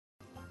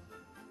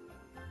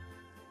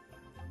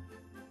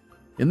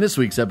In this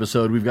week's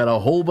episode, we've got a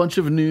whole bunch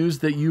of news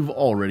that you've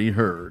already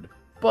heard,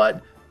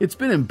 but it's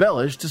been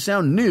embellished to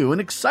sound new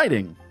and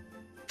exciting.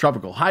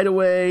 Tropical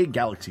Hideaway,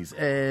 Galaxy's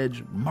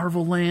Edge,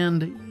 Marvel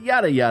Land,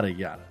 yada yada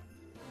yada.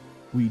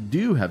 We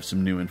do have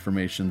some new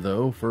information,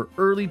 though, for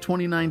early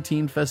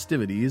 2019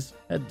 festivities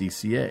at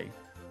DCA.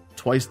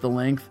 Twice the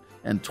length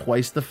and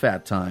twice the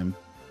fat time.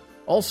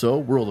 Also,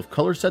 World of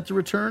Color set to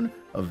return,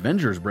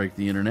 Avengers break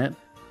the internet,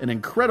 an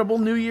incredible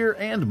new year,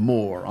 and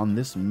more on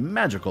this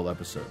magical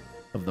episode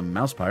of the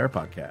Mousepire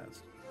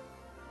Podcast.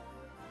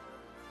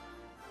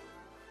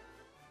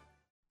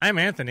 I'm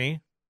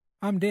Anthony.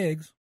 I'm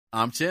Diggs.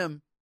 I'm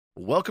Tim.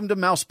 Welcome to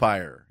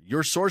Mousepire,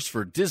 your source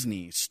for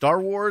Disney, Star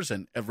Wars,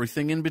 and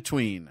everything in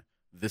between.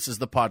 This is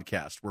the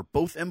podcast where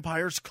both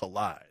empires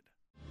collide.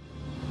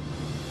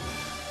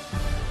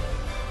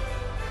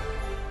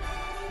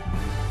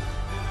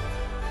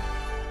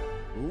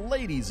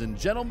 Ladies and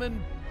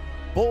gentlemen,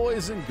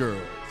 boys and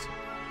girls,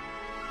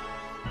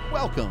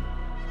 welcome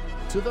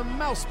to the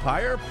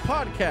Mousepire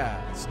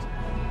Podcast.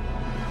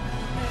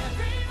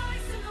 Every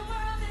voice in the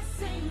world is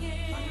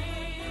singing,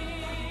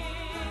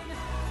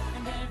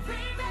 and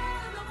every bell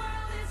in the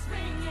world is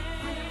ringing.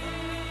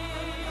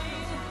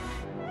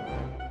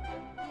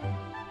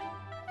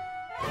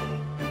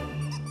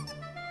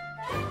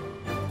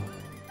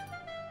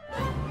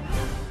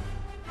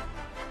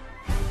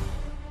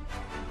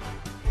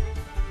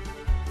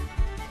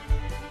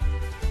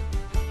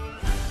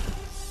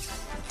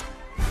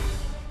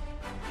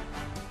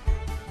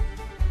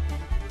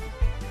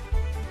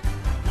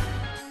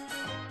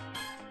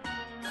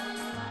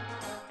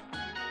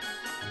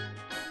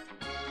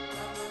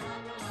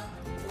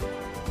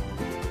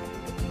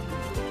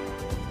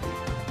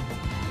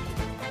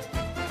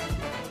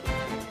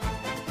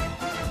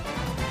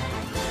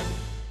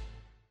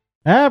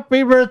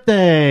 Happy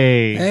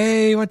birthday!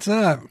 Hey, what's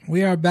up?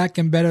 We are back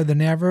and better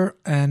than ever.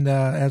 And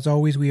as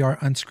always, we are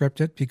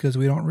unscripted because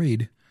we don't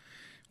read.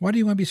 Why do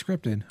you want to be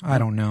scripted? I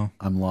don't know.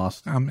 I'm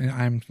lost. I'm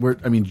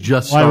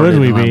Just Why started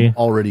would we and be? I'm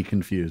already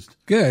confused.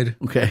 good.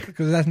 Okay.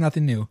 Because that's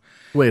nothing new.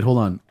 Wait, hold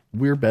on.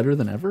 We're better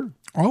than ever?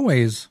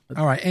 Always.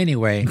 All right.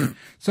 Anyway.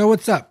 So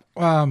what's up?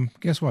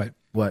 Guess what?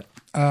 What?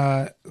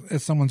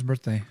 It's someone's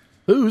birthday.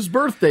 Whose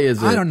birthday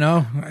is it? I don't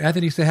know.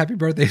 Anthony said happy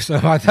birthday, so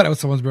I thought it was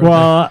someone's birthday.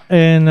 Well,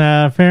 in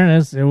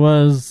fairness, it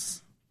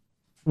was,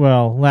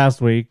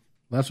 last week.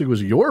 Last week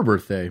was your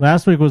birthday.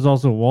 Last week was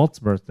also Walt's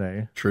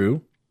birthday.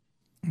 True.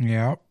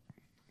 Yeah.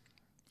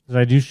 'Cause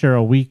I do share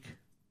a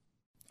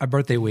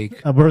birthday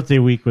week. birthday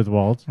week with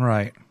Walt.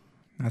 Right.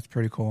 That's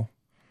pretty cool.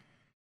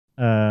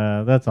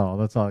 That's all.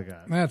 That's all I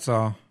got. That's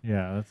all.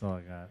 Yeah, that's all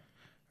I got.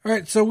 All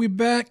right, so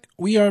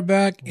we are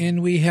back,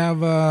 and we have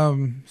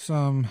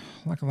some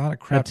a lot of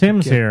crap.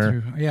 Tim's to get here.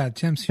 through. Yeah,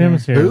 Tim's here.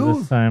 Tim's here Who?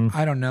 this time.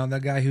 I don't know,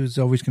 that guy who's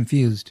always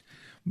confused.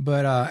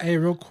 But hey,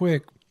 real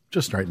quick,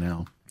 Just right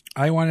now.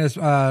 I want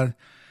to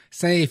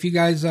say if you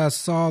guys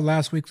saw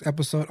last week's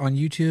episode on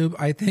YouTube,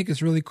 I think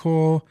it's really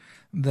cool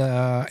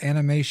the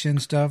animation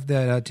stuff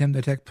that Tim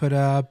the Tech put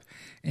up,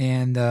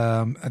 and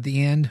at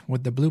the end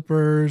with the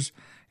bloopers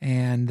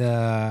and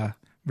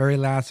very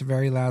last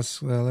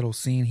little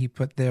scene he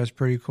put there is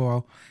pretty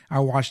cool. I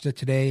watched it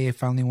today. It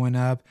finally went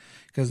up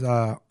because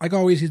like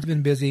always he's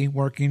been busy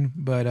working,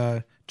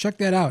 but check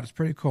that out. It's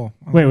pretty cool.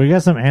 Wait, we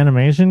got some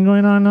animation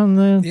going on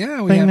the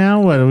Yeah, we thing have-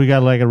 now? What, we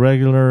got like a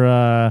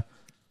regular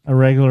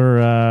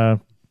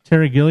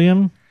Terry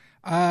Gilliam?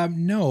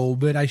 No,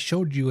 but I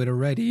showed you it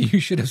already. You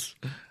should have.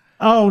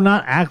 Oh,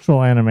 not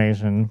actual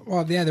animation.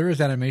 Well, yeah, there is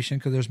animation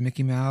because there's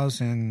Mickey Mouse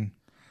and.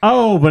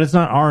 Oh, but it's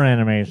not our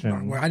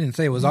animation. Well, I didn't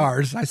say it was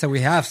ours. I said we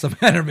have some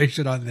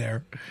animation on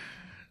there.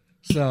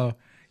 So,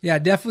 yeah,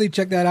 definitely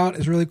check that out.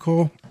 It's really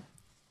cool.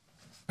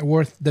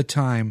 Worth the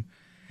time.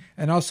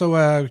 And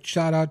also,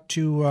 shout out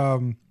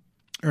to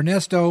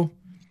Ernesto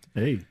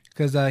Hey.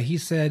 because he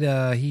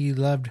said he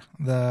loved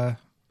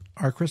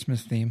our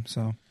Christmas theme.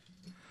 So,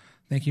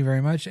 thank you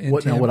very much. And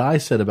What Tim, I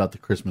said about the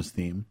Christmas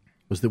theme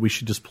was that we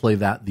should just play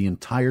that the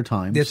entire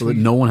time Yes, so that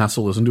we- no one has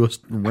to listen to us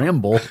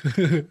ramble.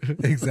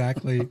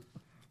 Exactly.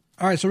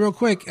 All right, so real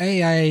quick,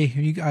 hey,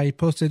 I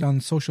posted on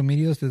social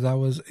medias that I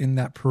was in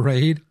that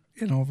parade,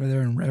 over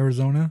there in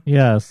Arizona.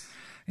 Yes.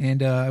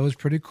 And it was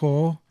pretty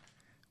cool.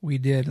 We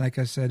did, like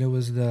I said, it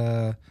was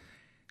the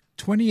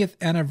 20th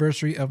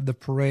anniversary of the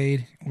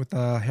parade with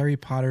a Harry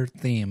Potter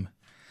theme.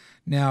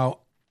 Now,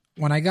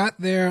 when I got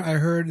there, I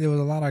heard there was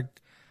a lot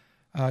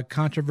of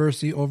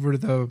controversy over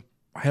the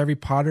Harry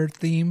Potter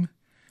theme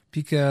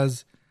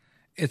because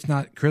it's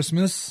not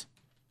Christmas,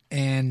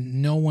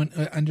 and no one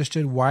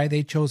understood why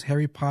they chose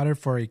Harry Potter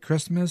for a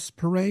Christmas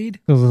parade.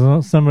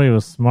 Because somebody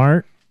was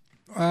smart.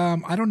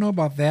 I don't know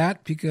about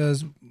that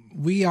because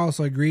we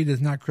also agreed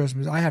it's not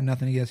Christmas. I have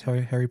nothing against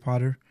Harry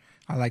Potter.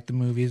 I like the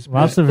movies.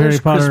 Lots but- of Harry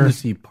There's Potter.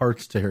 Christmassy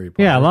parts to Harry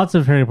Potter. Yeah, lots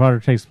of Harry Potter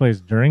takes place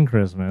during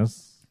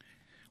Christmas.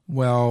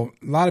 Well,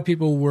 a lot of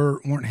people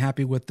weren't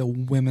happy with the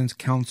Women's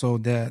Council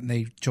that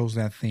they chose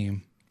that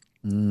theme.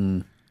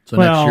 So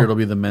Well- next year it'll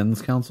be the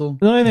men's council.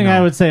 The only thing I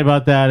would say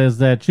about that is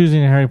that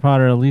choosing Harry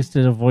Potter, at least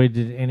it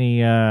avoided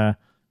any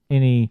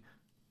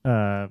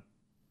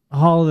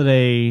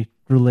holiday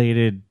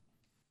related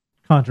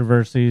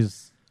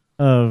controversies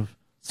of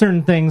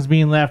certain things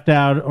being left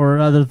out or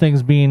other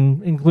things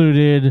being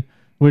included,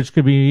 which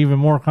could be even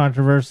more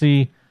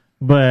controversy.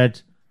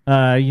 But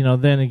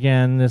then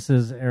again, this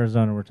is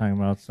Arizona we're talking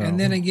about. So And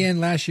then again,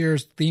 last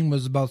year's theme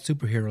was about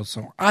superheroes,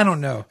 so I don't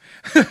know.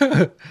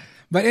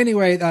 But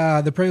anyway,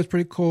 the parade was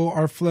pretty cool.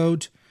 Our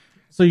float,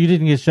 so you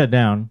didn't get shut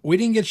down. we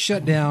didn't get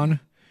shut down.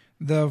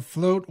 The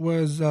float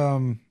was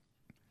the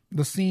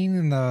scene,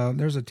 and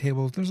there's a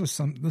table. There's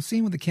the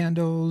scene with the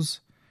candles.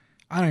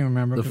 I don't even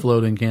remember The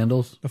floating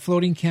candles. the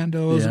floating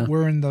candles. Yeah.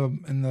 Were in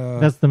the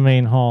That's the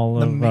main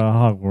hall of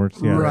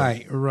Hogwarts.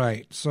 Yeah,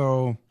 right.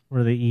 So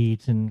where they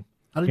eat and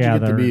How did you get to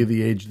gather. be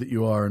the age that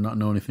you are and not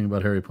know anything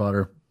about Harry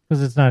Potter?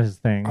 Because it's not his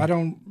thing.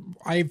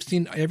 I've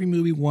seen every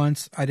movie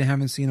once. I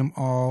haven't seen them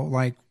all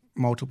like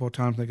multiple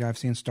times. Like I've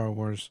seen Star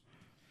Wars.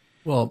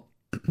 Well,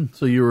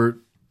 so you were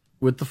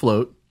with the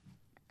float.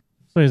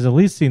 So he's at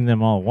least seen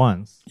them all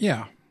once.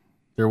 Yeah.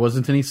 There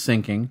wasn't any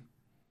sinking.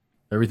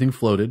 Everything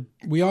floated.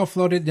 We all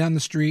floated down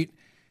the street,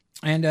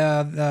 and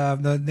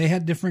they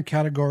had different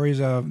categories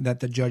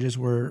that the judges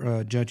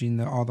were judging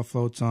all the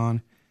floats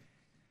on.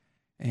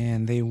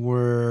 And there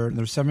were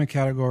 7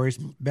 categories: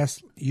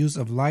 best use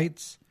of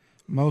lights,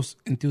 most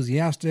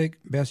enthusiastic,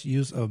 best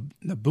use of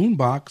the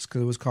boombox,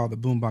 because it was called the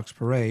Boombox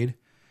Parade,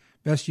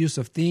 best use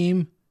of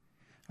theme,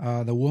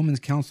 the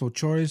Women's Council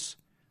choice,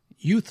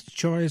 youth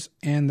choice,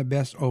 and the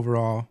best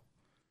overall,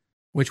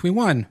 which we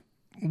won.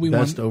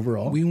 Best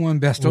overall? We won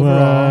best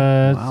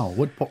overall.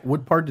 Wow.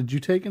 What part did you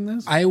take in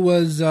this? I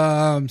was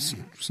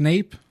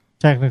Snape.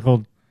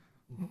 Technical.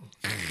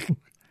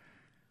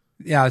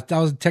 Yeah, I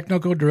was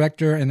technical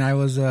director, and I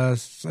was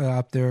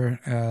up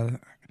there.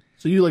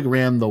 So you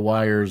ran the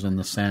wires and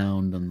the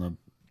sound and the...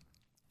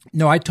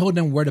 No, I told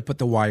them where to put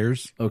the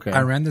wires. Okay.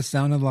 I ran the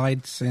sound and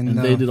lights and And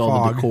they did all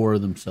fog. the decor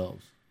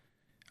themselves.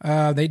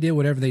 They did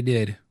whatever they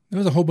did. There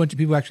was a whole bunch of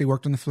people actually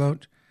worked on the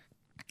float,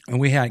 and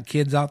we had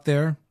kids out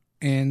there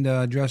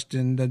and dressed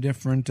in the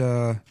different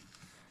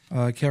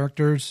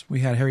characters. We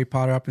had Harry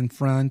Potter up in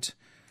front,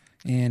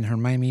 and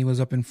Hermione was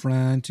up in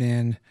front,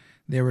 and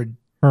they were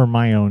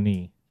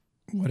Hermione.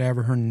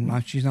 whatever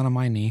she's not on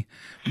my knee,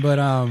 but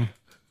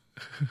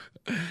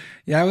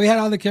yeah, we had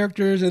all the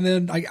characters, and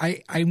then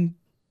I'm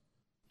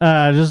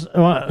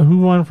Who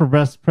won for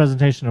best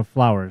presentation of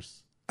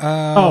flowers?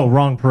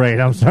 Wrong parade.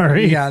 I'm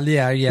sorry. yeah.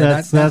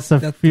 That's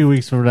a few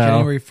weeks from now.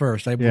 January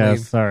 1st, I believe. Yeah,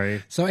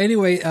 sorry. So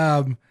anyway,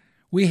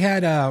 we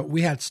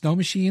had snow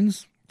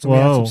machines, so we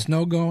had Whoa. some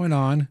snow going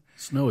on.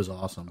 Snow is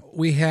awesome.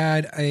 We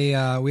had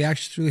we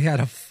actually had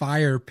a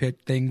fire pit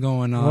thing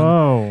going on,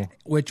 Whoa.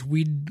 which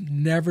we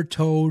never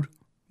told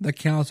the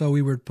council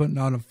we were putting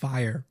on a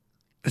fire.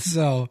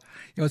 So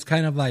it was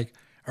kind of like,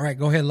 all right,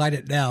 go ahead, light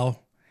it now.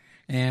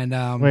 And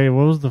Wait,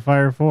 what was the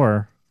fire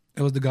for?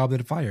 it was the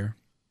Goblet of Fire.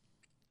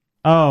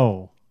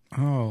 Oh.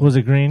 Oh, Was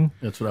it green?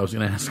 That's what I was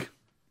going to ask.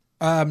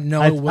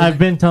 no, it wasn't. I've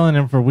been telling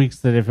him for weeks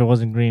that if it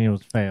wasn't green, it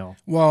was fail.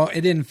 Well,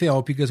 it didn't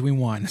fail because we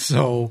won.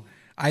 So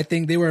I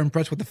think they were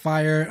impressed with the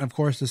fire, and of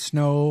course the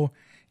snow,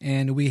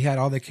 and we had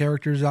all the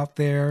characters out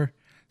there.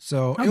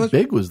 So How it was.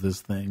 big was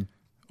this thing?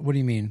 What do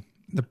you mean?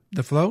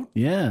 The float?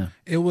 Yeah.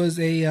 It was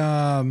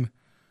a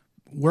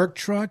work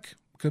truck,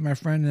 because my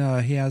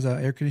friend he has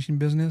an air conditioning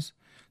business,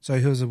 so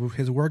it was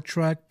his work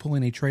truck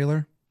pulling a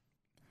trailer.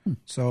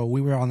 So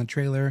we were on the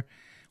trailer.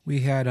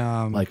 We had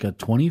Like a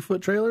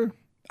 20-foot trailer?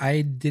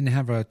 I didn't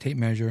have a tape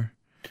measure,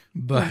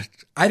 but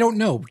I don't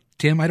know,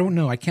 Tim. I don't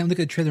know. I can't look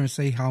at the trailer and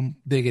say how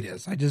big it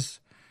is. I just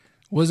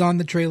was on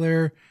the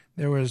trailer.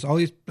 There was all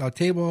these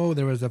table.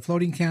 There was the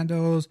floating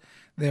candles.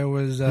 There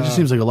was. It just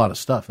seems like a lot of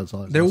stuff. That's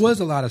all. There was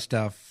a lot of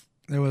stuff.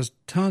 There was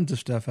tons of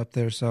stuff up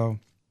there. So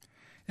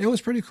it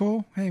was pretty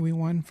cool. Hey, we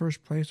won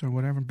first place or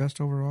whatever,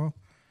 best overall.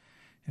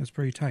 It was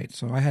pretty tight.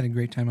 So I had a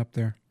great time up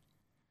there.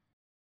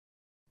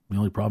 The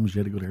only problem is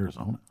you had to go to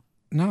Arizona.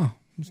 No,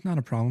 it's not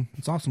a problem.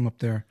 It's awesome up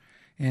there.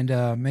 And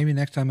maybe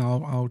next time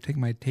I'll take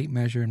my tape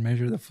measure and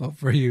measure the float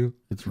for you.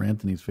 It's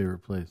Ranthony's favorite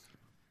place.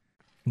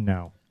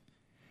 No.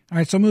 All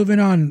right, so moving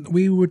on.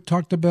 We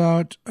talked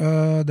about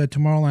the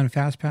Tomorrowland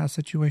Fast Pass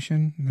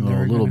situation. Oh,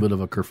 a little bit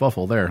of a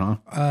kerfuffle there,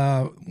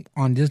 huh?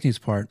 On Disney's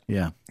part.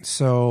 Yeah.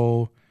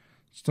 So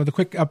the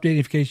quick update,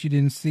 in case you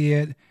didn't see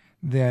it,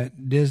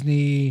 that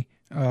Disney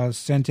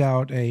sent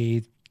out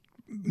a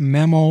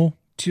memo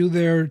to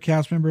their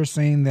cast members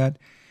saying that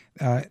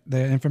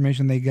the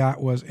information they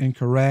got was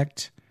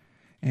incorrect,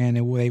 and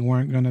they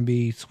weren't going to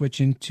be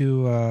switching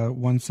to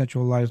one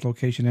centralized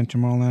location in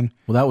Tomorrowland.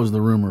 Well, that was the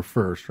rumor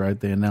first, right?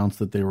 They announced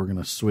that they were going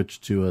to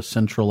switch to a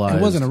centralized...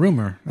 It wasn't a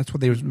rumor. That's what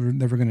they were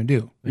going to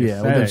do.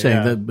 Yeah, said I'm it, saying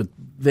yeah. that, but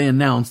they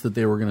announced that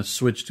they were going to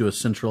switch to a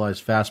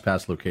centralized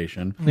FastPass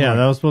location. Yeah,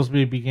 that was supposed to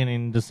be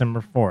beginning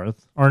December 4th.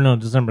 Or no,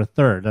 December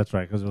 3rd. That's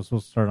right, because it was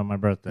supposed to start on my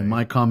birthday. And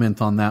my comment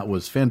on that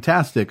was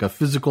fantastic, a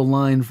physical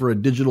line for a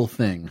digital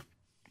thing,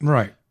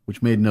 Right.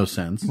 which made no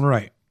sense.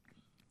 Right.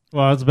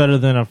 Well, it's better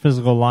than a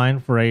physical line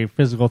for a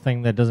physical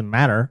thing that doesn't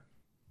matter.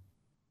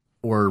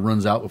 Or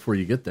runs out before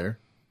you get there.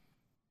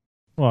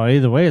 Well,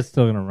 either way, it's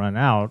still going to run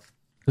out.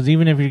 Because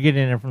even if you're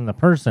getting it from the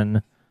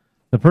person's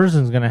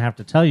going to have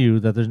to tell you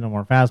that there's no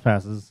more fast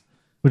passes,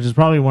 which is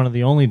probably one of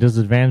the only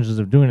disadvantages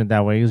of doing it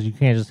that way, is you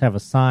can't just have a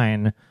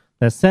sign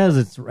that says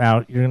it's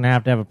out. You're going to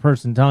have a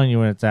person telling you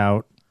when it's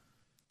out.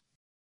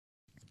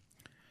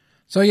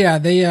 So yeah,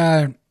 they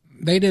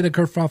did a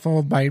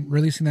kerfuffle by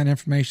releasing that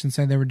information,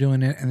 saying they were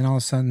doing it, and then all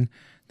of a sudden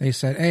they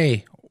said,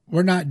 "Hey,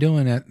 we're not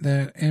doing it.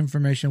 The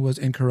information was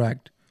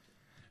incorrect."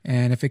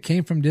 And if it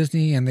came from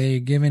Disney and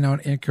they giving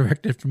out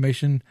incorrect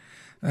information,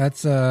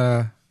 that's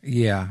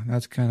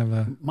that's kind of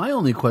a. My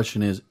only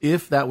question is,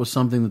 if that was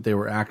something that they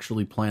were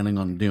actually planning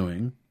on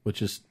doing,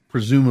 which is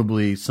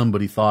presumably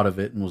somebody thought of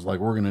it and was like,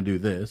 "We're going to do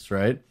this,"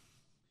 right?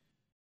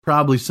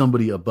 Probably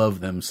somebody above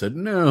them said,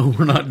 "No,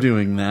 we're not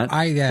doing that."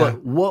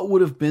 But what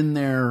would have been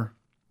their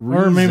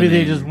reasoning? Or maybe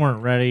they just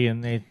weren't ready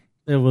and it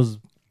was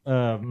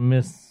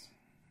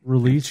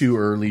misreleased. Too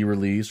early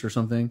release or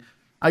something.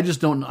 I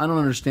don't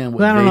understand what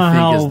they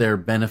think is their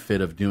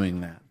benefit of doing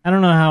that. I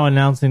don't know how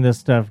announcing this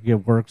stuff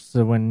works.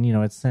 So when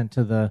it's sent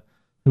to the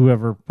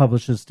whoever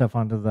publishes stuff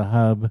onto the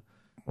hub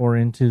or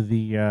into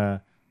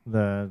the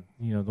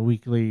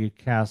weekly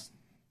cast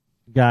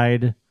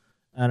guide.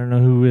 I don't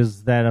know who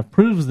is that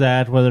approves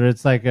that. Whether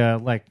it's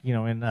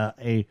in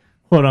a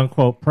quote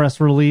unquote press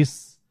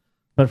release,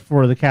 but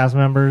for the cast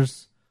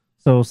members.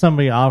 So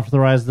somebody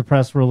authorized the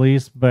press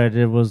release, but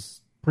it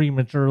was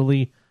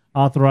prematurely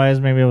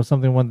authorized. Maybe it was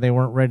something they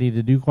weren't ready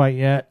to do quite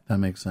yet. That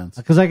makes sense.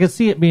 Because I could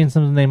see it being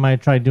something they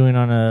might try doing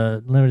on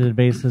a limited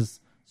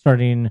basis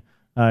starting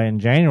in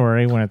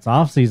January when it's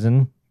off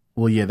season.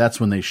 Well, yeah, that's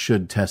when they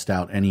should test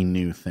out any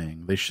new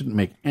thing. They shouldn't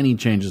make any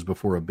changes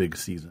before a big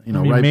season.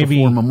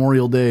 Before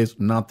Memorial Day is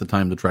not the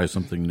time to try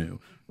something new.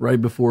 Right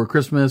before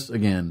Christmas,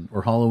 again,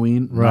 or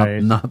Halloween,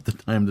 right. not the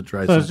time to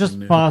try something new. So it's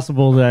just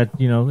possible that,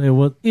 it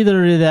was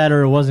either that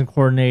or it wasn't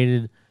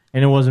coordinated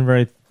and it wasn't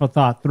very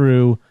thought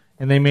through.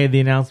 And they made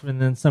the announcement,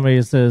 and then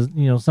somebody says,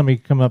 somebody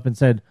come up and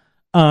said,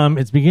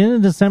 it's beginning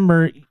of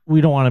December. We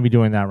don't want to be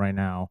doing that right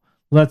now.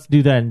 Let's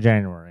do that in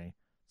January.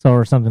 So,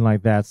 or something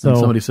like that. So and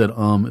somebody said,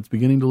 it's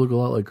beginning to look a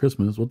lot like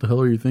Christmas. What the hell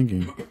are you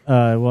thinking?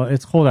 Well,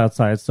 it's cold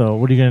outside, so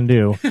what are you going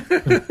to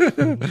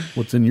do?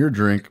 What's in your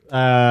drink?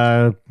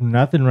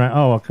 Nothing right.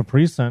 Oh, a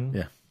Capri Sun.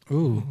 Yeah.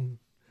 Ooh.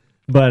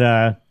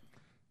 But,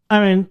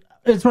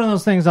 it's one of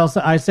those things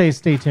I say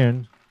stay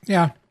tuned.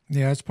 Yeah.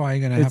 Yeah, it's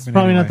probably going to happen. It's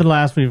probably not the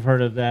last we've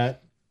heard of that.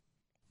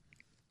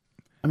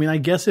 I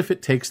guess if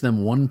it takes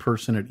them one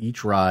person at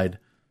each ride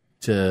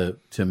to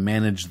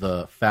manage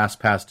the fast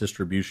pass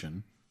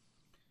distribution,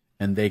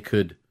 and they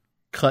could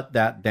cut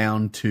that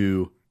down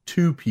to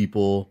 2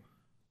 people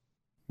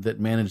that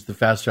manage the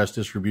fast pass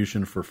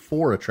distribution for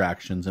 4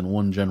 attractions in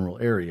one general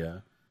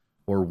area,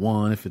 or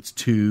 1 if it's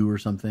 2 or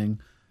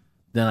something,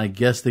 then I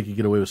guess they could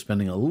get away with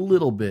spending a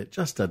little bit.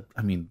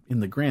 In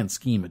the grand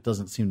scheme, it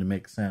doesn't seem to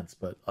make sense,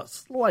 but a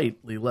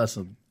slightly less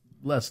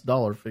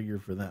dollar figure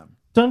for them.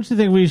 Don't you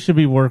think they should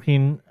be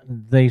working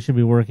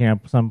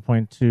at some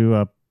point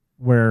to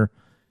where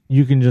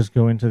you can just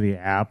go into the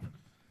app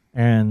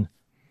and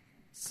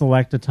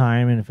select a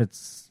time, and if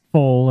it's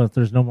full, if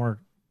there's no more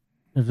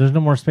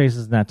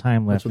spaces in that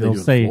time left, they'll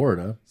say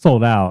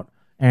sold out.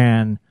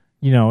 And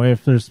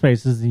if there's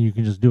spaces, then you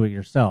can just do it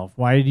yourself.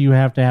 Why do you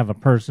have to have a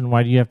person?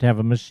 Why do you have to have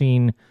a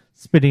machine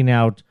spitting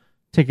out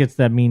tickets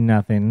that mean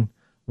nothing?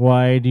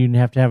 Why do you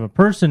have to have a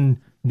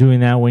person doing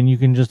that when you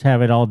can just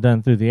have it all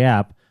done through the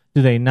app?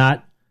 Do they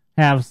not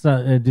have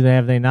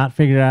they not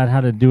figured out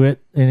how to do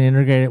it and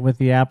integrate it with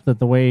the app that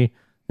the way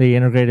they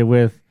integrate it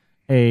with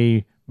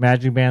a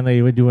Magic Band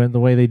they would do it the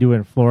way they do it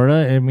in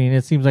Florida?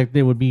 It seems like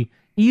they would be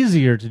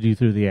easier to do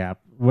through the app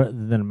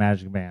than a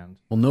Magic Band.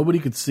 Well, nobody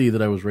could see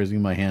that I was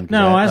raising my hand.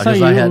 No, I saw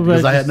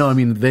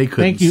you. They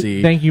couldn't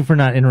see. Thank you for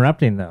not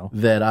interrupting, though.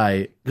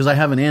 Because I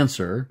have an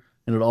answer,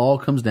 and it all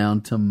comes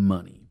down to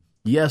money.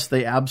 Yes,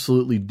 they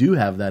absolutely do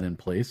have that in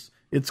place.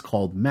 It's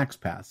called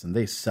MaxPass, and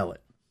they sell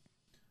it.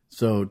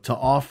 So to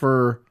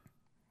offer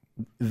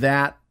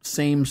that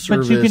same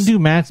service, but you can do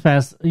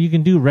MaxPass. You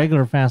can do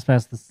regular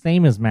FastPass the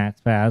same as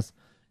MaxPass.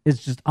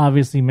 It's just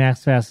obviously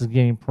MaxPass is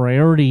getting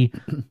priority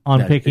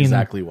on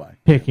exactly why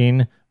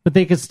picking. But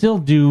they could still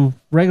do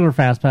regular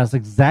FastPass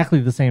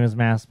exactly the same as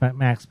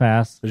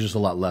MaxPass. There's just a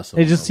lot less of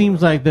it. Just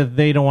seems like that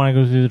they don't want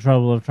to go through the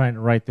trouble of trying to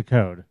write the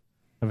code,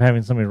 of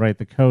having somebody write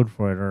the code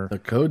for it. Or the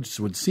code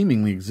would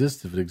seemingly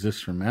exist if it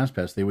exists from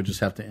MaxPass. They would just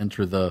have to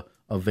enter the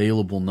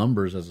available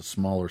numbers as a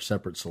smaller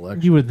separate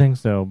selection. You would think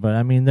so,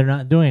 but they're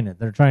not doing it.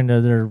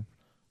 They're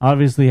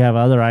obviously have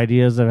other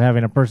ideas of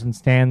having a person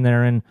stand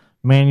there and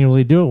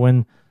manually do it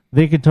when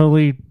they could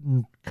totally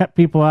cut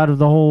people out of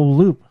the whole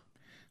loop.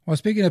 Well,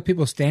 speaking of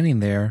people standing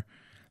there,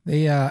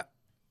 they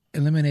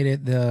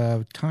eliminated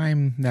the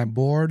time, that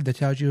board that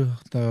tells you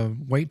the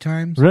wait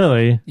times.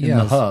 Really? Yes. In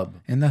the hub.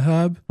 In the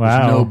hub. Wow.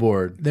 There's no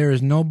board. There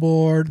is no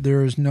board.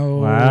 There is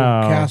no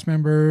cast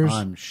members.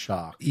 I'm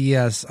shocked.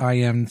 Yes, I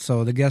am.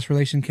 So the guest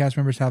relation cast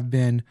members have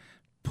been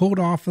pulled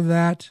off of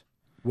that.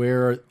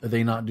 Where are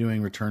they not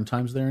doing return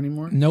times there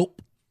anymore?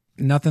 Nope.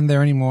 nothing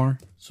there anymore.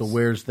 So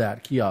where's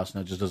that kiosk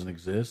now? It just doesn't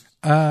exist?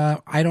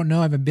 I don't know.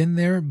 I haven't been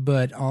there,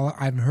 but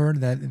I've heard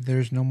that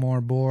there's no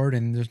more board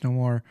and there's no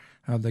more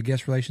the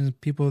guest relations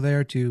people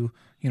there to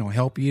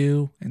help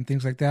you and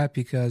things like that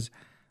because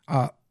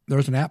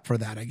there's an app for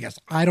that. I guess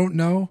I don't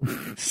know.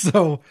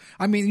 So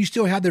I mean, you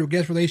still have the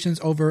guest relations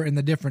over in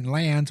the different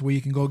lands where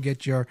you can go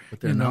get your.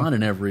 But they're not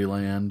in every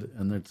land,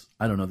 and it's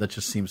I don't know. That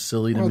just seems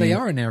silly to me. Well, they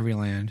are in every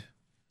land.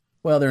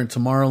 Well, they're in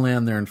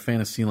Tomorrowland, they're in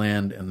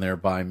Fantasyland, and they're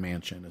by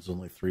Mansion. There's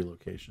only 3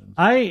 locations.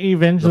 The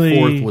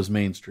 4th was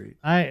Main Street.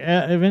 I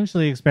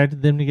eventually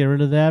expected them to get rid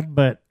of that,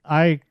 but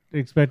I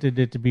expected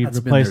it to be That's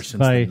been there replaced since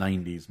by. the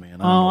 90s,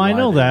 man. I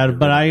know they that, get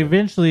but rid I of it.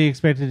 eventually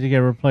expected to get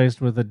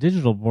replaced with a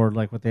digital board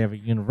like what they have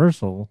at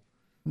Universal.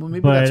 Well, maybe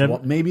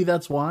but-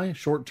 that's why.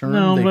 Short term,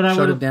 No, they but I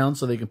shut would- it down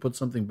so they can put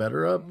something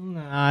better up.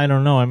 I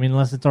don't know. I mean,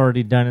 unless it's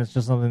already done, it's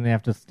just something they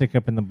have to stick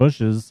up in the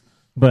bushes.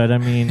 But I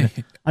mean,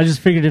 I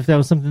just figured if that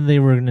was something they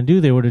were going to do,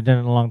 they would have done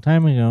it a long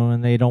time ago,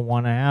 and they don't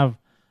want to have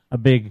a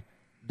big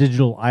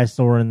digital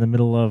eyesore in the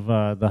middle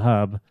of the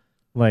hub.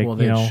 Like, Well,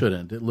 they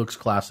shouldn't. It looks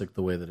classic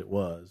the way that it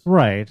was.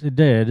 Right, it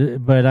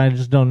did, but I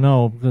just don't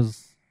know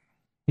because,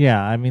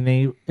 yeah, I mean,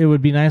 it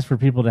would be nice for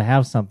people to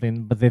have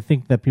something, but they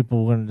think that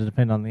people are going to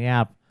depend on the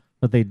app,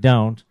 but they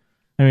don't.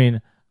 I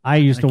mean, I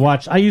used to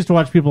watch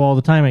people all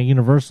the time at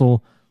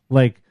Universal,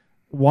 like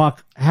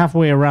walk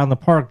halfway around the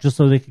park just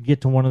so they could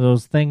get to one of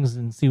those things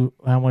and see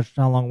how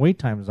long wait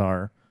times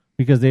are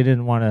because they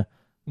didn't want to,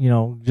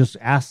 just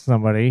ask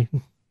somebody.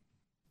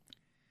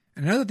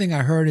 Another thing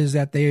I heard is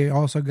that they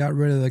also got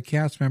rid of the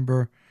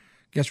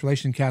guest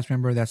relation cast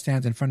member that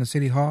stands in front of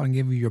City Hall and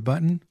give you your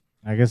button.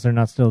 I guess they're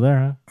not still there,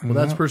 huh?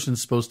 Well, that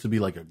person's supposed to be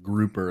like a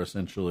grouper,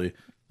 essentially.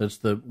 That's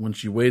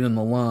once you wait in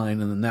the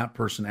line, and then that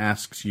person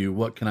asks you,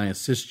 "What can I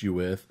assist you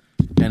with?"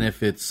 And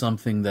if it's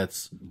something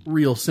that's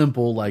real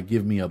simple, like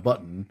give me a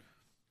button,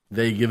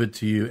 they give it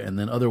to you, and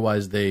then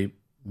otherwise they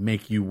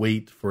make you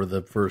wait for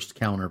the first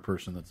counter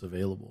person that's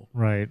available.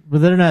 Right,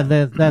 but they're not.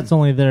 That's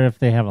only there if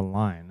they have a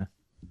line.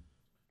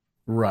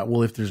 Right.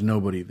 Well, if there's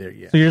nobody there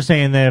yet. So you're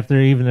saying that if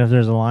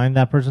there's a line,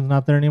 that person's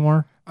not there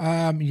anymore?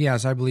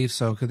 Yes, I believe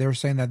so. Because they were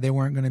saying that they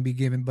weren't going to be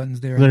giving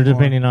buttons there. They're anymore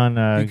depending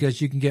on.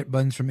 Because you can get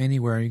buttons from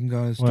anywhere. You can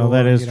go to the store. Well,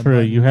 that and is get a true.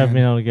 button You have and-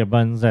 been able to get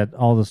buttons at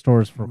all the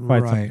stores for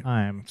quite some Right.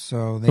 time.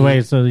 So they So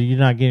wait, so you're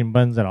not getting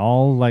buttons at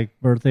all, like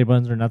birthday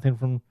buttons or nothing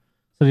from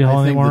City Hall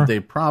I think anymore? that they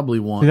probably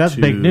want See, that's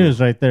to. big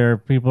news right there.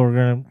 People are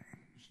going to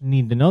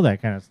need to know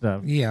that kind of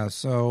stuff. Yeah,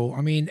 so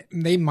I mean,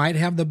 they might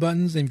have the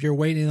buttons. If you're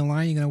waiting in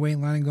line, you're gonna wait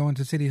in line and go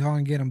into City Hall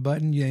and get them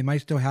button. Yeah, they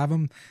might still have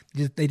them.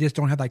 They just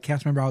don't have that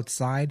cast member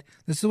outside.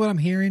 This is what I'm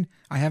hearing.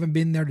 I haven't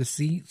been there to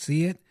see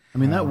it. I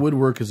mean, that would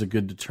work as a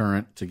good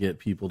deterrent to get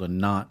people to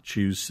not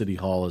choose City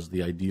Hall as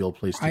the ideal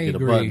place to I get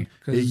agree, a button.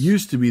 'cause- It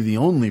used to be the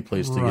only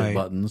place to Right. get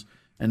buttons,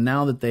 and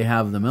now that they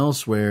have them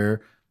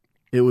elsewhere,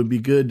 it would be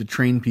good to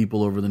train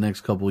people over the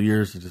next couple of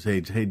years to just hey,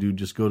 dude,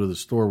 just go to the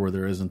store where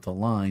there isn't a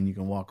line. You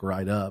can walk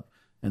right up,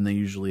 and they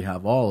usually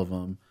have all of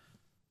them.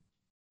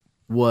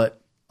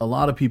 What a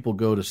lot of people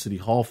go to City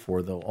Hall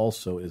for, though,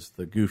 also is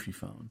the Goofy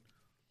phone,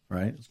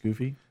 right? It's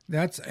Goofy.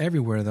 That's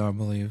everywhere, though, I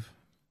believe.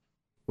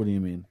 What do you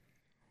mean?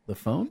 The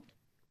phone?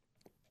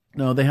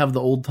 No, they have the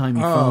old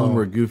timey Oh. phone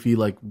where Goofy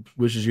like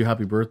wishes you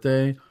happy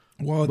birthday.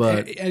 Well,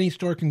 But- any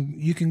store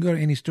you can go to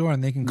any store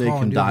and they can They call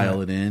can and do dial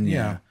that. it in. Yeah.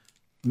 Yeah.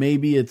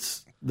 Maybe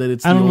it's that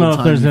it's. I the don't know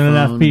if there's old-timey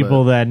enough phone,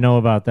 people but- that know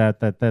about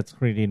that's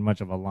creating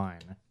much of a line.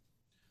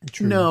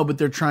 True. No, but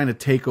they're trying to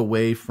take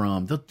away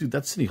from. Dude,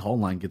 that City Hall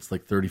line gets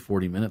like 30,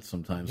 40 minutes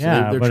sometimes. So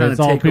Yeah, they're but trying it's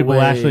to all take people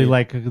away, actually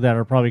like that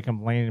are probably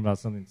complaining about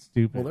something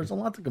stupid. Well, there's a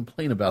lot to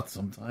complain about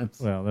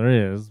sometimes. Well,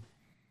 there is.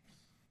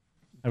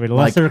 I mean, Like,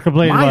 unless they're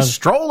complaining my about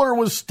stroller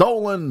was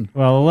stolen.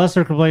 unless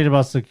they're complaining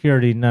about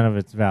security, none of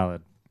it's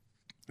valid.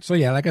 So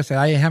yeah, like I said,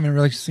 I haven't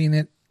really seen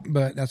it,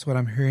 but that's what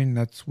I'm hearing.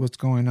 That's what's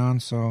going on.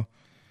 So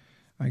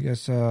I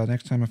guess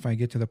next time if I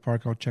get to the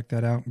park, I'll check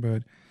that out.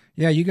 But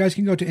yeah, you guys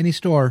can go to any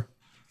store.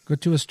 Go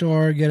to a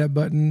store, get a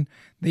button.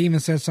 They even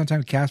said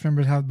sometimes cast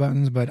members have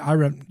buttons, but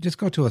just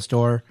go to a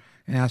store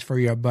and ask for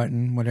your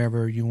button,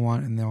 whatever you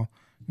want, and they'll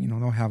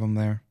have them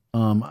there.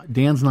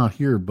 Dan's not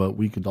here, but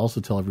we could also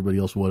tell everybody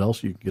else what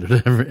else you can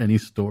get at any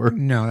store.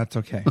 No, that's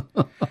okay.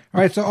 All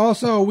right, so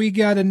also we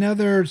got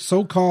another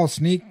so-called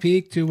sneak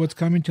peek to what's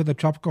coming to the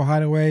Tropical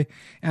Hideaway.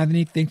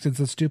 Anthony thinks it's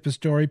a stupid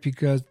story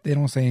because they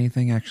don't say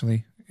anything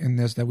actually in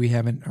this that we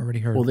haven't already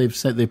heard. Well,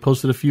 they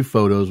posted a few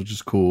photos, which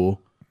is cool.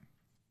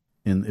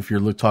 And if you're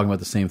talking about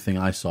the same thing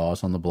I saw,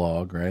 it's on the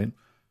blog, right?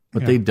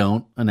 But they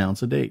don't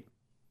announce a date.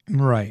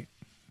 Right.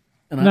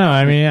 And No,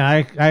 I mean,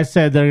 I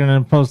said they're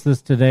gonna post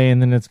this today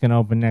and then it's gonna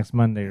open next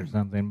Monday or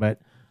something.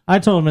 But I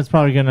told them it's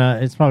probably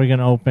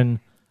gonna open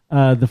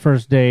the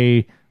first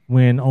day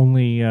when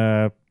only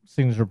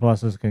Signature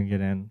Pluses can get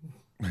in.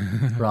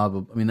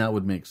 probably. I mean, that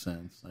would make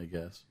sense, I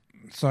guess.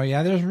 So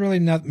yeah, there's really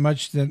not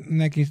much that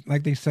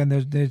like they said.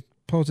 They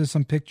posted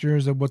some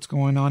pictures of what's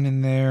going on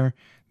in there.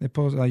 They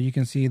post you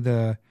can see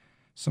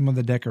some of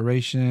the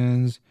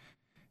decorations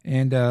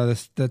and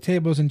the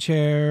tables and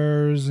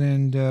chairs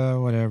and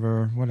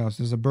whatever. What else?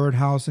 There's a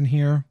birdhouse in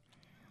here.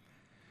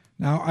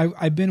 Now,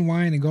 I've been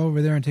wanting to go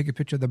over there and take a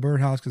picture of the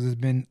birdhouse because it's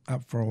been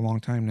up for a long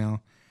time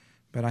now,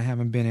 but I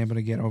haven't been able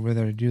to get over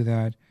there to do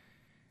that.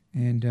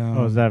 And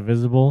is that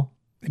visible?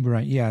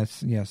 right?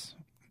 Yes.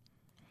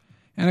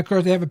 And of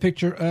course, they have a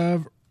picture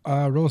of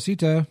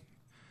Rosita,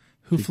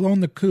 who flown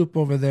the coop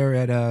over there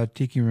at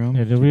Tiki Room.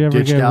 Yeah, did we ever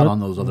Ditched get out on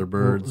those other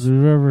birds.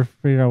 Did we ever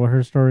figure out what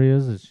her story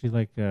is? Is she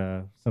like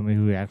somebody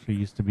who actually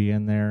used to be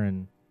in there?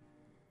 And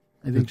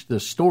I think the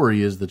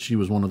story is that she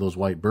was one of those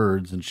white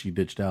birds and she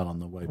ditched out on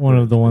the white one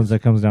birds. of the ones that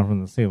comes down from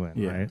the ceiling,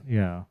 Yeah. right?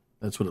 Yeah.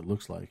 That's what it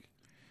looks like.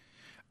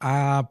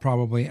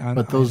 Probably.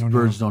 But those I don't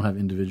birds know. don't have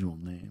individual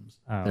names.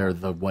 Oh. They're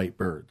the white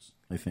birds,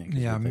 I think.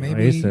 is Yeah, what they maybe-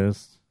 are.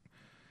 Racist.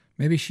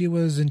 Maybe she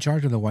was in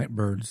charge of the white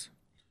birds.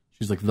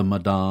 She's like the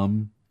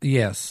madame.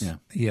 Yes. Yeah.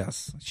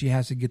 Yes. She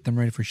has to get them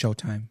ready for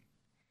showtime.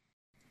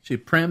 She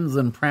prims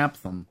and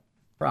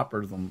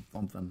proppers them,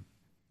 something.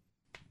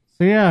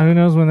 So yeah, who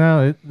knows when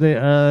that?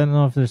 I don't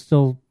know if they're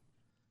still.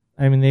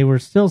 I mean, they were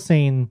still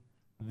saying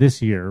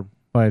this year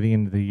by the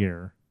end of the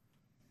year.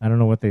 I don't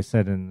know what they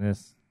said in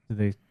this. Did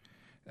they?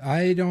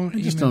 I don't. I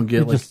just even- don't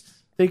get it like just-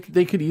 they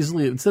could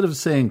easily, instead of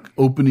saying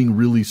opening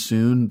really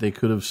soon, they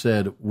could have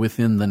said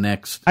within the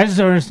next. I just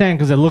don't understand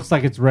because it looks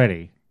like it's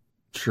ready.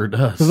 Sure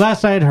does. Because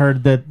last I had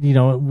heard that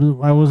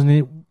I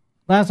wasn't.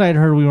 Last I had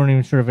heard we weren't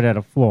even sure if it had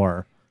a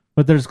floor,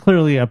 but there's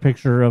clearly a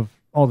picture of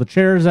all the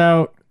chairs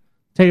out,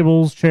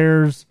 tables,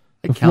 chairs.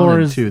 I The floor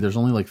counted is two. There's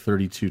only like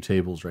 32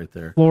 tables right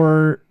there.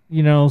 floor.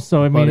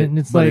 So I mean,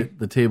 it's like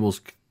the tables,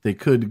 they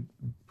could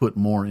put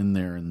more in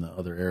there in the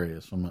other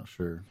areas. So I'm not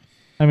sure.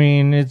 I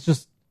mean, it's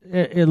just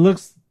it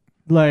looks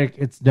like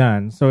it's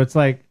done. So it's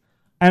like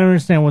I don't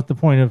understand what the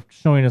point of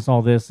showing us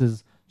all this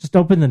is. Just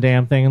open the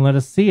damn thing and let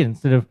us see it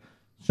instead of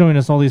showing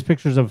us all these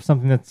pictures of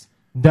something that's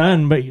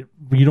done, but you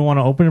don't want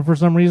to open it for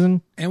some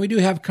reason. And we do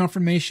have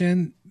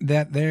confirmation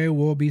that they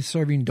will be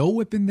serving Dole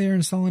Whip in there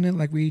and selling it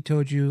like we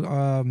told you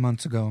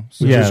months ago.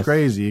 So, Which Yes. is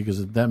crazy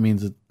because that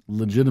means that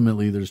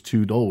legitimately there's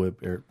two Dole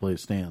Whip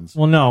place stands.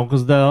 Well, no,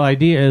 because the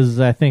idea is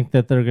I think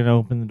that they're going to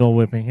open the Dole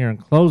Whip in here and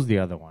close the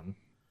other one,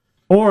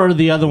 or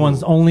the other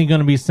one's only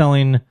going to be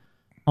selling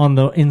on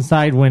the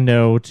inside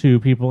window to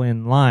people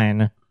in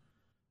line,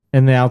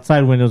 and the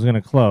outside window is going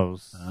to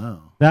close. Oh.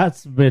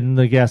 That's been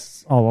the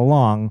guess all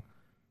along,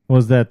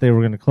 was that they were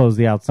going to close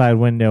the outside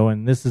window,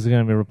 and this is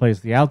going to replace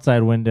the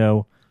outside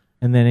window,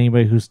 and then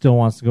anybody who still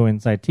wants to go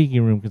inside Tiki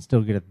Room can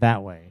still get it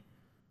that way.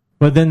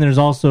 But then there's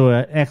also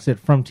an exit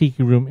from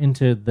Tiki Room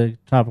into the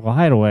Tropical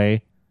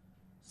Hideaway,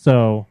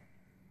 so,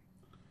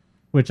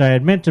 which I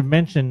had meant to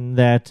mention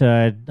that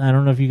I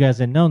don't know if you guys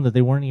had known that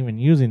they weren't even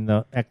using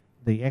the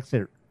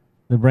exit,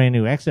 the brand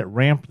new exit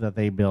ramp that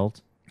they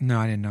built. no,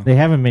 I didn't know. They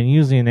haven't been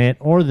using it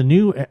or the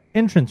new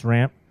entrance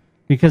ramp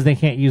because they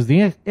can't use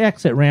the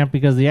exit ramp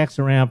because the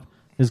exit ramp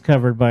is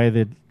covered by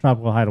the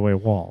Tropical Hideaway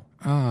wall.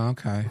 Oh,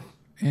 okay.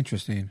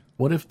 Interesting.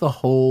 What if the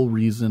whole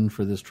reason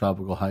for this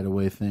Tropical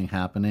Hideaway thing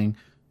happening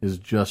is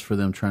just for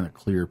them trying to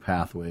clear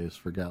pathways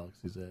for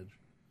Galaxy's Edge?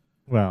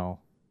 Well,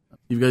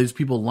 You've got these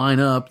people line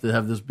up that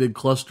have this big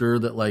cluster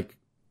that like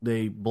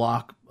they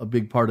block a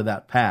big part of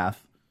that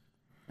path,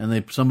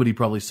 and somebody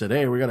probably said,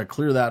 "Hey, we got to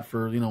clear that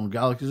for when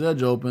Galaxy's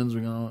Edge opens.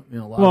 We're gonna a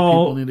lot of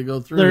people need to go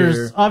through there's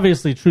here."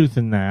 obviously truth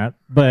in that,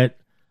 but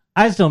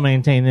I still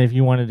maintain that if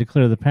you wanted to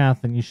clear the path,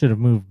 then you should have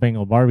moved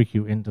Bengal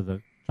Barbecue into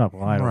the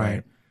Tropical Hideaway.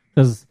 Right.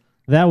 Because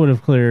that would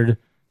have cleared,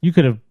 you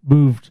could have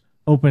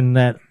opened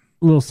that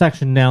little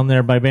section down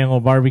there by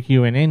Bengal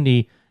Barbecue and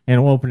Indy and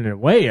opened it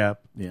way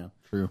up. Yeah,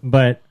 true.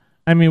 But,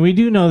 I mean, we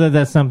do know that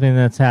that's something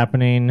that's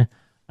happening.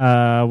 We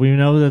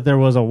know that there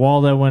was a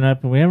wall that went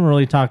up, and we haven't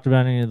really talked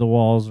about any of the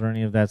walls or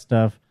any of that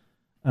stuff.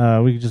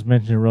 We could just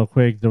mention it real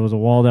quick. There was a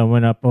wall that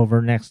went up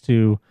over next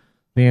to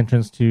the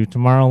entrance to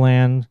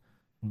Tomorrowland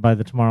by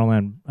the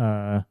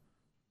Tomorrowland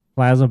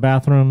Plaza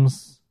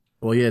bathrooms.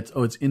 Well, yeah,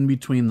 it's in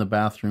between the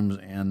bathrooms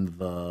and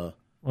the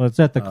Well, it's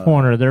at the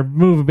corner. They're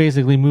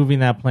basically moving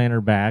that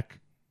planter back.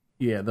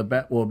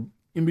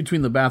 in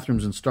between the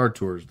bathrooms and Star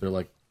Tours, they're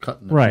like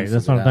cutting. Right,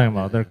 that's what I'm talking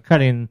about. They're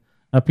cutting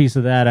a piece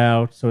of that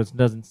out so it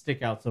doesn't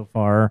stick out so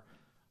far.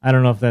 I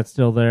don't know if that's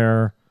still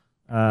there.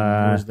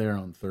 I was there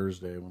on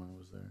Thursday when I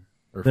was there.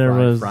 Or There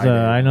was, Friday.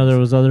 I know there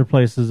was other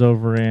places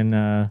over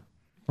in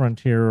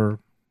Frontier or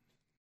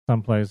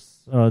someplace.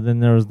 Then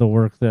there was the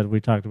work that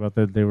we talked about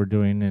that they were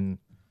doing in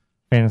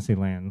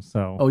Fantasyland.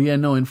 So, Oh yeah,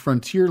 no, in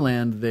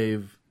Frontierland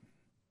they've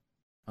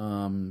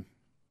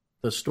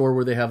the store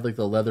where they have like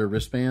the leather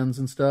wristbands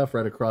and stuff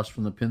right across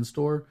from the pin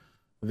store.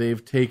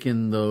 They've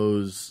taken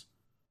those,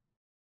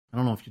 I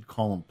don't know if you'd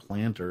call them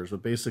planters,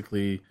 but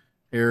basically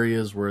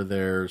areas where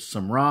there's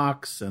some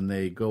rocks and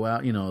they go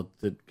out,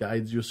 that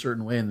guides you a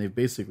certain way, and they've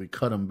basically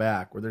cut them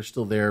back where they're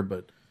still there,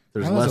 but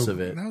there's less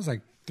of it. That was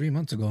like 3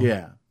 months ago.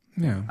 Yeah.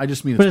 Yeah. I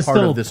just mean but it's it's part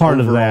still of this part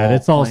of that. overall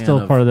It's all plan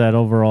still part of that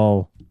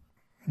overall.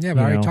 Yeah, but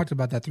I You already know. talked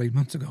about that 3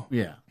 months ago.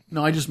 Yeah.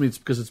 No, I just mean it's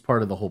because it's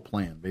part of the whole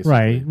plan, basically.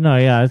 Right. No,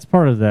 yeah, it's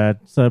part of that.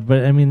 So,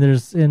 but I mean,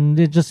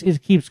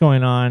 it keeps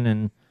going on,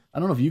 and I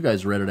don't know if you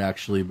guys read it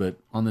actually, but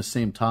on the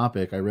same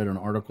topic, I read an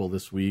article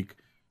this week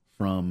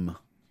from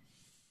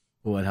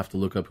well, I'd have to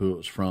look up who it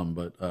was from,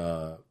 but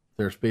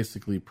they're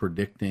basically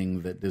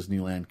predicting that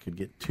Disneyland could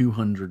get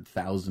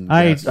 200,000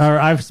 guests.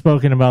 I've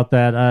spoken about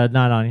that,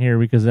 not on here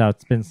because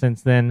it's been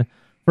since then.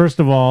 First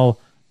of all,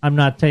 I'm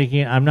not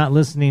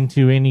listening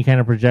to any kind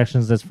of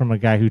projections that's from a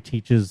guy who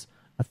teaches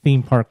a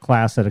theme park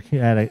class at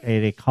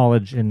a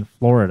college in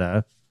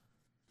Florida.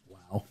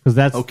 Wow. Because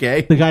that's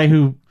Okay. the guy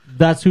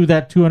that's who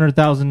that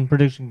 200,000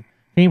 prediction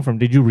came from.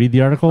 Did you read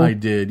the article? I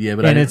did, yeah,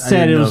 but and I it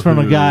said didn't it know was from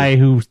a who- guy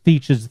who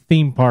teaches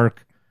theme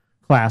park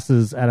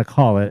classes at a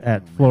college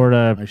at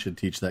Florida I should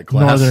teach that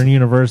class. Northern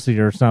University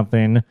or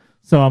something.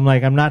 So I'm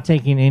not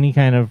taking any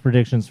kind of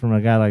predictions from a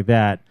guy like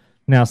that.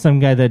 Now, some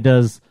guy that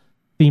does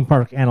theme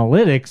park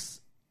analytics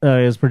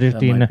is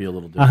predicting might be a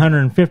little different.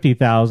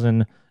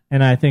 150,000,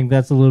 and I think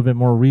that's a little bit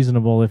more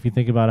reasonable if you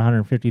think about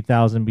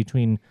 150,000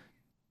 between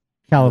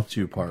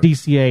two parks.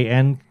 DCA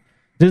and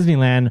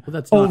Disneyland But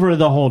that's not- over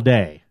the whole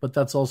day. But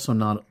that's also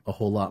not a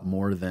whole lot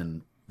more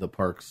than the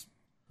parks,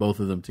 both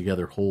of them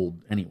together,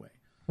 hold anyway.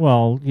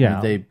 Well,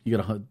 yeah, You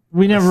got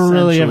we never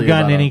really have essentially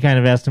gotten about any a- kind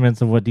of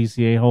estimates of what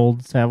DCA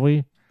holds, have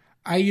we?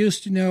 I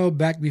used to know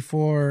back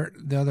before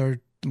the other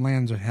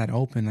lands had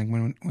opened, like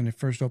when it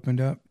first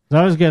opened up. I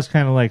always guess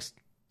kind of like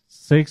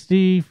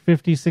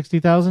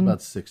 60,000. about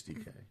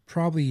 60K.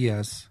 Probably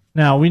yes.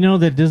 Now we know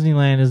that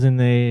Disneyland is in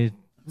the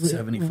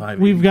 75.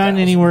 We've gotten 80,000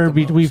 anywhere. at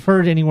the most. We've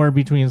heard anywhere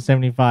between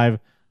 75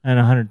 and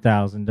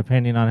 100,000,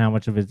 depending on how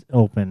much of it's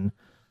open.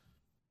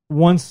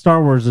 Once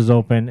Star Wars is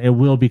open, it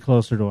will be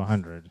closer to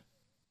 100.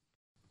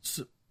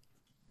 So-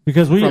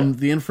 Because from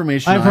the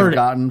information I've I've heard-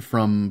 gotten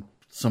from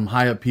some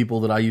high up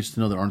people that I used to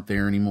know that aren't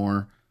there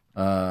anymore,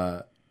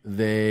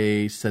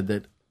 they said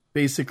that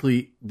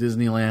basically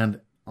Disneyland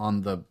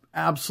on the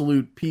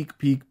absolute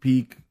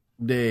peak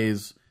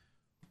days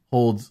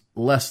holds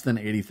less than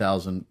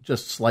 80,000,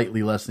 just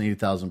slightly less than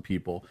 80,000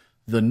 people.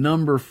 The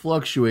number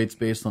fluctuates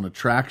based on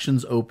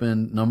attractions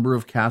open, number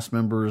of cast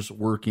members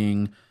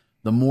working.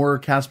 The more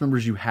cast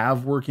members you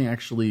have working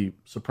actually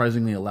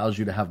surprisingly allows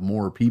you to have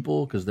more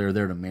people because they're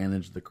there to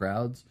manage the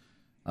crowds.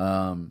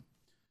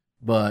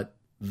 But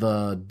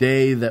the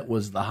day that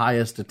was the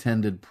highest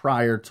attended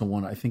prior to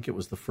one, I think it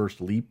was the first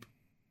Leap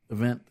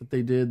event that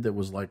they did that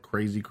was like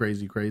crazy,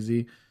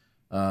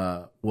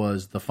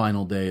 was the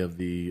final day of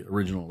the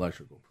original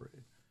Electrical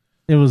Parade.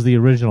 it was the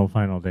original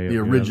final day. The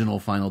of original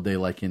final day,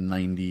 like in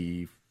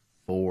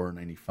 94,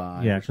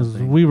 95. Yeah, or because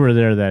something. we were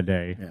there that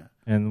day. Yeah.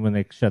 And when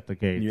they shut the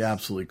gates. You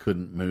absolutely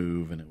couldn't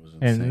move, and it was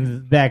insane.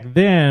 And back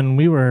then,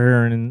 we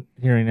were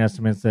hearing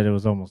estimates that it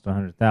was almost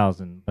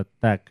 100,000, but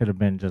that could have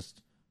been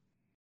just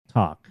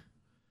talk.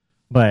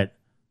 But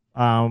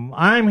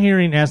I'm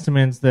hearing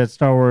estimates that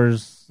Star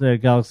Wars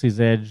Galaxy's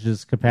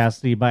Edge's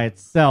capacity by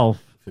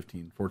itself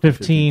 15 to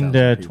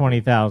 15,000 people.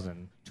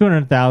 20,000.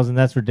 200,000,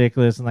 that's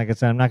ridiculous. And like I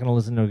said, I'm not going to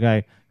listen to a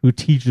guy who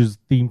teaches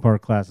theme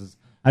park classes.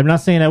 I'm not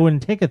saying I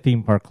wouldn't take a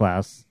theme park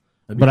class,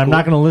 That'd be but I'm cool,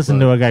 not going to listen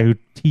but- to a guy who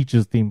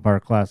teaches theme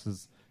park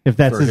classes. If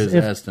that's For his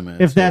his estimates,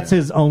 if that's yeah.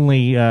 his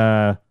only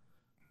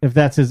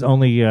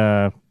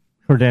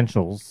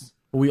credentials.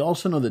 But we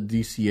also know that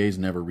DCA's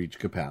never reached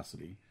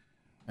capacity,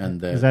 and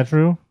that, Is that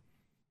true?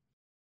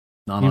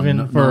 not even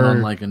on, for- not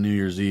on like a New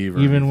Year's Eve, or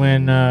Even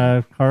anything.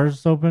 when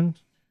Cars opened?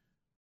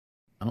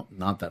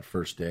 not that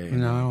first day.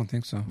 No, I don't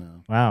think so.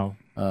 No. Wow.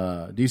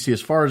 DC,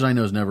 as far as I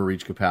know, has never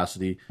reached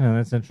capacity. Oh,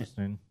 that's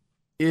interesting.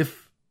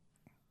 If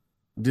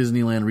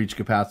Disneyland reached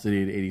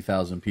capacity at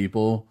 80,000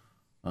 people,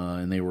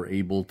 and they were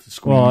able to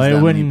squeeze Well, it that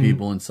many wouldn't-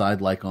 people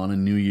inside, like on a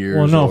New Year's.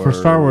 Well, no, for or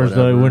Star Wars,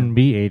 though, it whatever. wouldn't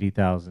be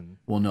 80,000.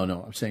 Well, no,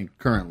 I'm saying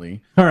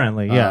currently.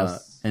 Currently,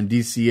 yes. And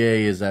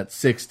DCA is at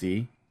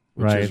 60,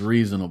 which Right. is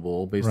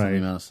reasonable based on Right. the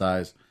amount of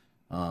size.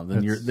 Then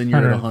That's you're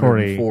at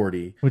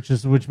 140.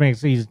 Which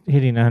makes he's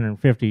hitting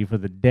 150 for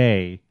the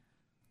day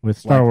with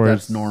Star Like, Wars.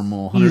 that's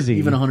normal. 100 Easy.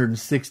 Even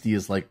 160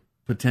 is like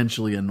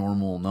potentially a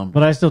normal number.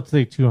 But I still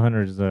think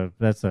 200 is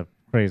that's a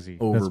crazy.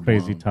 That's Overblown.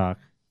 crazy talk.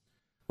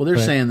 Well, they're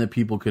but- saying that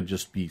people could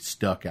just be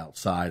stuck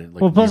outside. And,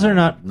 like, Well, plus you know, they're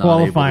not able to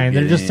qualifying. get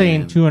They're just in.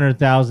 saying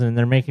 200,000, and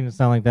they're making it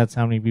sound like that's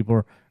how many people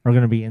are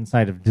going to be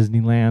inside of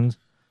Disneyland.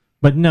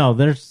 But no,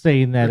 they're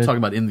saying that. They're talking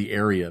about in the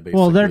area, basically.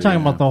 Well, they're talking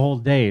yeah. about the whole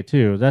day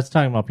too. That's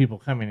talking about people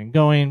coming and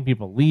going,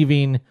 people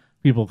leaving,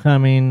 people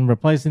coming,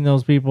 replacing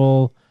those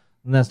people,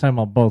 and that's talking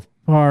about both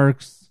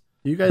parks.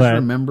 Do you guys but-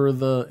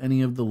 remember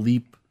any of the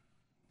leap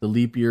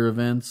year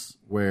events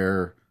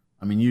where,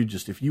 I mean,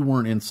 if you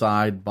weren't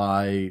inside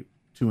by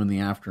 2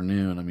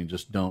 p.m, I mean,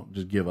 just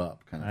give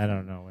up. Kind of. I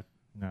don't know.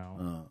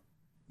 No.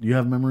 Do you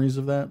have memories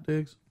of that,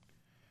 Diggs?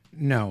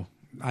 No,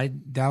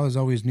 that was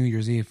always New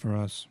Year's Eve for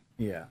us.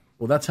 Yeah.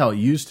 Well, that's how it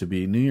used to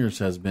be. New Year's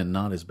has been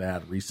not as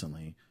bad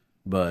recently,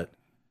 but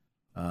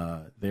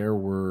there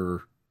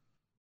were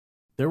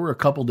a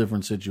couple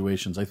different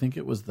situations. I think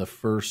it was the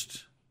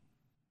first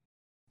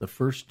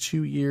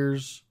 2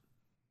 years.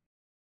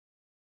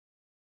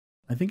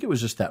 I think it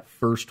was just that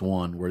first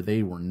one where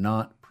they were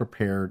not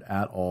prepared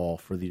at all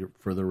for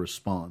the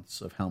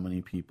response of how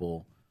many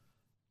people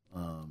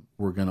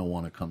were going to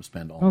want to come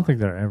spend all I don't night think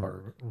they're at the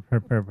ever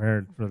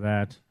prepared for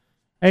that.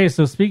 Hey,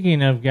 so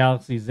speaking of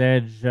Galaxy's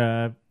Edge,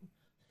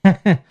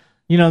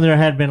 There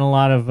had been a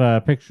lot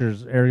of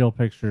pictures, aerial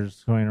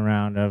pictures going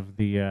around of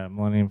the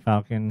Millennium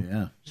Falcon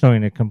Yeah.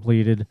 showing it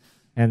completed.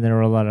 And there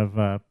were a lot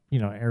of,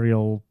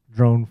 aerial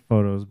drone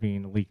photos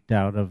being leaked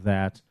out of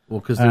that. Well,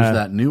 because there's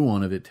that new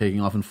one of it taking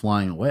off and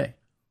flying away.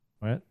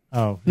 What?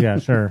 Oh, yeah,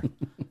 sure.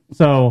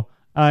 So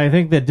I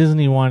think that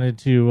Disney wanted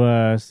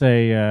to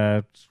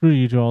say, screw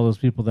you to all those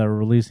people that were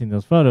releasing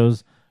those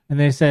photos. And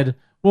they said,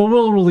 well,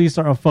 we'll release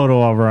a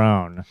photo of our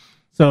own.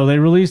 So they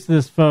released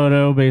this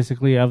photo,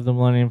 basically, of the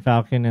Millennium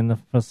Falcon and the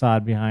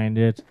facade behind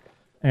it.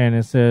 And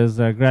it says,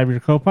 grab your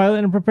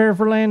co-pilot and prepare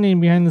for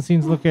landing. Behind the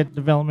scenes look at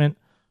development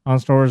on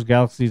Star Wars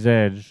Galaxy's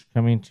Edge,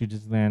 coming to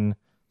Disneyland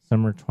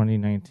summer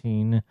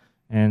 2019.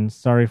 And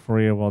sorry for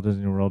you, Walt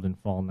Disney World in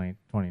fall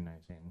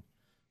 2019.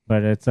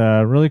 But it's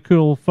a really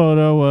cool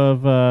photo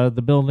of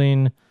the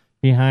building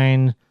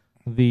behind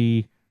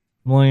the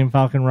Millennium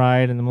Falcon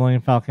ride and the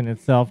Millennium Falcon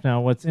itself.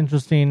 Now, what's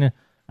interesting, I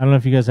don't know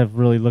if you guys have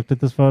really looked at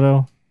this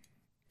photo.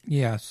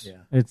 Yes.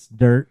 Yeah. It's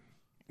dirt.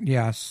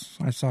 Yes,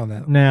 I saw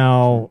that.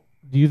 Now,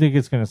 do you think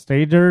it's going to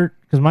stay dirt?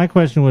 Because my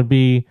question would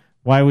be,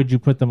 why would you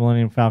put the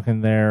Millennium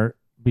Falcon there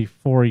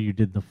before you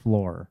did the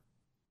floor?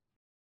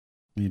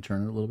 Can you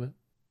turn it a little bit?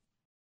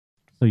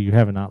 So you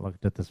have not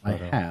looked at this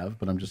photo. I have,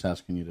 but I'm just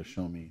asking you to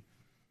show me.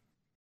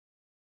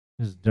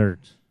 It's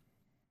dirt.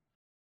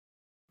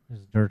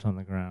 There's dirt on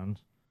the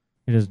ground.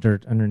 It is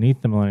dirt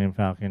underneath the Millennium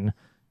Falcon.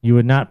 You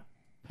would not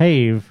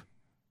pave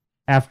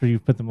after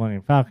you've put the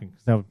Millennium Falcon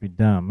because that would be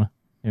dumb.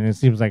 And it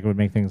seems like it would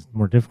make things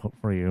more difficult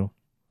for you.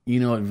 You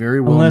know, it very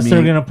well Unless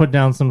they're going to put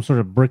down some sort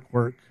of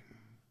brickwork.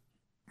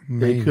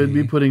 They could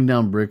be putting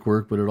down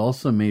brickwork, but it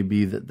also may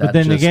be that But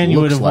then just again, you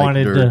would looks have like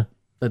wanted dirt. to...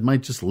 That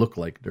might just look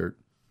like dirt.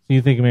 So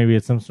you think maybe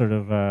it's some sort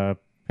of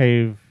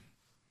pave...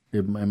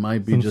 It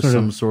might be Some just sort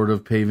some of sort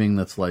of paving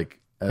that's like...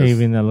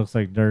 paving that looks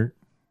like dirt?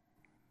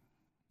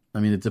 I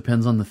mean, it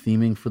depends on the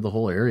theming for the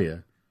whole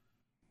area.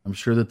 I'm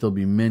sure that there'll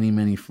be many,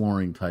 many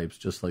flooring types,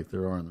 just like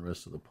there are in the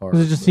rest of the park.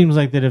 'Cause it just seems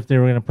like that if they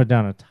were going to put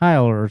down a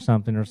tile or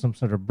something or some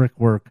sort of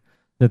brickwork,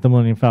 that the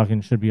Millennium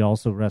Falcon should be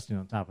also resting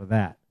on top of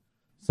that.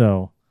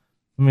 So,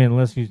 I mean,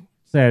 unless you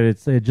said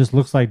it just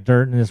looks like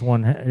dirt, and this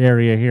one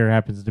area here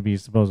happens to be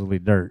supposedly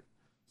dirt.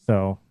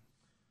 So,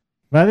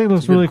 but I think it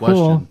looks It's a good really cool.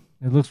 question.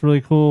 It looks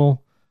really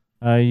cool.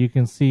 You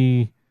can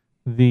see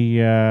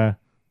the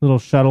little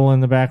shuttle in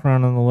the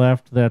background on the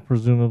left that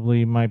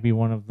presumably might be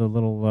one of the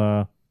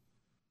little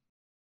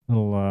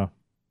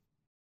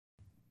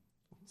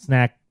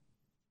snack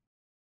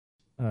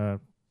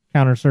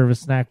counter service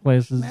snack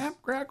places.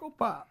 Snap, crackle,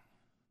 pop.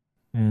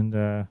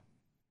 And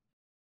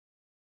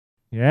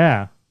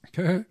yeah.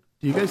 Okay.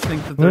 Do you guys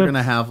think that they're Whoops. going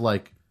to have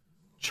like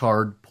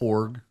charred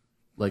porg,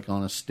 like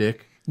on a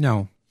stick?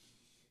 No.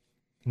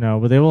 No,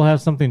 but they will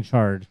have something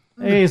charred.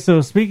 Hey, so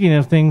speaking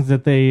of things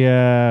that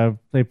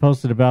they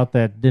posted about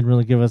that didn't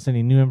really give us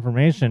any new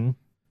information,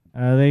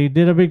 they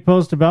did a big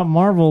post about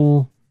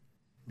Marvel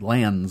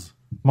Lands.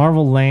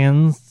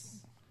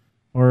 Lands,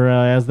 or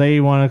as they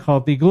want to call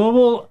it, the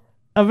Global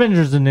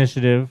Avengers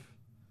Initiative,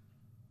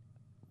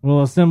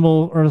 will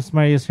assemble Earth's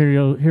mightiest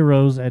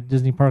heroes at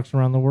Disney parks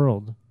around the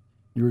world.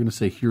 You were going to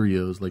say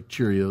Cheerios, like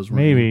Cheerios.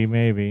 weren't you?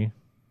 Maybe.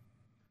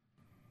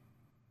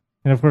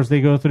 And of course, they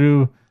go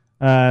through.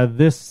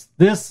 This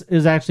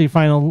is actually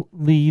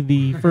finally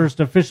the first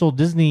official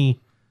Disney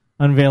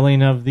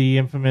unveiling of the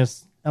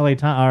infamous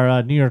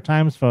New York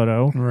Times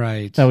photo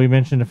Right. that we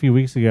mentioned a few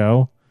weeks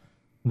ago.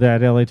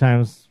 That LA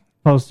Times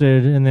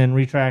posted and then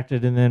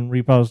retracted and then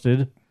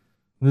reposted.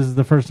 This is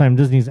the first time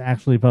Disney's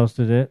actually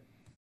posted it.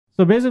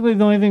 So basically,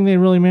 the only thing they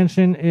really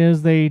mention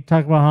is they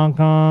talk about Hong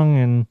Kong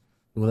and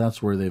Well,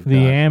 that's where they've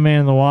the got. Ant-Man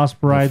and the Wasp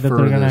ride that they're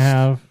going to furthest-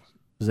 have.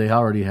 Because they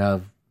already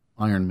have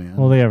Iron Man.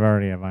 Well, they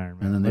already have Iron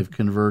Man. and then they've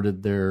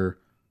converted their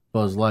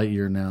Buzz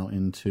Lightyear now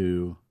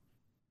into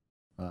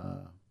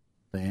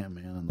the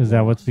Ant-Man. And the Is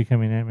that Wasp. what's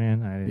becoming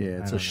Ant-Man? Yeah,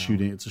 it's a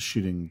shooting. It's a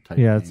shooting type.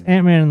 Yeah, it's game.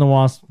 Ant-Man and the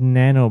Wasp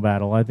Nano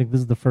Battle. I think this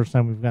is the first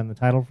time we've gotten the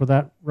title for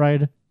that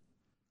ride.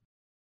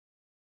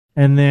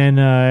 And then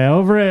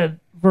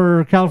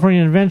for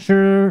California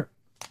Adventure,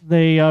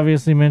 they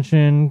obviously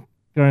mention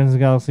Guardians of the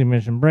Galaxy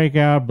Mission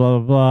Breakout, blah,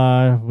 blah,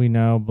 blah. We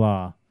know,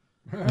 blah.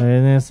 And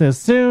then it says,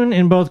 soon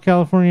in both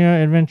California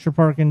Adventure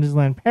Park and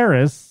Disneyland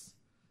Paris.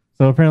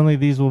 So apparently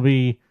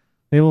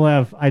they will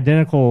have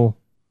identical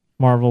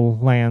Marvel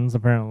lands,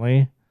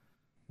 apparently.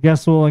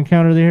 Guests will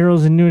encounter the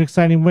heroes in new and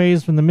exciting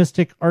ways, from the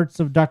mystic arts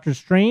of Doctor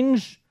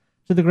Strange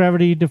to the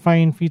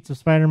gravity-defying feats of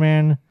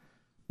Spider-Man.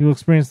 You will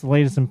experience the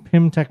latest in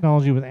PIM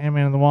technology with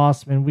Ant-Man and the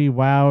Wasp, and we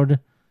wowed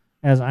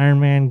as Iron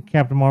Man,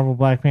 Captain Marvel,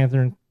 Black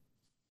Panther,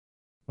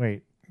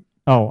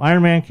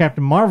 Iron Man,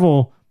 Captain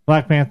Marvel,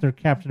 Black Panther,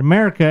 Captain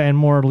America, and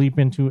more leap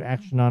into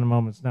action on a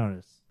moment's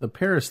notice. The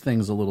Paris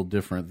thing's a little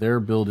different. They're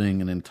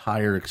building an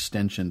entire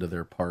extension to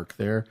their park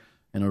there,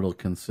 and it'll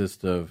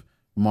consist of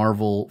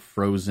Marvel,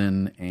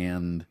 Frozen,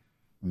 and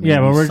Yeah,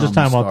 but we're just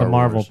some talking about the Star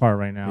Marvel Wars. part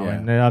right now. Yeah.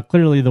 And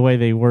clearly the way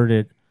they word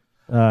it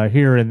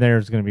here and there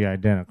is going to be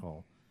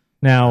identical.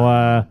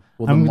 Now,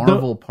 Well, the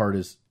Marvel part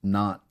is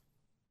not.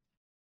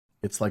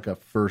 It's like a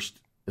first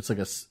it's like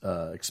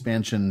a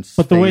expansion.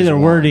 But the way phase they're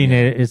one. wording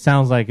it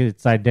sounds like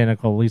it's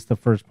identical, at least the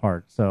first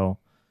part. So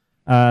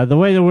the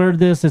way they word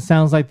this, it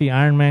sounds like the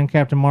Iron Man,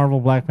 Captain Marvel,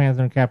 Black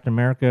Panther, and Captain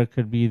America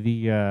could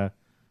be I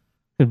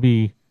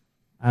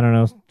don't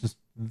know,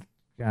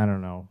 I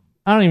don't know.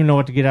 I don't even know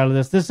what to get out of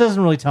this. This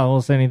doesn't really tell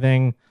us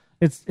anything.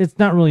 It's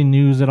not really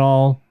news at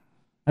all.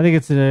 I think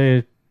it's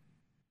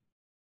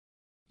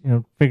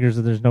figures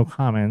that there's no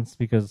comments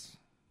because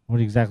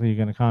what exactly are you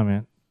going to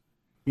comment?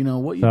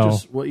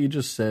 What you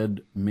just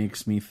said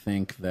makes me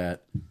think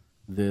that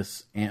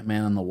this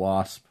Ant-Man and the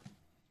Wasp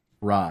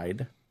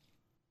ride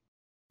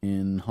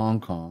in Hong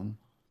Kong,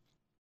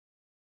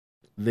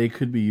 they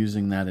could be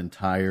using that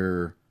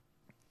entire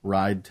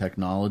ride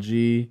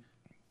technology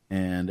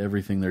and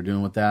everything they're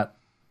doing with that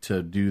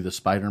to do the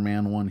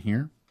Spider-Man one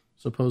here,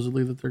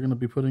 supposedly, that they're going to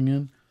be putting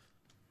in,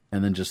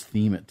 and then just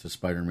theme it to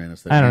Spider-Man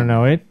instead. I don't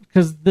know it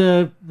because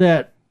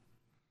that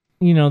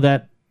New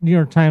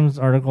York Times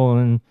article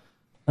and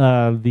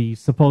the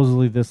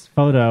supposedly this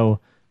photo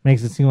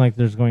makes it seem like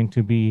there's going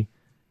to be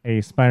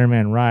a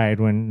Spider-Man ride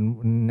when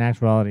in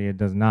actuality it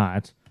does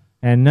not,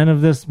 and none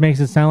of this makes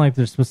it sound like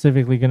there's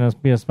specifically going to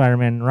be a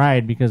Spider-Man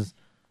ride because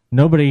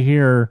nobody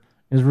here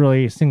is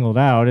really singled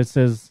out. It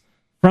says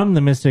from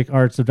the mystic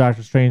arts of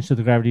Doctor Strange to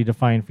the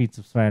gravity-defying feats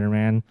of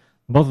Spider-Man.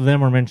 Both of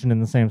them are mentioned in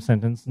the same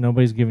sentence.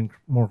 Nobody's giving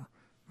more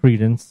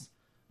credence.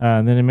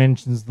 And then it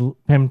mentions the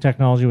PEM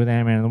technology with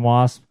Ant-Man and the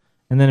Wasp.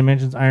 And then it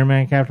mentions Iron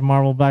Man, Captain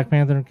Marvel, Black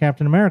Panther, and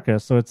Captain America.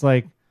 So it's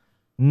like,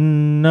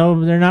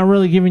 no, they're not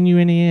really giving you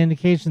any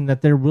indication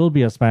that there will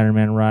be a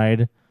Spider-Man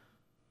ride.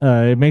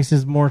 It makes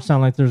it more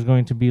sound like there's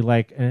going to be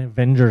like an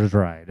Avengers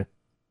ride,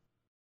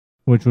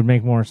 which would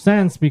make more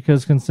sense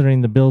because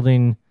considering the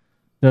building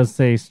does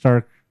say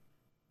Stark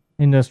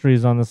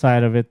Industries on the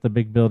side of it, the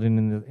big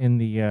building in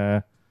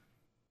the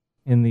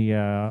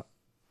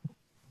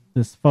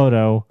this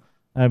photo.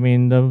 I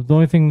mean, the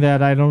only thing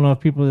that I don't know if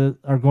people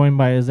are going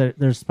by is that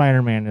there's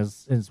Spider-Man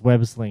is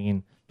web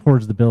slinging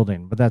towards the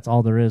building, but that's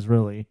all there is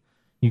really.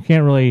 You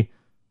can't really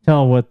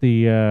tell what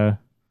the.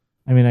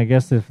 I mean, I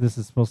guess if this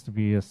is supposed to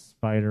be a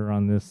spider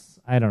on this,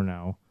 I don't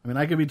know. I mean,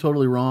 I could be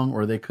totally wrong,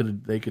 or they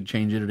could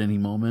change it at any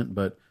moment.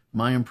 But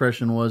my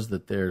impression was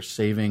that they're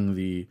saving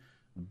the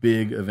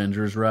big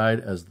Avengers ride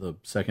as the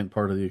second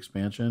part of the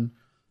expansion,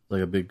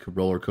 like a big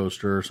roller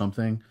coaster or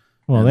something.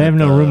 Well, and they have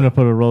no room to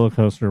put a roller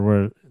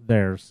coaster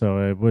there,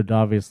 so it would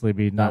obviously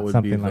be not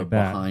something like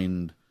that.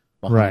 Behind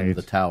Right.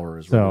 the tower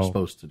is where they're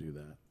supposed to do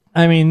that.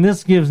 I mean,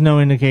 this gives no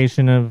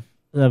indication of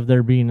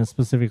there being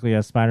specifically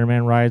a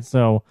Spider-Man ride.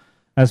 So,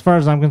 as far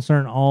as I'm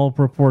concerned, all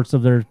reports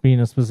of there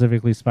being a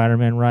specifically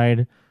Spider-Man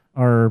ride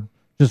are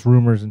just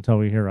rumors until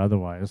we hear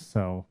otherwise.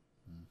 So,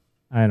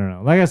 I don't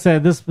know. Like I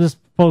said, this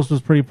post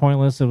was pretty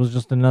pointless. It was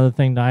just another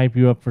thing to hype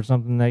you up for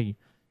something that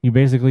you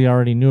basically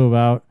already knew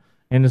about,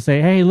 and to say,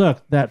 hey,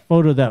 look, that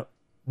photo that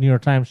New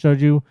York Times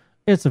showed you,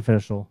 it's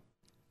official.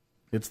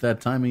 It's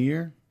that time of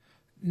year?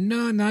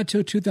 No, not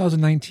till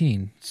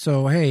 2019.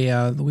 So,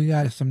 hey, we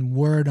got some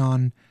word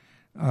on,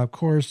 of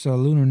course,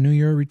 Lunar New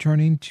Year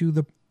returning to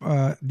the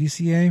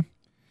DCA,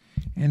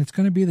 and it's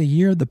going to be the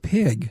year of the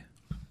pig.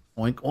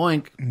 Oink,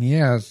 oink.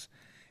 Yes,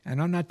 and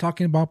I'm not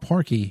talking about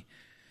Porky.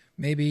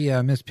 Maybe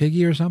Miss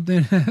Piggy or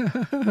something.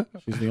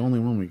 She's the only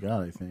one we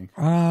got, I think.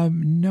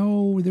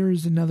 No,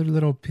 there's another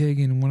little pig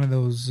in one of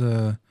those.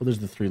 Well, there's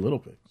the three little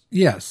pigs.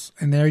 Yes,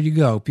 and there you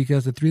go,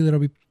 because the three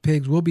little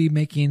pigs will be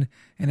making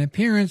an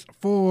appearance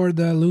for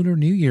the Lunar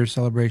New Year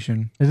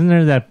celebration. Isn't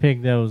there that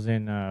pig that was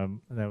in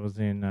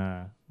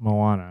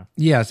Moana?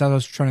 Yes, I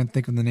was trying to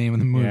think of the name of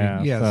the movie.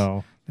 Yeah, yes,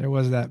 so there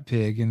was that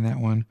pig in that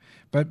one,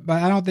 but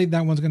I don't think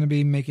that one's going to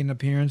be making an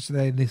appearance.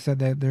 They said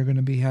that they're going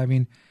to be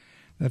having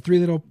the three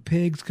little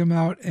pigs come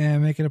out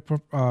and make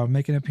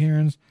an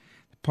appearance.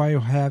 Probably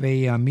have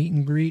a meet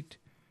and greet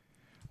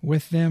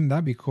with them.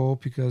 That'd be cool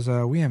because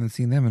we haven't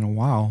seen them in a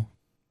while.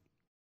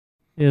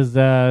 Is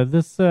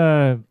this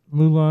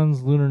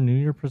Mulan's Lunar New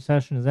Year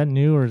procession, is that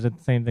new or is it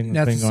the same thing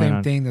that's been That's the going same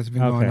on? thing that's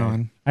been going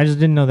on. I just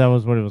didn't know that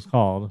was what it was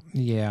called.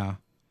 Yeah.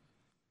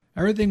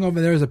 Everything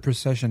over there is a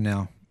procession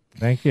now.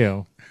 Thank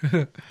you.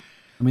 I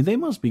mean, they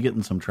must be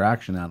getting some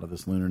traction out of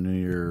this Lunar New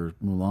Year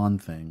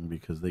Mulan thing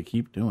because they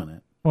keep doing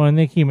it. Well, and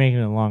they keep making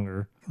it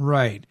longer.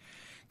 Right.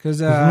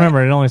 Because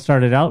remember, it only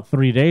started out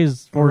 4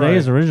 days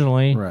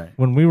originally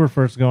when we were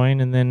first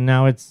going, and then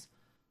now it's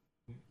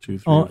 2,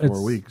 3, or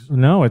 4 weeks.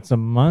 No, it's a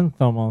month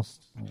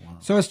almost. Oh, wow.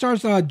 So it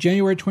starts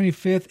January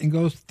 25th and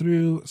goes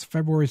through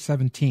February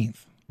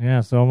 17th. Yeah,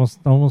 so almost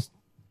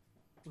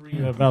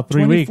about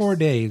 3 weeks. 24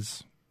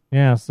 days.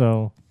 Yeah,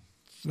 so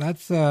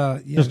that's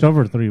just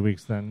over 3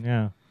 weeks then.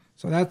 Yeah.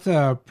 So that's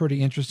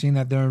pretty interesting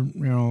that they're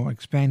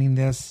expanding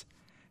this,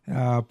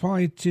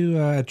 probably to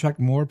attract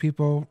more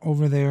people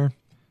over there.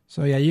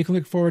 So yeah, you can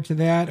look forward to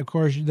that. Of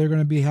course, they're going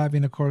to be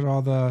having, of course,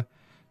 all the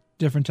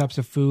different types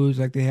of foods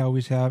like they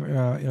always have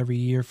every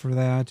year for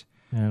that.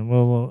 And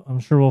I'm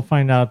sure we'll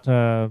find out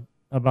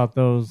about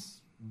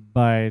those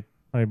by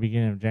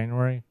beginning of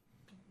January.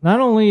 Not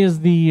only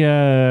is the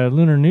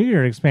Lunar New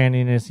Year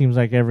expanding, it seems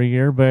like every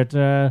year, but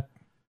Food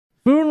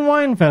and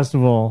Wine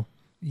Festival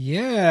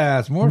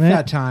Yes, more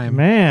fat time.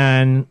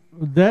 Man,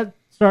 that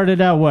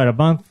started out, what, a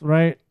month,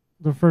 right?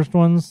 The first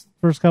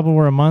couple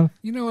were a month.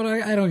 You know what?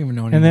 I don't even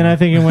know anymore. And then I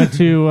think it went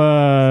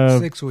to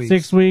 6 weeks.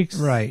 6 weeks.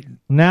 Right.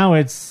 Now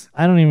it's,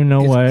 I don't even know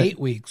It's what. 8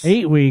 weeks.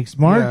 8 weeks.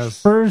 March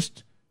Yes.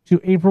 1st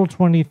to April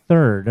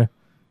 23rd.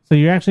 So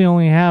you actually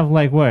only have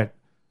like what?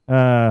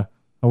 A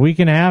week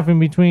and a half in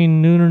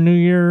between Lunar New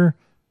Year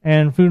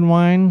and Food and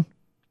Wine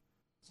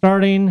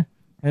starting.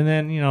 And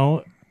then,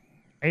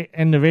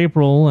 end of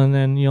April, and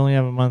then you only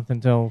have a month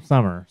until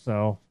summer.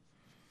 So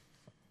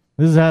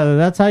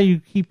that's how you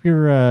keep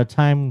your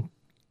time,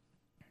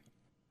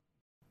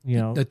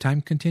 The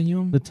time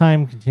continuum? the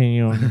time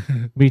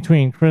continuum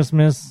between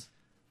Christmas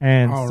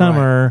and All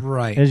summer,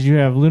 right. as you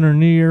have Lunar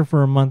New Year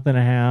for a month and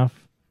a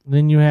half.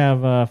 Then you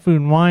have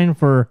Food and Wine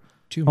for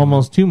 2 months.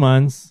 almost 2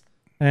 months.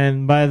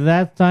 And by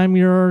that time,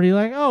 you're already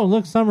like, oh,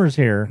 look, summer's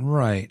here.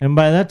 Right. And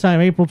by that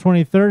time, April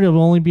 23rd,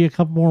 it'll only be a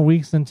couple more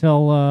weeks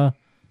until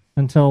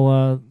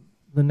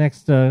the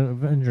next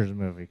Avengers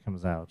movie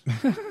comes out,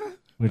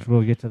 which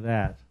we'll get to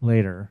that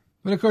later.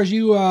 But of course,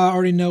 you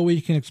already know what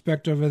you can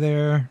expect over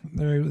there.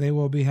 They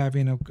will be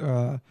having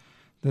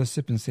the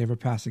Sip and Savor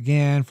Pass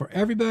again for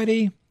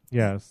everybody.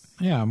 Yes.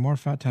 Yeah, more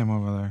fat time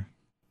over there.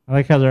 I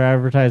like how they're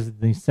advertising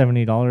the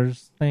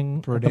 $70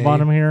 thing Per at the day.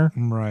 bottom here.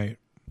 Right.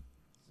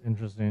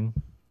 Interesting.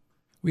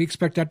 We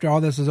expect after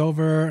all this is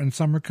over and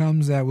summer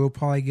comes that we'll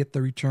probably get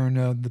the return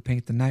of the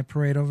Paint the Night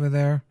Parade over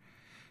there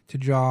to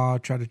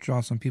try to draw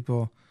some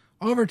people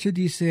over to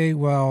DC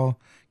while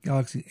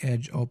Galaxy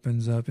Edge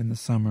opens up in the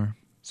summer.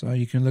 So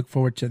you can look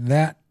forward to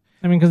that.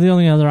 I mean, because the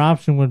only other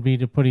option would be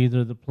to put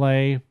either the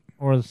Play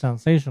or the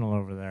Sensational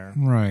over there.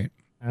 Right.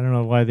 I don't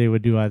know why they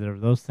would do either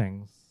of those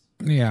things.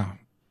 Yeah.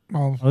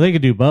 Well, Well, they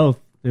could do both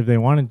if they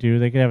wanted to.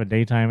 They could have a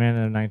daytime and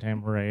a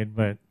nighttime parade,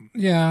 but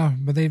yeah,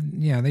 but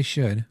they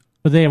should.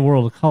 they have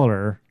World of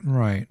Color.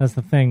 Right. That's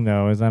the thing,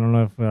 though, is I don't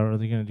know if are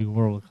they going to do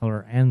World of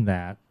Color and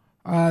that,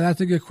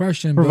 That's a good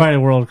question. but- provided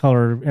World of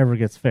Color ever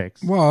gets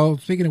fixed. Well,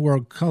 speaking of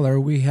World of Color,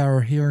 we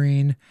are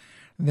hearing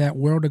that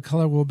World of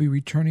Color will be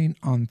returning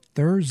on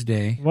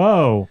Thursday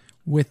Whoa.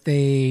 with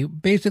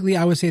basically,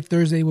 I would say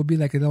Thursday will be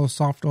like a little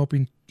soft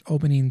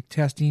opening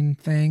testing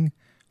thing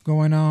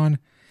going on.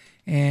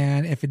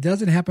 And if it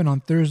doesn't happen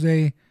on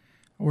Thursday,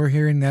 we're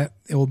hearing that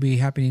it will be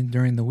happening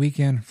during the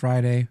weekend,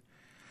 Friday. And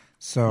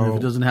if So,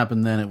 it doesn't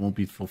happen then, it won't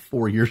be till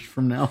 4 years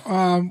from now.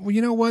 well,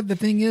 you know what? The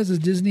thing is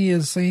Disney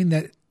is saying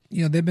that,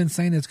 they've been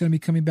saying it's going to be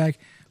coming back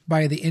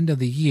by the end of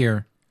the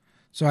year.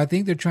 So I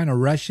think they're trying to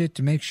rush it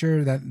to make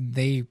sure that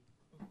they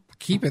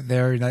keep it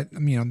there, that,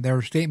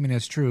 their statement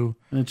is true.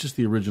 And it's just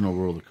the original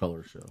World of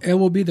Color show. It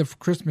will be the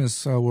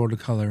Christmas World of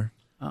Color.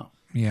 Oh,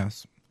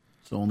 Yes.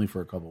 so only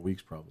for a couple of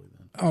weeks probably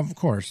then. Of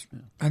course.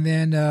 And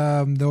then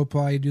they'll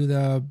probably do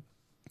the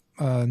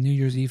New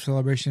Year's Eve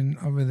celebration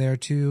over there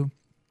too.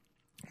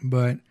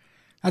 But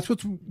that's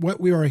what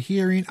we are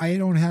hearing. I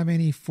don't have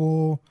any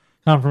full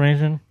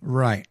Confirmation?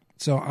 right.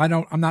 So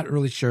I'm not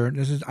really sure.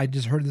 I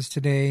just heard this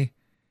today,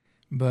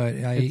 but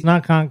It's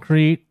not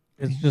concrete.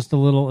 It's just a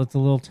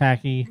little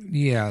tacky.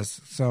 yes.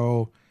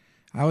 So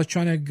I was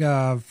trying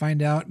to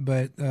find out,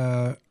 but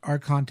our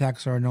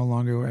contacts are no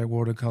longer at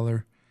World of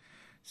Color.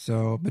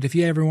 So, but if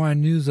you ever want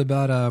news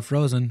about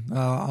Frozen,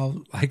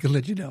 I can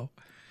let you know.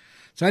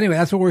 So anyway,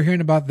 that's what we're hearing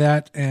about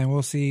that, and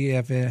we'll see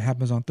if it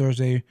happens on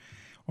Thursday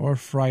or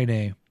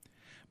Friday.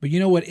 But you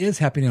know what is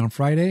happening on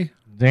Friday?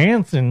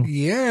 Dancing.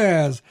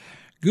 Yes,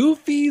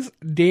 Goofy's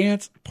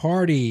Dance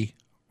Party.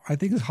 I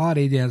think it's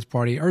Holiday Dance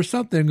Party or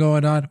something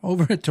going on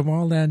over at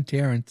Tomorrowland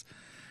Terrence.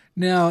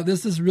 Now,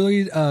 this is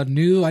really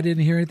new. I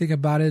didn't hear anything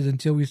about it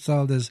until we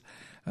saw this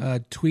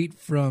tweet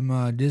from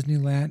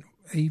Disneyland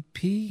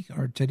AP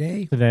or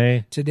today.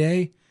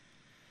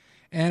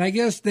 And I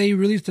guess they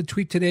released a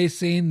tweet today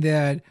saying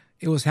that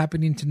it was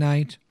happening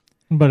tonight.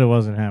 But it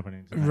wasn't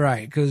happening tonight.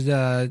 Right, because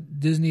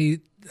Disney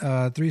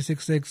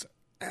 366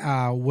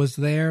 was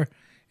there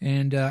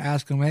and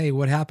asked them, hey,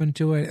 what happened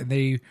to it? And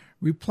they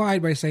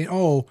replied by saying,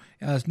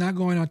 it's not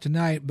going on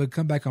tonight, but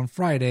come back on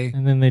Friday.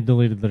 And then they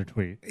deleted their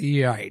tweet.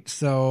 Yeah, right.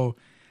 So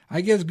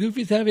I guess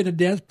Goofy's having a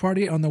dance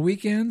party on the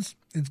weekends.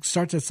 It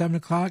starts at 7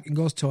 o'clock and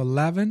goes to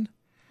 11.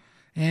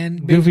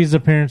 And Goofy's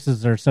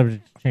appearances are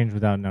subject to change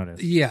without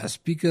notice. yes,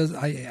 because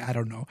I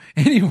don't know.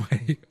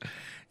 Anyway,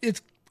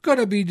 it's going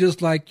to be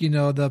just like, the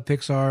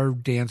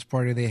Pixar dance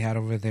party they had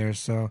over there.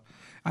 So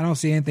I don't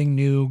see anything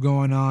new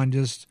going on.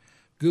 Just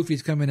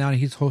Goofy's coming out and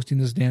he's hosting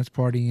this dance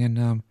party,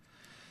 and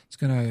it's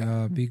going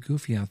to be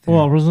Goofy out there.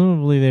 Well,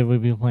 presumably they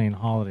would be playing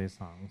holiday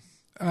songs.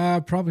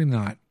 Probably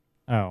not.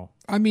 Oh.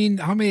 I mean,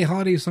 how many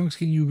holiday songs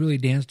can you really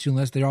dance to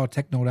unless they're all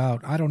technoed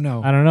out? I don't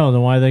know. I don't know.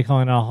 Then why are they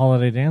calling it a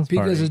holiday dance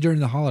party? Because it's during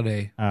the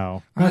holiday.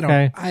 Oh. I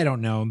Okay.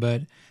 don't know,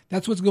 but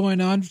that's what's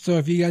going on. So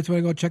if you guys want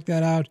to go check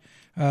that out,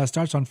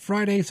 starts on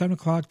Friday, 7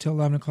 o'clock till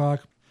 11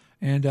 o'clock.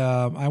 And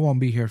I won't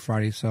be here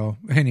Friday. So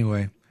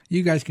anyway,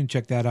 you guys can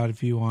check that out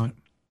if you want.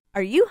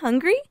 Are you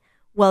hungry?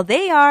 Well,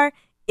 they are.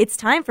 It's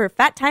time for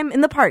Fat Time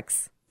in the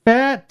Parks.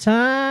 Fat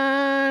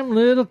time,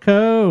 little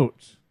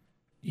coat.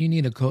 You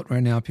need a coat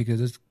right now because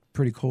it's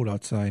pretty cold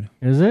outside.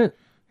 Is it?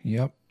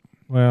 Yep.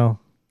 Well,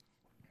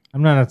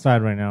 I'm not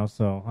outside right now,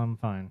 so I'm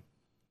fine.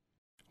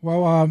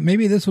 Well,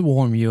 maybe this will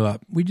warm you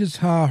up. We just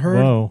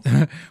heard. Whoa.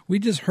 We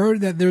just heard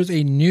that there's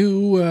a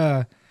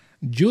new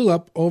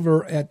julep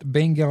over at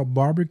Bengal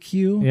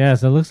Barbecue.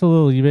 Yes, it looks a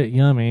little bit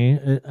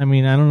yummy. I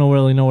mean, I don't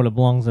really know what it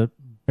belongs at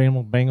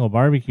Bengal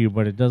Barbecue,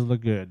 but it does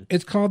look good.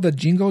 It's called the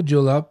Jingo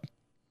Julep.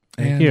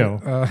 Thank you.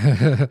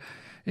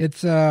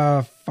 It's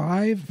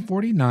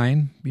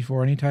 $5.49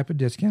 before any type of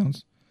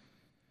discounts.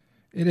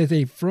 It is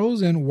a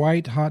frozen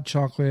white hot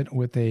chocolate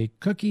with a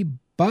cookie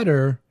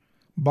butter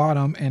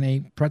bottom and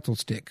a pretzel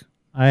stick.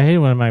 I hate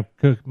when my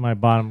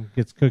bottom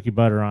gets cookie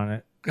butter on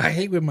it. I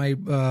hate when my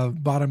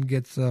bottom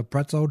gets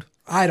pretzeled.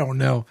 I don't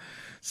know.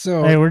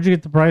 So Hey, where'd you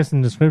get the price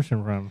and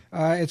description from?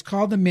 it's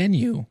called the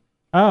menu.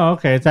 Oh,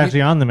 okay. It's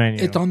actually on the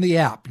menu. It's on the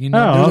app. Oh, There's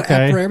an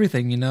okay. app for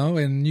everything,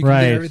 and you can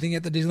Right. get everything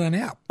at the Disneyland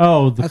app.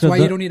 Oh, That's why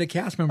you don't need a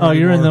cast member. Oh,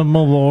 you're in the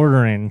anymore. mobile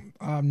ordering.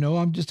 No,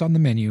 I'm just on the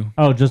menu.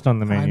 Oh, just on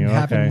the menu. I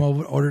haven't Okay.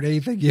 mobile ordered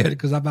anything yet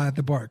because I'm not at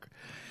the park.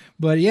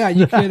 But yeah,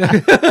 you could.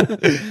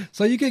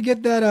 So you could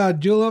get that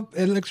julep.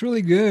 It looks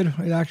really good.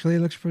 It actually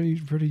looks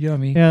pretty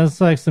yummy. Yeah, it's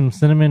like some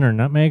cinnamon or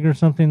nutmeg or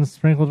something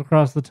sprinkled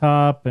across the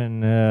top,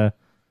 and it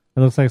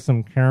looks like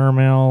some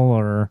caramel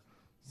or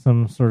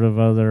some sort of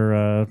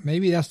other.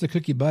 Maybe that's the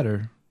cookie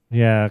butter.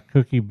 Yeah,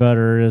 cookie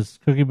butter. Is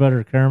cookie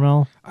butter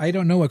caramel? I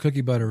don't know what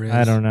cookie butter is.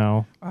 I don't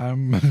know. I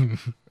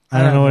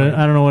I don't know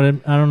what.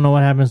 I don't know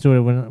what happens to it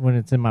when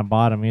it's in my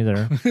bottom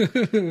either.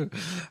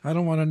 I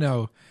don't want to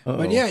know.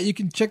 But yeah, you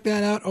can check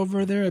that out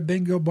over there at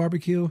Bengal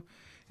Barbecue.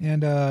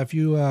 And if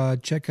you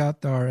check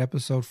out our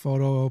episode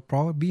photo, it'll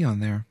probably be on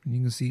there. And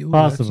you can see. Ooh,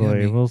 that's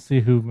Possibly. yummy. We'll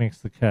see who makes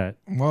the cut.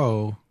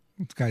 Whoa,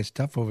 this guy's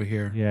tough over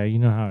here. Yeah, you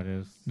know how it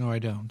is. No, I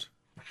don't.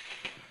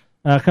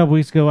 A couple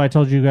weeks ago, I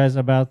told you guys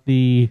about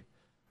the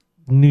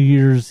New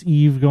Year's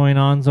Eve going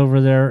ons over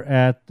there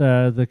at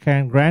the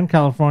Grand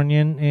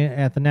Californian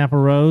at the Napa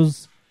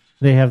Rose.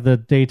 They have the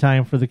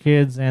daytime for the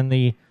kids and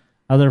the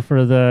other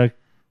for the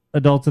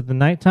adults at the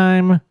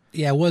nighttime.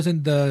 Yeah, it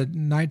wasn't the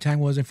nighttime.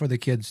 Wasn't for the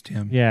kids,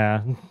 Tim.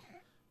 Yeah,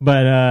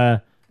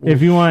 but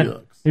if you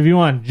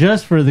want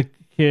just for the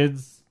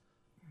kids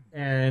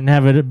and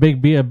have it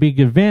be a big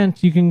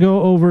event, you can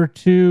go over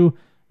to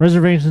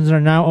reservations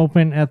are now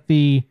open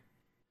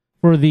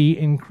for the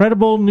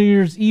incredible New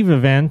Year's Eve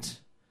event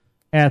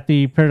at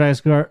the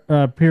Paradise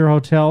Pier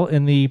Hotel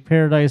in the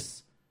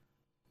Paradise,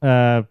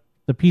 the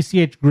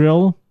PCH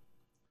Grill.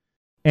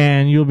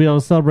 And you'll be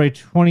able to celebrate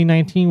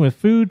 2019 with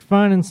food,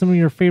 fun, and some of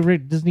your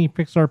favorite Disney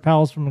Pixar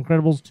pals from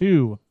Incredibles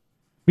 2.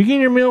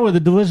 Begin your meal with a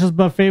delicious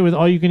buffet with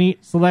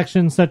all-you-can-eat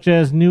selections such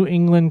as New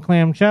England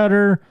clam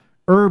chowder,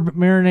 herb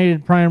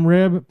marinated prime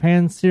rib,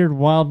 pan-seared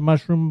wild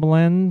mushroom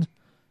blend,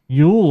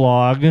 Yule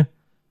log,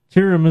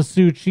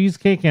 tiramisu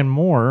cheesecake, and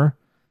more.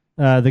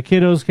 The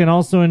kiddos can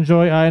also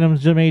enjoy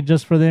items made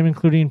just for them,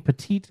 including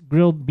petite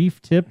grilled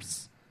beef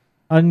tips,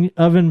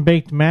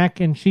 oven-baked mac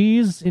and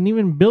cheese, and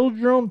even build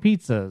your own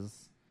pizzas.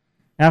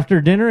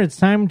 After dinner, it's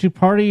time to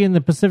party in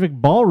the Pacific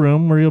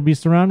Ballroom, where you'll be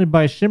surrounded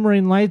by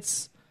shimmering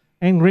lights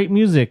and great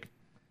music.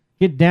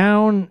 Get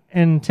down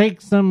and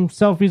take some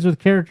selfies with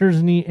characters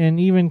and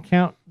even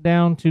count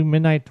down to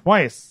midnight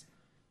twice.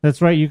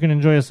 That's right, you can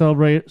enjoy a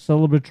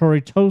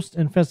celebratory toast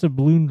and festive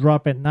balloon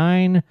drop at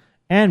 9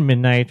 and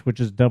midnight, which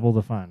is double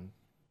the fun.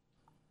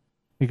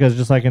 Because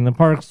just like in the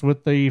parks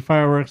with the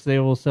fireworks, they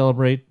will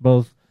celebrate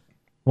both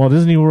Walt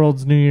Disney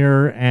World's New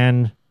Year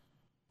and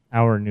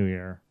our New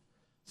Year.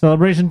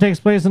 Celebration takes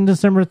place on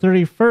December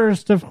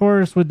 31st, of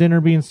course, with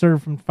dinner being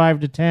served from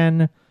 5 to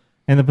 10,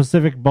 and the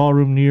Pacific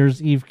Ballroom New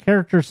Year's Eve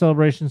character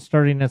celebration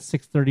starting at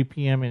 6:30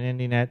 p.m. and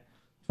ending at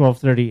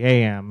 12:30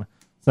 a.m.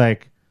 It's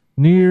like,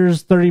 New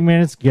Year's, 30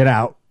 minutes, get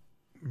out.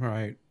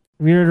 Right.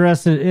 If you're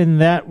interested in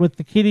that with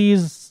the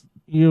kiddies,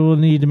 you will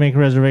need to make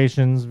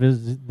reservations,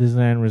 visit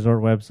Disneyland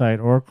Resort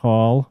website, or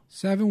call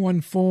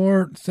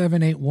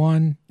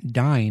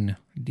 714-781-DINE.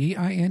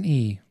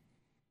 DINE.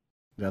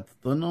 That's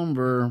the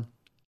number.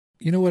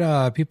 You know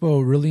what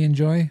people really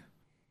enjoy?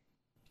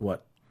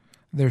 What?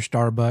 Their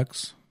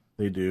Starbucks.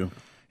 They do.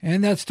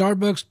 And that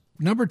Starbucks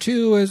number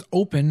 2 is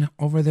open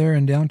over there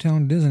in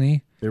downtown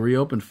Disney. They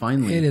reopened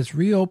finally. It is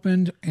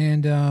reopened,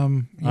 and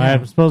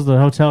I suppose the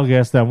hotel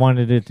guests that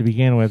wanted it to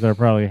begin with are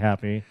probably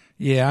happy.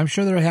 yeah, I'm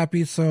sure they're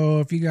happy. So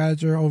if you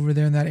guys are over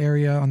there in that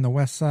area on the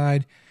west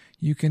side,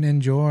 you can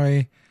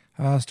enjoy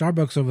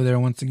Starbucks over there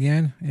once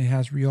again. It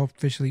has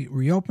officially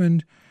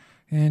reopened.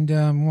 And,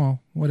 well,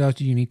 what else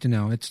do you need to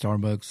know? It's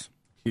Starbucks.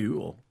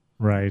 Cool.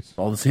 Right.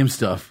 All the same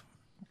stuff.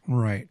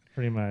 Right.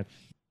 Pretty much.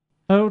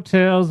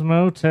 Hotels,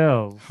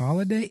 motels.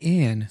 Holiday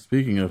Inn.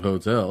 Speaking of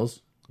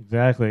hotels,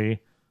 Exactly.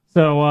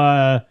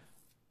 So,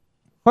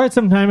 quite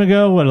some time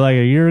ago, like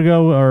a year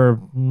ago, or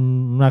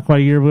not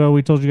quite a year ago,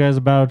 we told you guys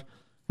about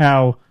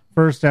how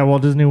first at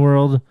Walt Disney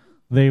World,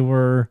 they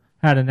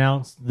had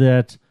announced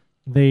that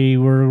they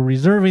were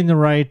reserving the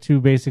right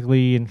to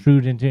basically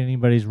intrude into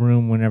anybody's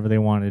room whenever they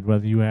wanted,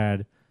 whether you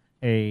had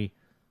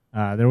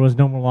there was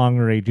no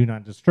longer a do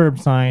not disturb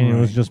sign. It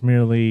was just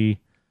merely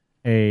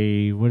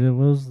what it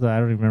was. I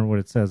don't even remember what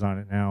it says on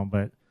it now,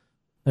 but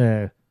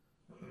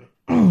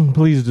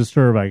please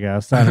disturb, I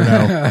guess. I don't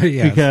know.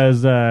 Yes.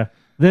 Because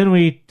then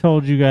we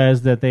told you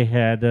guys that they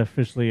had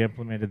officially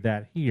implemented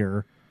that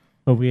here,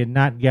 but we had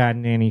not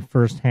gotten any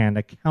firsthand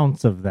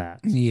accounts of that.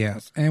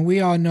 Yes, and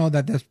we all know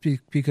that that's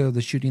because of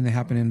the shooting that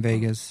happened in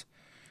Vegas.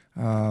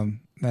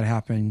 That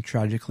happened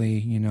tragically,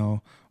 a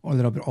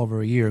little bit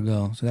over a year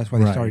ago. So that's why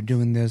they Right. started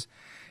doing this.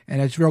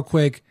 And it's real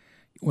quick.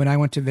 When I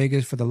went to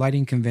Vegas for the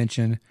lighting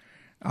convention,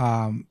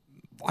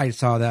 I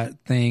saw that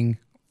thing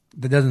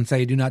that doesn't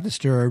say "Do Not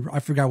Disturb." I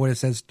forgot what it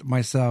says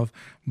myself,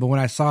 but when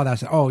I saw that, I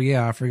said, "Oh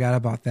yeah, I forgot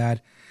about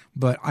that."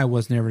 But I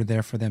was never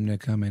there for them to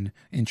come and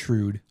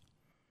intrude.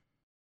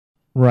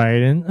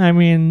 Right, and I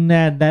mean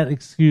that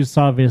excuse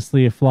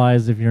obviously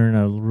applies if you're in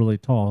a really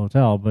tall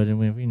hotel, but if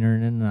you're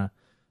in a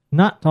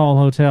not tall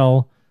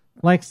hotel,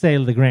 like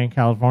say the Grand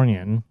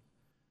Californian,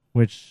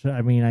 which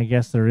I mean I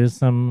guess there is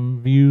some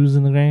views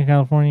in the Grand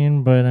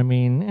Californian, but I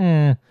mean,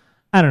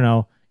 I don't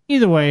know.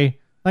 Either way,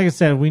 like I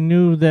said, we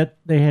knew that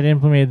they had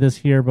implemented this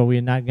here, but we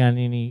had not gotten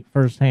any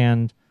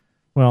firsthand.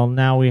 Well,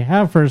 now we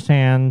have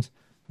firsthand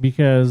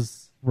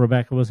because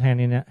Rebecca was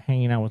hanging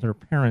out with her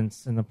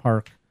parents in the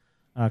park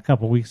a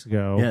couple weeks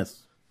ago.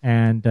 Yes.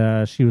 And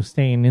she was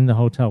staying in the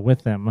hotel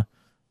with them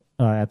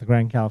at the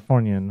Grand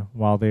Californian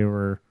while they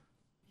were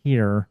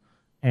here.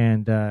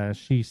 And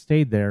she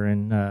stayed there,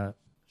 and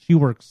she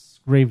works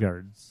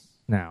graveyards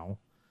now.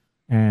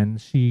 And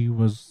she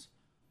was,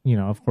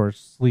 of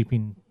course,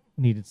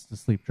 needed to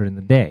sleep during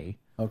the day.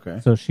 Okay.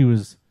 So she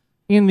was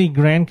in the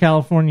Grand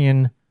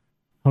Californian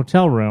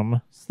hotel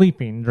room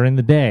sleeping during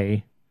the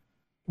day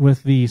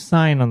with the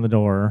sign on the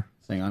door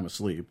Saying I'm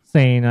asleep.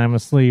 saying I'm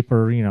asleep,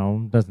 or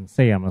doesn't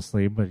say I'm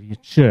asleep, but it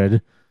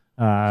should.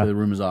 So the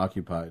room is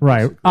occupied.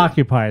 Right, basically.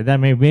 occupied. That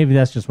maybe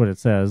that's just what it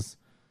says.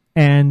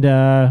 And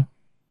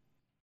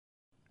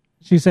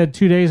she said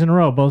 2 days in a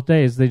row, both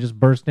days they just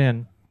burst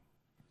in.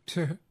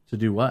 To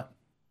do what?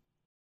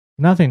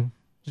 Nothing.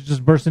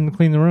 Just burst in to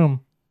clean the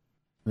room.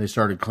 They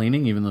started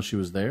cleaning even though she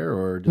was there,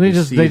 or did They they,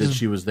 just- see they that just-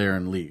 she was there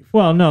and leave?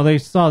 Well, no, they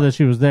saw that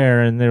she was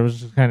there, and there was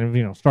just kind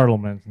of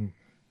startlement and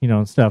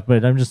and stuff.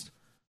 But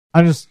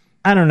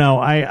I don't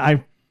know.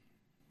 I'm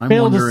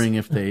failed to wondering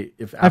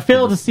if I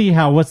fail to see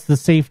what's the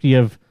safety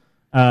of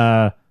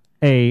I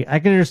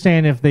can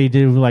understand if they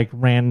do like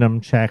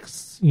random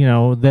checks,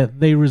 that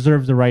they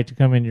reserve the right to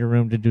come into your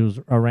room to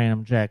do a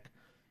random check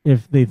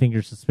if they think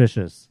you're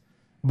suspicious.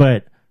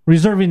 But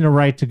reserving the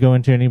right to go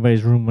into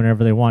anybody's room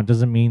whenever they want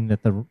doesn't mean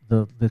that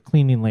the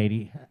cleaning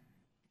lady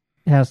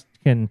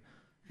can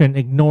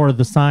ignore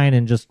the sign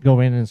and just go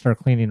in and start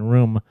cleaning a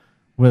room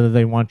whether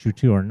they want you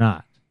to or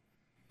not.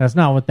 That's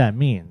not what that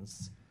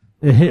means.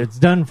 It's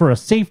done for a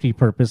safety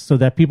purpose so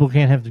that people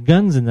can't have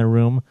guns in their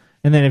room,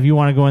 and then if you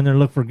want to go in there and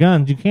look for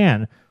guns, you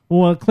can.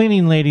 Well, a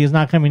cleaning lady is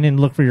not coming in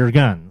to look for your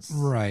guns.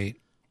 Right.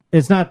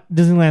 It's not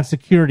Disneyland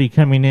security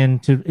coming in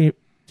to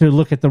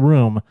look at the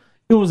room.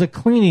 It was a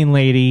cleaning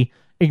lady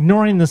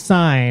ignoring the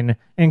sign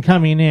and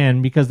coming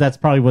in because that's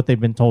probably what they've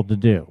been told to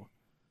do.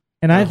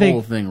 And I The think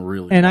whole thing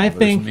really and I bothers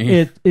think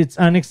me. it's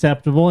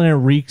unacceptable, and it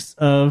reeks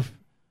of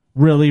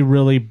really,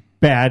 really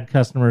bad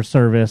customer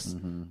service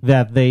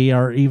that they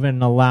are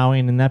even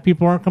allowing, and that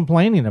people aren't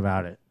complaining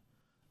about it.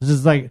 This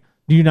is like,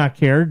 do you not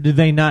care? Do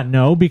they not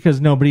know because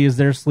nobody is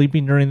there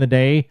sleeping during the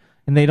day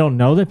and they don't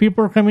know that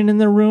people are coming in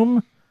their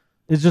room?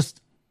 It's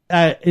just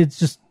I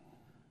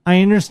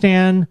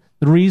understand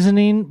the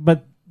reasoning,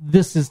 but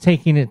this is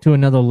taking it to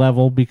another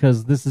level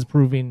because this is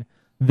proving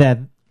that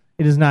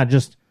it is not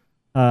just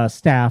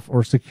staff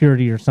or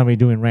security or somebody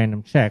doing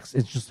random checks.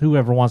 It's just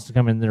whoever wants to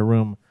come in their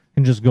room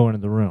can just go into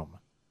the room.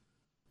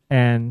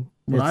 And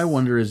What I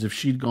wonder is if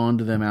she'd gone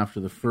to them after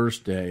the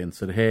first day and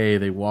said, "Hey,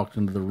 they walked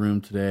into the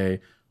room today.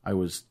 I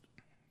was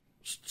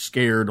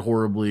scared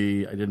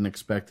horribly. I didn't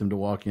expect them to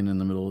walk in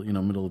the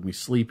middle of me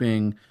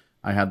sleeping.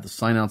 I had the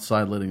sign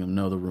outside letting them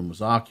know the room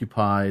was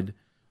occupied.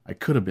 I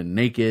could have been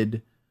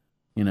naked.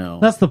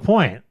 that's the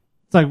point.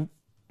 It's like,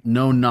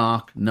 No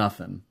knock,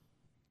 nothing.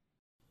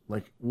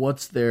 Like,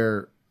 what's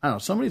their? I don't know.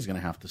 Somebody's going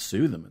to have to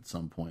sue them at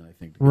some point, I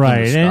think. To get them to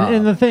right. stop.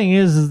 And the thing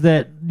is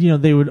that,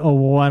 they would, well,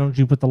 why don't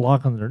you put the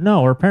lock on there?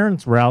 No, her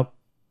parents were out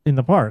in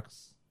the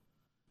parks.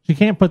 She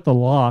can't put the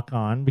lock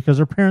on because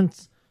her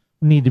parents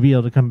needed to be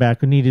able to come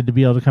back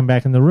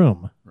in the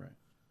room. Right.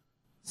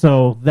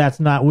 So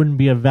wouldn't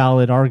be a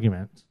valid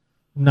argument.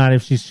 Not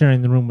if she's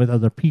sharing the room with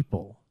other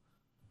people.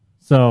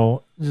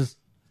 So just,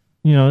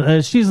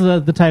 she's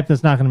the type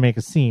that's not going to make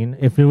a scene.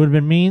 If it would have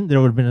been me,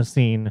 there would have been a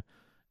scene.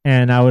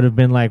 And I would have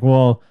been like,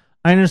 well,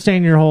 I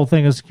understand your whole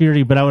thing of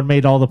security, but I would have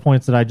made all the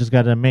points that I just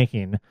got done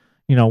making.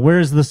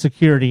 Where's the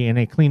security in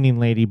a cleaning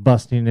lady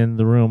busting in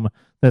the room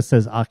that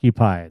says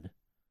occupied?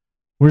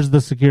 Where's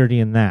the security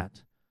in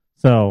that?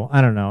 So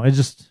I don't know.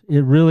 It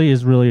really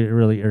is really,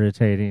 really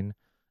irritating.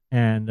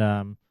 And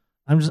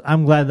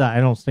I'm glad that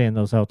I don't stay in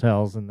those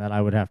hotels and that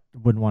I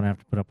wouldn't want to have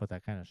to put up with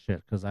that kind of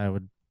shit, because I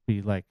would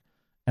be like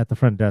at the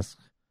front desk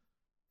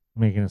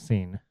making a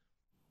scene.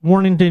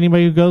 Warning to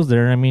anybody who goes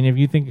there. I mean,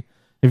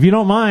 if you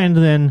don't mind,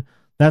 then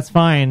that's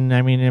fine.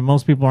 I mean, and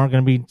most people aren't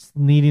going to be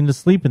needing to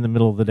sleep in the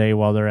middle of the day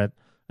while they're at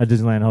a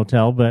Disneyland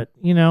hotel. But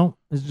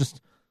it's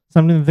just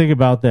something to think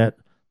about. That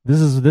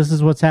this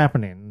is what's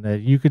happening.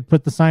 That you could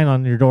put the sign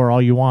on your door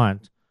all you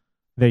want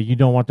that you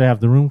don't want to have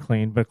the room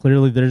cleaned, but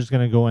clearly they're just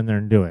going to go in there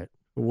and do it.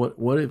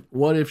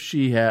 What if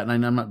she had?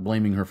 And I'm not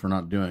blaming her for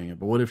not doing it,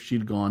 but what if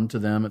she'd gone to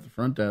them at the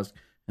front desk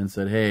and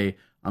said, "Hey,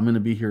 I'm going to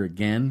be here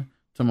again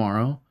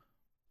tomorrow.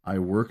 I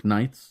work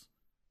nights.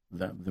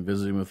 That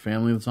visiting with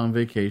family that's on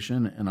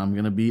vacation, and I'm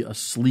going to be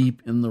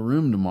asleep in the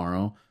room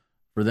tomorrow.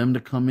 For them to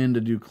come in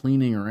to do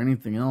cleaning or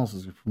anything else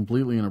is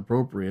completely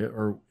inappropriate,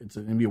 or it's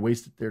going to be a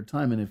waste of their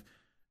time." And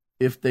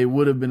if they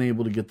would have been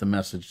able to get the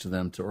message to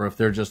them, or if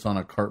they're just on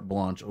a carte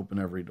blanche, open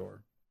every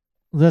door.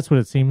 That's what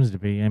it seems to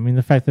be. I mean,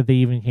 the fact that they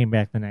even came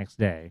back the next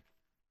day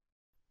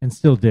and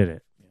still did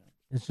it.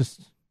 It's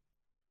just.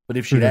 But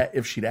if she'd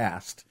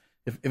asked,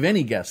 if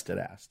any guest had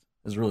asked,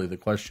 is really the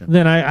question.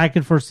 Then I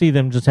could foresee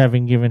them just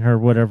having given her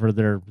whatever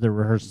their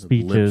rehearsed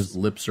speech is.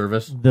 Lip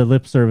service? The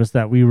lip service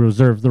that we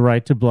reserve the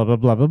right to blah, blah,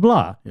 blah, blah,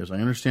 blah. Yes, I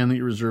understand that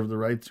you reserve the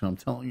right to. I'm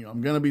telling you,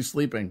 I'm going to be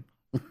sleeping.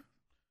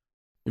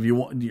 If you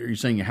want, are you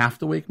saying you have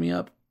to wake me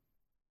up?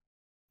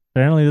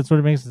 Apparently that's what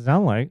it makes it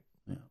sound like.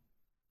 Yeah.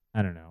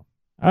 I don't know.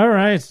 All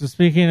right, so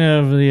speaking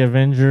of the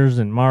Avengers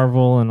and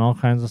Marvel and all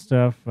kinds of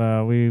stuff,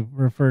 we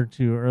referred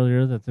to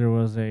earlier that there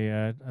was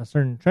a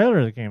certain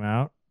trailer that came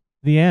out.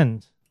 The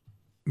end.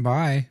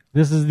 Bye.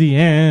 This is the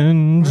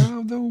end.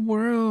 Of the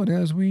world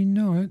as we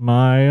know it.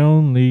 My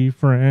only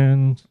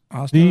friend.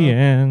 Hasta the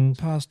end.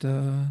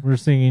 Pasta. We're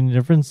singing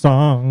different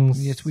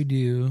songs. Yes, we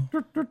do.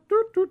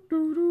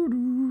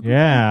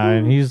 Yeah,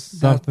 and he's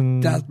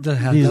something.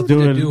 He's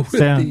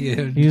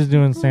doing he's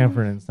doing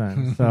Sanford and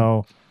Son.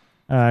 So,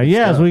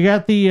 so we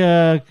got the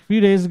a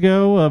few days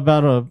ago,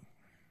 about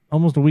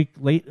almost a week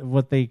late of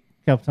what they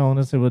kept telling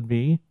us it would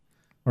be,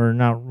 or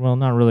not. Well,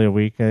 not really a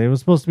week. It was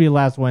supposed to be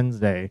last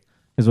Wednesday,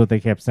 is what they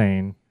kept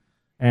saying,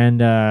 and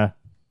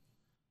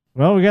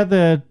we got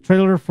the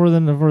trailer for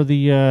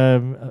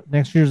the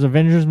next year's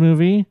Avengers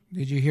movie.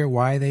 Did you hear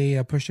why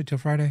they pushed it till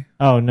Friday?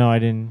 Oh no, I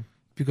didn't.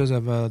 Because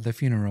of the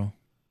funeral.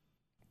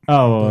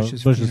 Oh,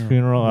 Bush's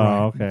funeral. Right.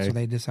 Oh, okay. So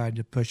they decided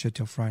to push it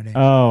till Friday.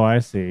 Oh, I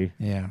see.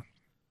 Yeah.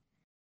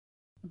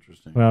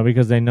 Interesting. Well,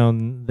 because they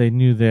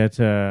knew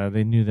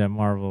that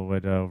Marvel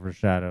would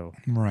overshadow.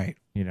 Right.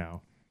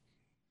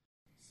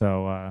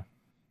 So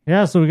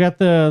so we got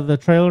the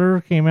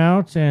trailer came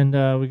out,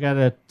 and we got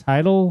a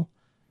title.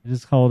 It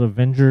is called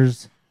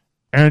Avengers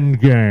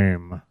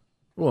Endgame.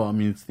 Well, I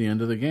mean, it's the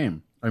end of the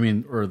game.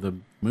 Or the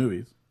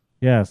movies.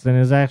 Yes, and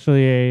it's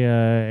actually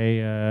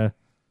a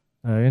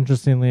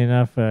interestingly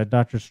enough,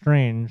 Doctor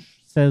Strange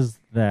says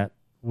that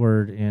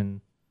word in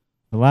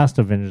the last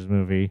Avengers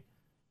movie.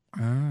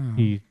 Oh.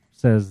 He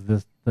says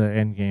the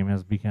end game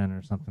has begun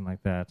or something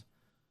like that.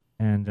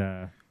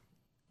 And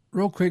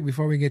real quick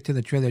before we get to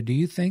the trailer, do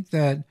you think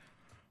that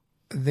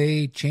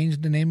they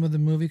changed the name of the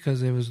movie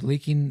because it was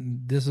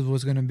leaking this is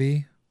what's going to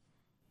be?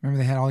 Remember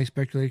they had all these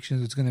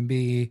speculations it's going to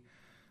be,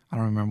 I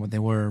don't remember what they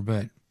were,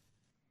 but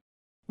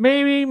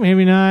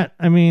maybe not.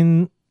 I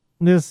mean,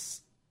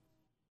 this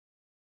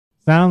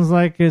sounds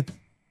like it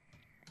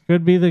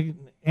could be the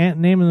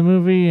name of the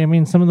movie. I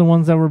mean, some of the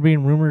ones that were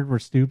being rumored were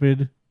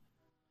stupid,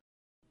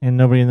 and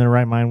nobody in their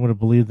right mind would have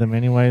believed them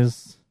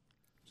anyways.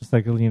 Just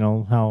like,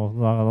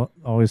 how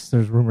always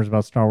there's rumors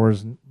about Star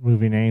Wars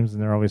movie names,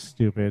 and they're always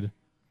stupid.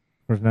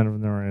 Of course, none of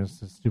them are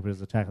as stupid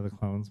as Attack of the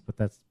Clones, but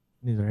that's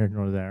neither here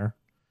nor there.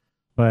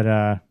 But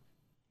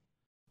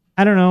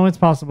I don't know. It's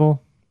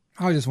possible.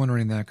 I was just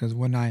wondering that because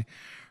when I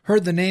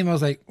heard the name, I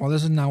was like, well,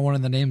 this is not one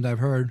of the names I've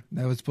heard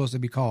that was supposed to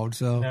be called.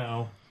 So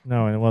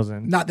no, it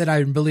wasn't. Not that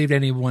I believed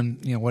anyone,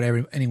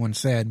 whatever anyone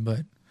said,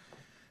 but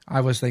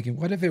I was thinking,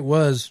 what if it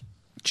was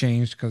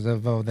changed because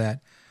of that,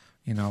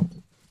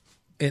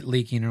 it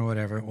leaking or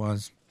whatever it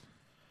was.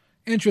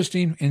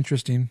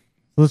 Interesting.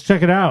 Let's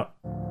check it out.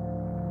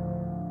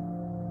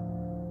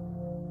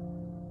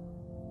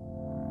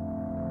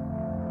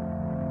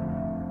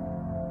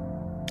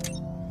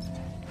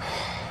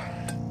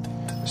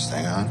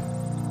 Thing on.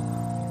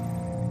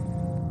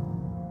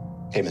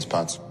 Hey, Miss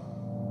Potts.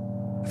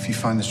 If you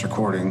find this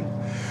recording,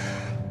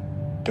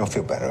 don't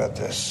feel bad about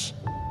this.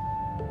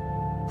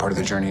 Part of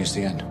the journey is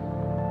the end.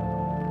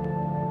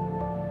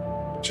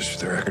 Just for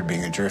the record,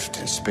 being adrift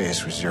in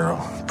space with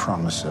zero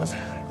promise of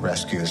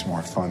rescue is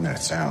more fun than it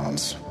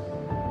sounds.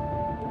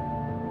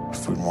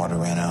 Food and water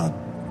ran out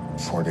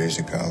 4 days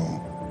ago.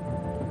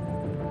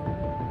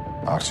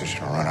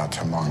 Oxygen will run out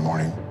tomorrow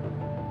morning.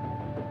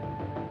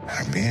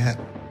 That'll be it.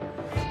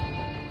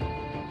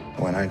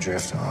 When I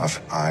drift off,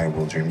 I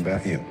will dream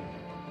about you.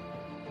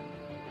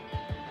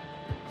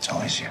 It's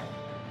always you.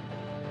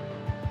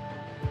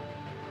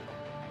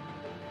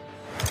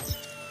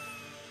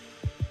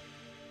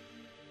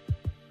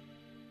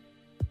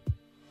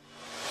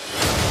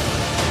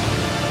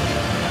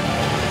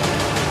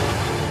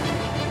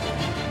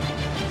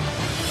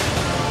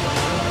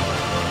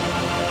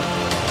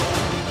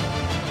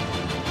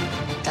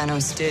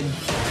 Thanos did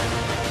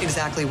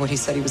exactly what he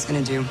said he was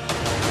going to do.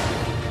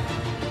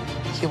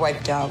 He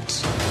wiped out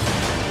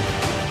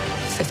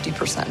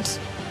 50%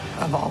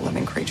 of all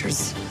living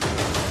creatures.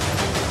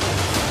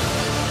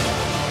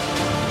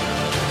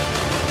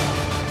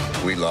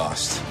 We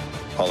lost.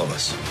 All of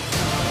us.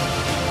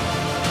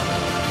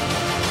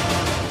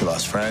 We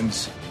lost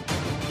friends.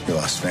 We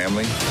lost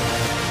family.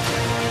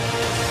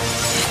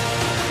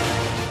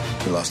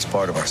 We lost a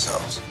part of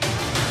ourselves.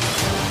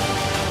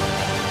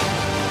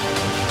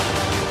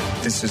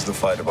 This is the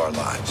fight of our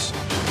lives.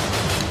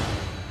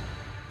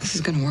 This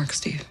is gonna work,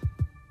 Steve.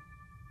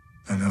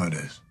 I know it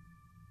is.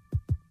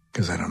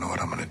 Because I don't know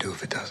what I'm going to do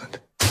if it doesn't.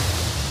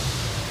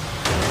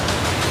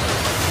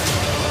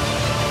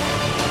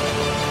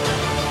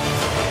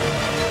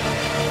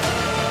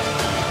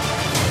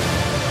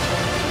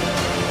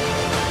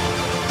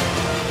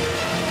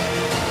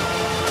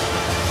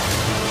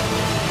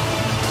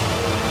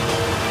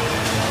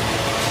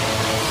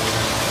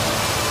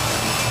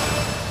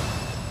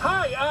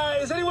 Hi,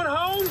 is anyone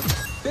home?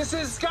 This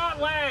is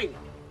Scott Lang.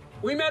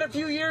 We met a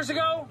few years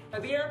ago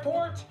at the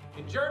airport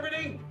in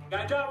Germany.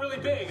 Got really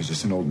big. Is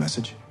this an old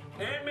message?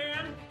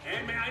 Ant-Man,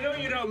 I know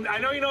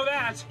you know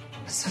that.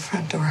 It's the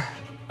front door.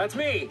 That's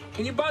me.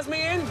 Can you buzz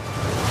me in?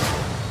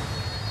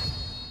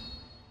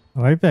 I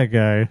like that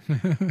guy.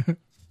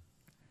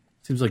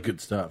 Seems like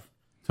good stuff.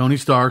 Tony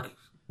Stark,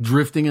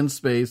 drifting in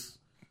space,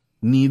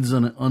 needs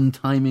an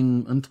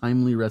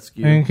untimely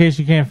rescue. And in case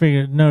you can't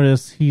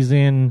notice, he's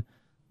in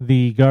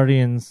the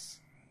Guardians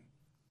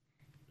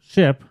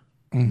ship,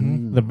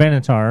 the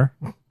Benatar,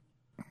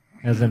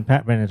 as in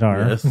Pat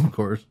Benatar. Yes, of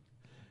course.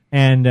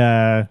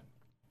 And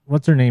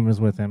what's her name is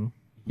with him?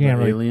 The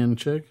alien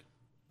chick?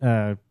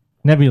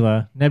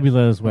 Nebula.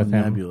 Nebula is with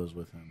him. Nebula's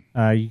with him.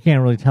 You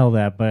can't really tell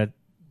that, but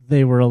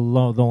they were the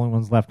only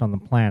ones left on the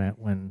planet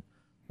when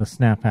the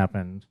snap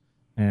happened.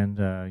 And,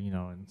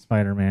 and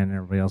Spider-Man and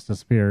everybody else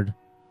disappeared.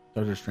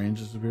 Doctor Strange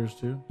disappears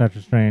too? Doctor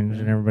Strange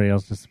and everybody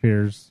else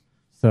disappears.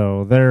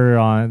 So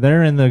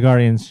they're in the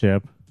Guardians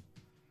ship.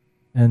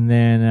 And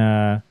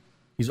then...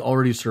 he's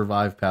already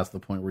survived past the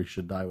point where he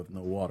should die with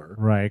no water.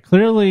 Right.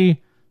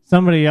 Clearly,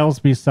 somebody else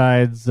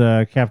besides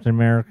Captain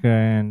America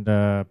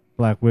and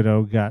Black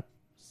Widow got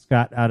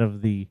Scott out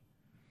of the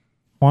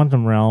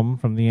quantum realm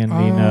from the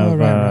ending of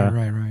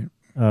right.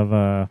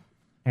 of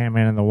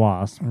Ant-Man and the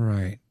Wasp.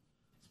 Right.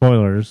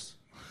 Spoilers.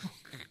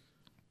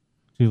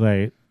 Too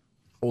late.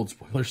 Old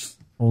spoilers.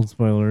 Old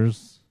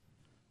spoilers.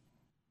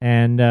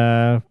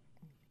 And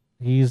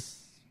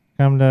he's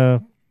come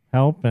to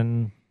help,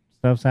 and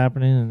stuff's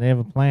happening, and they have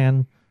a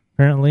plan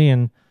apparently,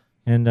 and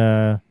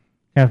Captain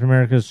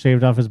America's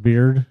shaved off his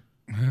beard.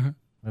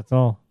 That's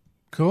all.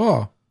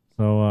 Cool.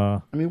 So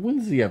I mean, when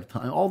does he have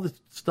time? All this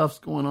stuff's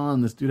going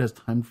on. This dude has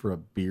time for a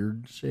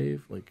beard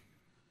shave? Like,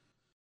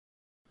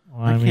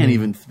 I can't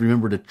even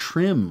remember to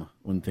trim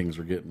when things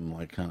are getting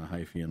like kind of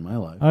hyphy in my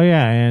life. Oh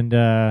yeah,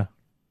 and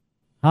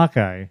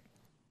Hawkeye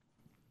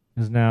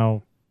is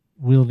now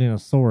wielding a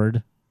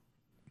sword.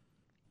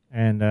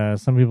 And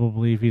some people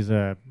believe he's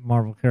a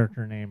Marvel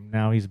character named...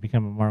 Now he's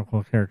become a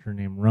Marvel character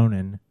named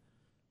Ronin,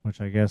 which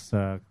I guess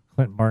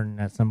Clint Barton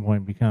at some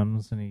point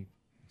becomes, and he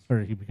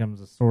becomes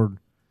a sword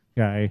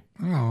guy.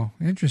 Oh,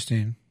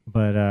 interesting.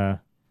 But,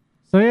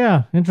 so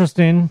yeah,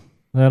 interesting.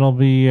 That'll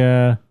be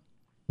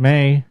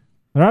May.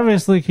 They're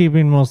obviously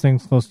keeping most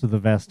things close to the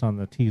vest on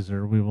the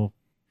teaser. We will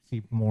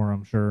see more,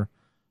 I'm sure.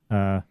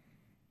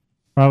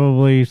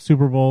 Probably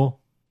Super Bowl.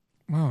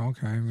 Oh,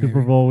 okay. Maybe.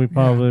 Super Bowl, we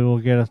probably will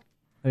get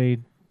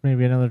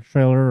maybe another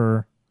trailer,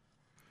 or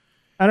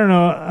I don't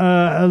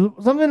know.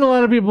 Something a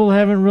lot of people I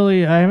haven't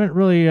really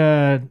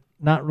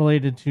not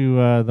related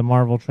to the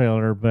Marvel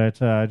trailer, but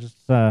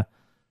just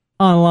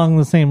along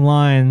the same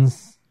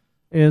lines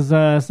is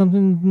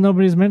something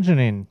nobody's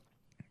mentioning.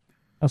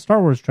 A Star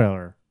Wars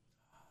trailer.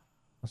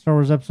 A Star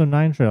Wars Episode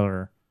 9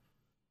 trailer.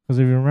 Because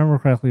if you remember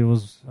correctly, it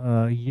was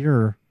a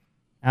year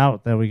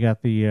out that we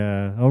got the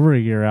over a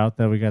year out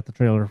that we got the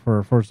trailer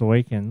for Force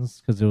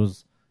Awakens, because it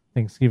was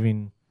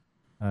Thanksgiving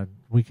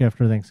week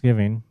after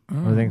Thanksgiving,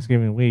 or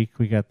Thanksgiving week,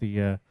 we got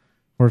the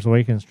Force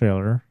Awakens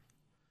trailer.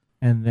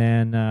 And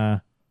then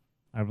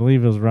I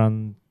believe it was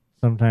around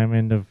sometime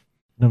end of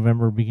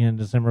November, beginning of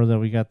December, that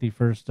we got the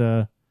first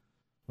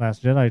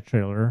Last Jedi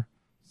trailer.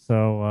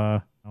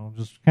 So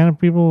just kind of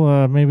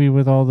people, maybe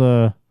with all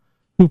the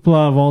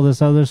hoopla of all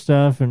this other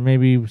stuff, and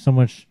maybe so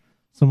much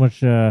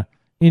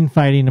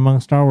infighting among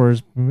Star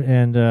Wars,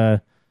 and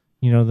the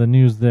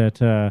news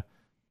that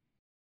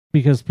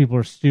because people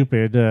are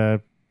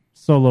stupid,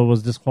 Solo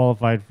was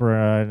disqualified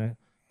for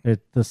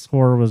the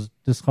score was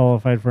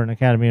disqualified for an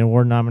Academy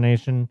Award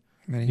nomination.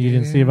 You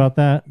didn't see about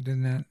that?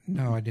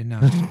 No, I did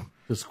not.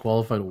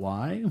 Disqualified?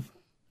 Why?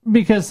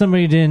 Because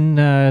somebody didn't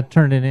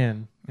turn it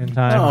in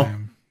time.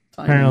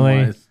 Oh,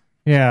 apparently,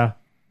 yeah.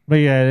 But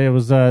yeah, it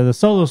was the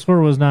Solo score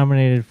was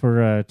nominated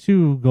for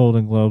 2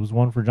 Golden Globes,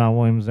 one for John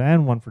Williams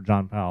and one for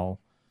John Powell.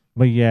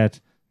 But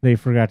yet they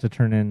forgot to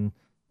turn in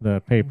the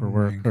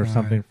paperwork or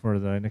something for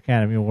an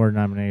Academy Award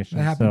nomination.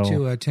 That happened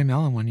to Tim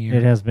Allen one year.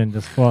 It has been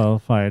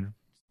disqualified.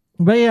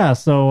 But yeah,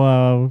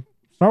 so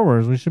Star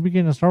Wars, we should be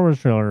getting a Star Wars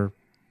trailer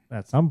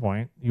at some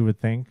point, you would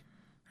think.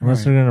 unless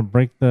Right. they're going to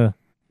break the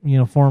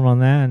form on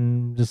that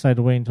and decide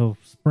to wait until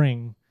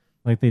spring,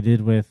 like they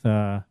did with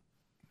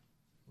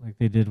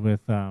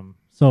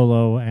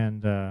Solo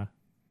and I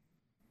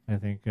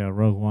think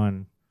Rogue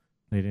One.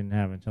 They didn't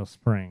have until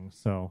spring,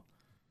 so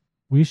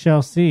we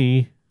shall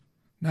see.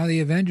 Now the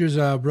Avengers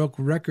broke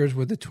records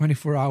with the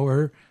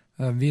 24-hour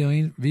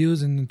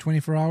views in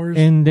 24 hours.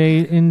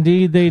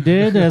 Indeed, they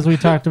did. As we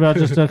talked about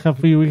just a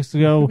couple of weeks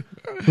ago,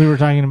 we were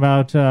talking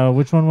about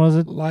which one was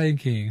it? Lion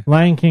King.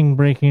 Lion King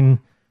breaking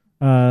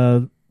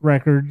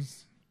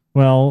records.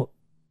 Well,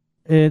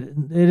 it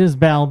is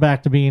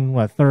back to being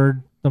the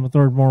third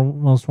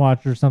most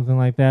watched or something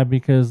like that,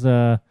 because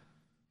the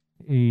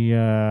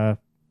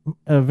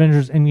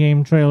Avengers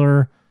Endgame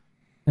trailer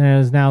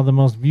is now the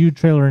most viewed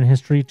trailer in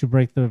history to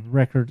break the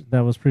record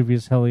that was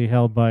previously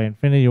held by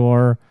Infinity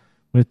War,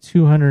 with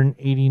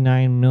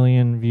 289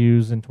 million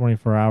views in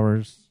 24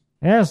 hours.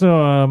 Yeah,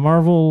 so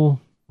Marvel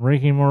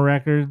breaking more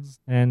records,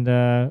 and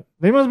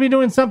they must be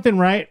doing something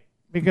right,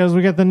 because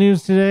we got the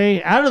news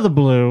today, out of the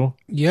blue,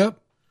 Yep.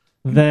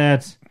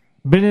 that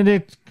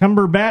Benedict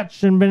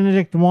Cumberbatch and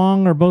Benedict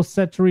Wong are both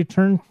set to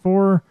return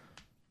for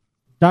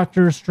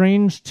Doctor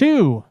Strange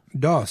 2,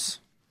 DOS.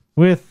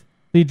 with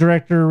the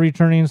director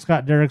returning,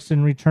 Scott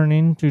Derrickson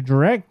returning to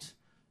direct,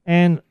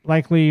 and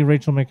likely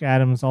Rachel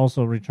McAdams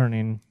also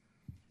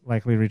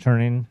likely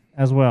returning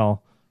as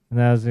well. And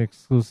that is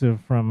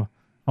exclusive from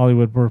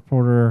Hollywood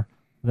Reporter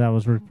that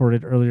was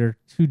reported earlier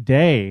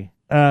today.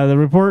 The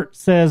report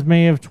says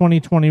May of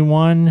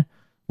 2021,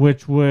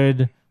 which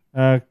would,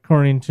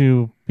 according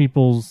to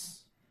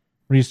people's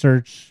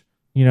research,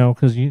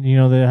 because you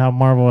know that how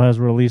Marvel has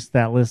released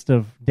that list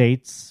of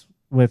dates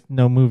with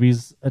no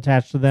movies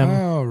attached to them.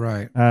 Oh,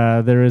 right.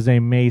 There is a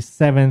May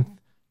 7th,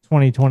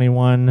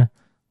 2021,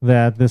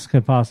 that this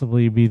could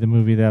possibly be the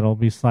movie that'll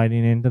be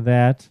sliding into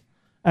that.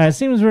 It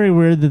seems very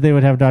weird that they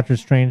would have Doctor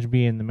Strange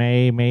be in the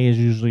May. May is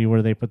usually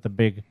where they put the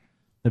big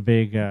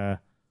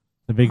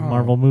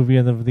Marvel movie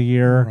of the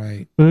year.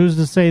 Right. But who's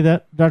to say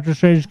that Doctor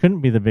Strange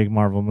couldn't be the big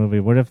Marvel movie?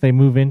 What if they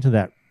move into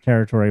that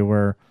territory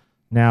where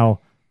now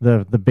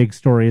the big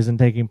story isn't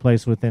taking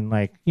place within,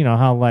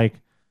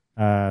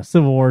 how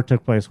Civil War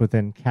took place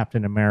within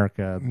Captain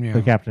America, Yeah.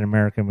 the Captain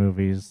America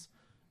movies,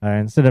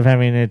 instead of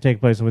having it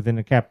take place within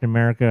the Captain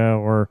America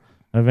or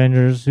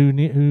Avengers?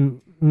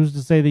 Who's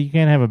to say that you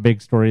can't have a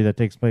big story that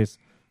takes place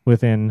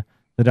within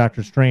the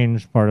Doctor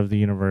Strange part of the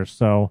universe?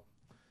 So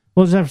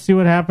we'll just have to see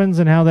what happens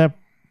and how that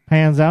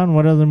pans out and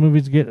what other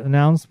movies get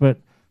announced. But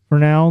for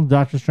now,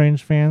 Doctor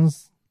Strange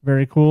fans,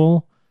 very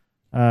cool.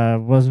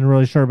 Wasn't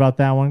really sure about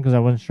that one because I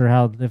wasn't sure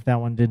if that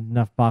one did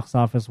enough box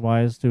office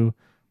wise to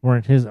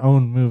warrant his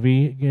own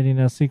movie getting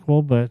a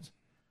sequel, but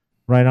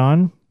right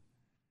on.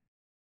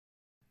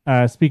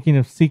 Speaking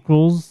of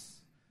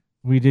sequels,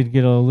 we did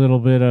get a little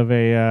bit of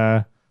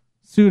a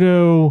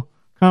pseudo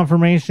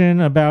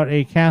confirmation about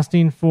a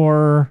casting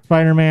for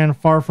Spider-Man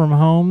Far From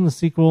Home, the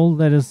sequel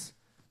that is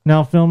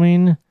now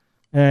filming.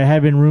 It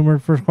had been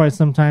rumored for quite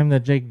some time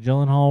that Jake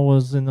Gyllenhaal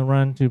was in the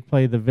run to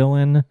play the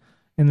villain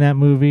in that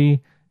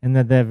movie, and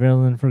that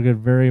villain could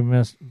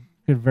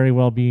very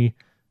well be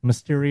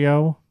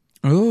Mysterio.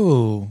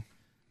 Oh.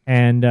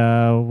 And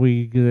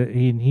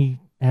he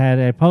had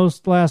a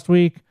post last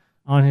week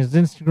on his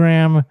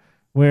Instagram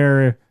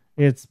where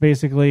it's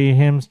basically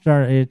him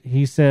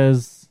he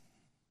says,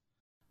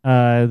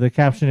 the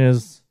caption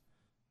is,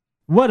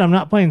 "What, I'm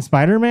not playing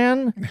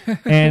Spider-Man?"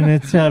 And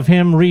it's of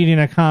him reading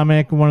a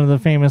comic, one of the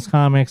famous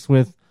comics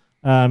with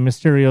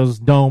Mysterio's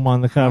dome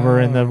on the cover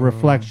and the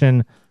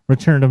reflection,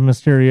 Return of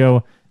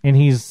Mysterio,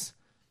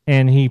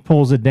 and he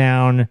pulls it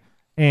down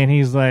and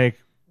he's like,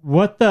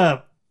 "What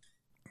the?"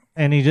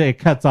 And it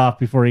cuts off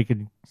before he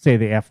could say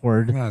the F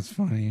word. That's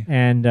funny.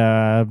 And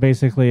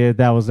basically,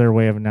 that was their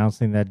way of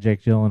announcing that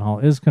Jake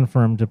Gyllenhaal is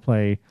confirmed to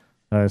play,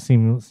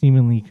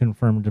 seemingly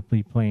confirmed to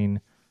be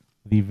playing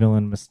the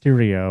villain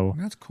Mysterio.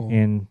 That's cool.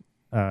 In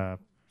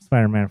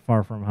Spider-Man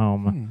Far From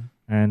Home.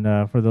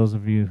 And for those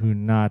of you who are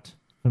not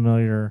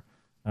familiar,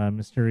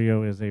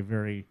 Mysterio is a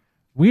very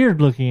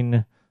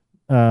weird-looking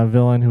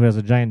villain who has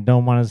a giant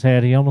dome on his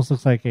head. He almost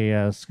looks like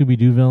a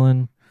Scooby-Doo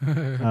villain.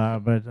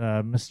 But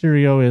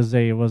Mysterio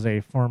was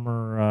a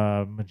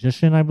former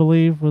magician, I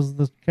believe, was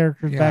the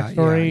character's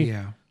backstory.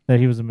 Yeah. That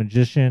he was a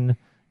magician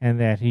and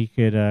that he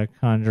could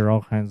conjure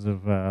all kinds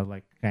of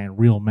kind of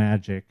real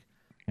magic,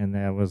 and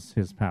that was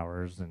his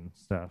powers and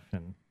stuff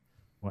and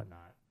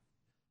whatnot.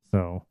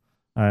 So,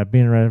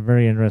 being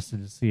very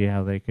interested to see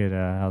how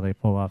they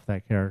pull off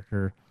that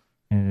character,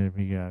 and it'd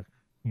be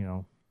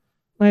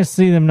nice to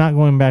see them not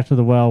going back to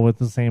the well with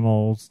the same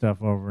old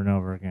stuff over and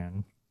over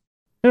again.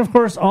 And of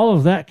course, all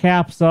of that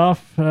caps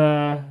off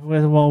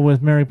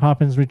with Mary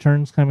Poppins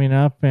Returns coming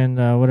up, and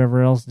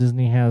whatever else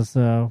Disney has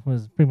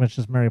was pretty much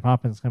just Mary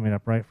Poppins coming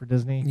up, right, for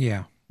Disney?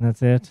 Yeah. And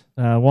that's it.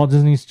 Walt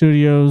Disney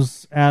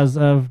Studios, as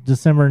of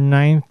December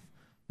 9th,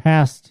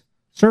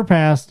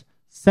 surpassed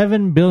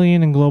 $7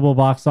 billion in global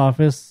box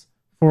office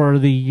for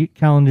the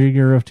calendar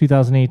year of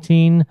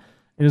 2018.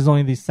 It is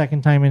only the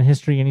second time in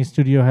history any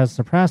studio has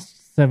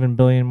surpassed $7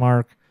 billion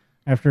mark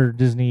after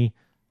Disney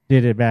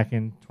did it back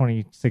in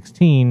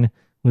 2016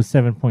 with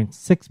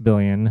 $7.6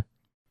 billion.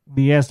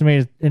 The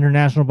estimated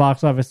international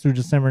box office through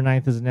December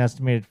 9th is an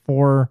estimated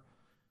 $4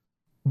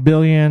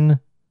 billion,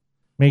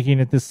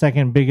 making it the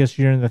second biggest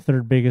year and the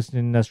third biggest in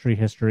industry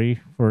history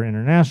for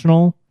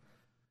international.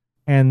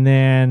 And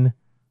then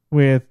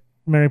with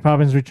Mary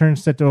Poppins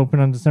Returns set to open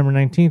on December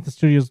 19th, the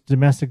studio's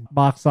domestic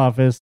box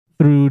office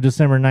through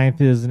December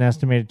 9th is an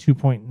estimated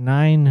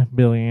 $2.9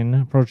 billion,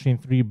 approaching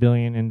 $3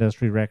 billion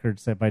industry record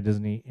set by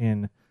Disney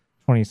in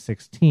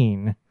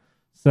 2016.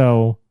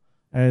 So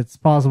it's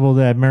possible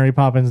that Mary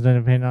Poppins,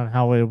 depending on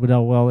how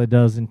well it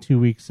does in 2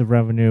 weeks of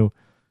revenue,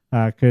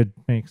 could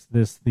make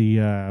this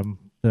the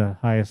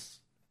highest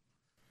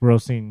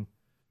grossing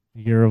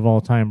year of all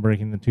time,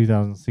 breaking the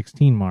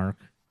 2016 mark,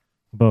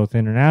 both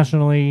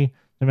internationally,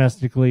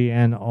 domestically,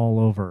 and all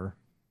over.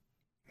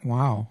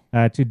 Wow.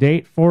 To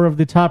date, 4 of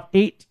the top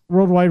 8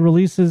 worldwide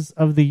releases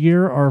of the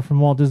year are from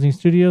Walt Disney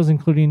Studios,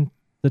 including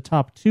the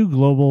top 2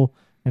 global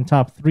and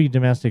top 3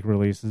 domestic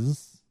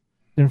releases.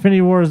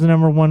 Infinity War is the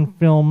number 1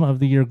 film of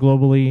the year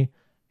globally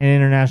and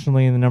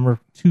internationally, and the number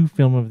 2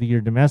 film of the year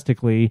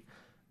domestically.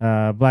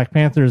 Black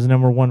Panther is the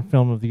number 1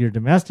 film of the year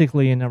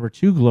domestically and number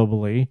 2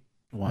 globally.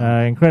 Wow.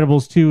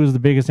 Incredibles 2 is the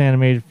biggest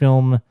animated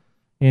film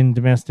in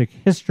domestic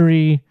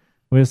history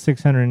with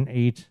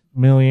 $608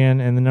 million,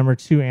 and the number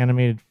 2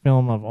 animated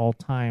film of all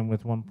time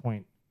with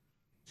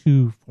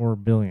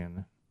 $1.24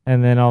 billion.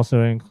 And then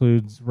also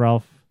includes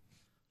Ralph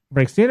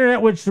Breaks the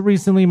Internet, which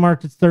recently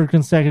marked its 3rd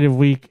consecutive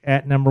week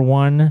at number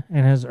 1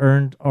 and has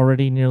earned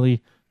already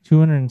nearly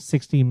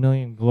 $260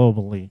 million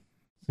globally.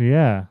 So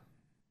yeah,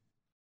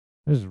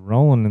 they're just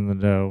rolling in the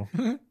dough.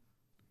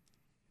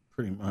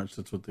 Pretty much,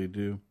 that's what they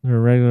do. They're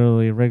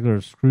regular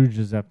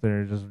Scrooges up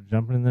there, just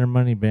jumping in their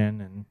money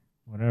bin and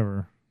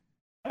whatever.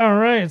 All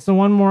right, so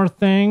one more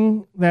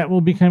thing that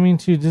will be coming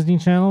to Disney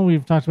Channel.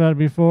 We've talked about it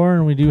before,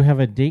 and we do have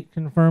a date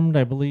confirmed.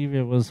 I believe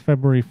it was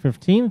February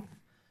 15th,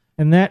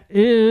 and that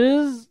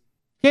is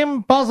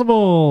Kim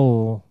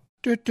Possible.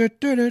 So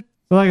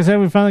like I said,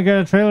 we finally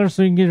got a trailer,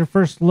 so you can get your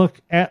first look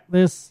at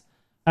this.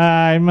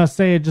 I must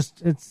say, it's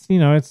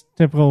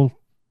typical.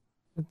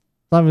 It's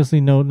obviously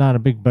not a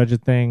big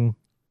budget thing.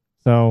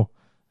 So,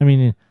 I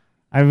mean,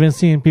 I've been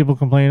seeing people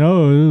complain,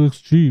 oh, it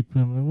looks cheap.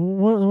 I'm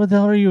like, what the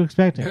hell are you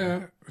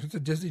expecting? It's a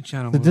Disney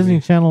Channel It's a movie. Disney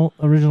Channel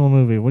original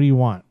movie. What do you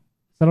want?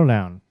 Settle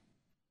down.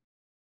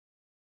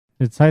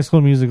 It's High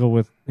School Musical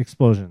with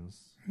explosions.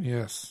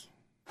 Yes.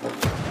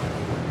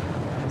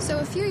 So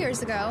a few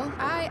years ago,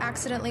 I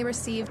accidentally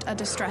received a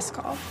distress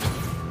call.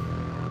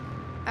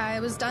 I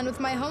was done with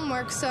my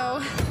homework,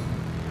 so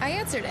I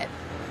answered it.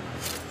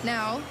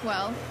 Now,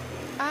 well,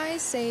 I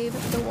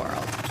saved the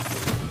world.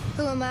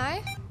 Who am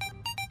I?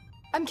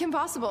 I'm Kim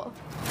Possible.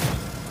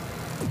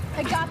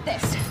 I got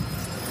this.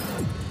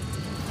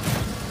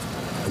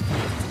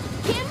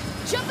 Kim,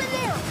 jump in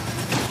there!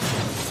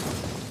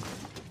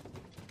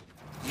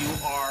 You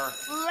are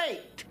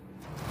late.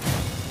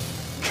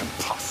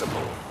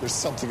 Impossible. There's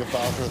something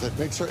about her that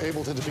makes her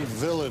able to defeat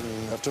villain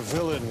after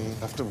villain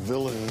after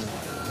villain.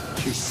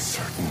 She's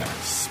certain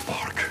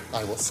spark.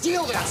 I will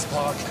steal that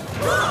spark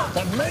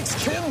that makes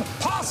Kim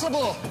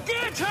possible.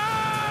 Get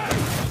her!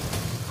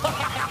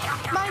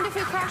 Mind if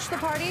we crash the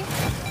party?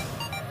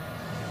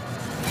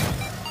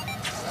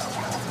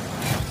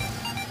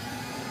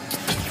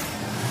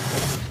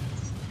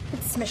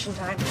 It's mission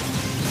time.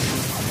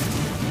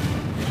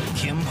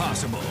 Kim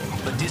Possible,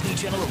 the Disney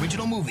Channel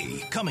original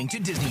movie, coming to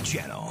Disney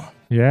Channel.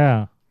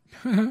 Yeah,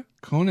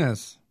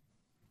 Conus.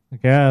 I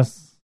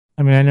guess.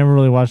 I mean, I never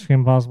really watched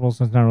Kim Possible,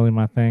 so it's not really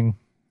my thing.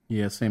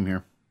 Yeah, same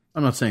here.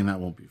 I'm not saying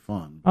that won't be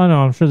fun. Oh,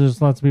 no, I'm sure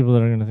there's lots of people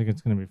that are going to think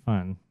it's going to be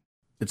fun.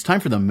 It's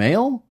time for the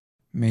mail?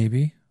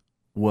 Maybe.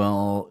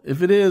 Well,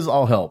 if it is,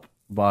 I'll help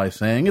by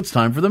saying it's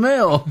time for the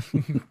mail.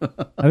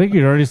 I think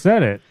you already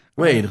said it.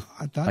 Wait,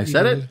 I thought I you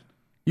said did. it?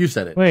 You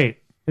said it.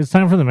 Wait, it's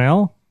time for the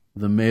mail?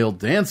 The male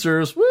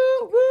dancers. Woo,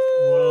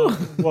 woo.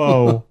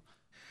 Whoa.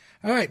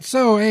 All right,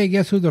 so, hey,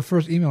 guess who the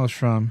first email is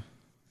from?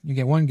 You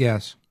get one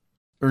guess.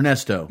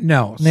 Ernesto.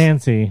 No.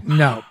 Nancy.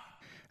 No.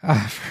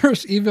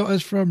 First email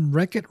is from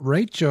Wreck-It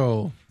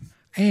Rachel.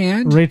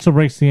 And Rachel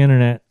breaks the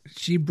internet.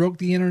 she broke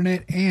the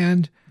internet,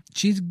 and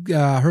she's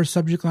her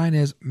subject line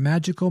is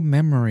magical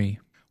memory.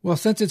 Well,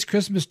 since it's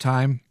Christmas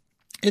time,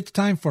 it's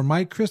time for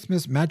my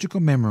Christmas magical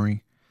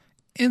memory.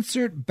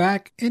 Insert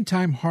back in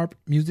time harp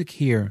music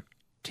here,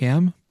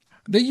 Tim.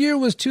 The year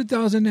was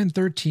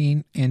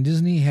 2013, and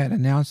Disney had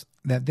announced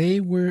that they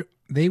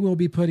will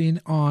be putting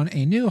on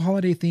a new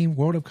holiday-themed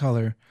World of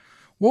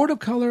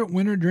Color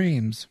Winter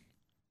Dreams.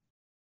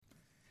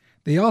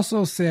 They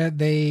also said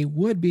they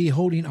would be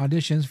holding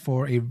auditions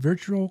for a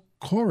virtual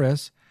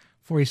chorus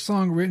for a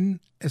song written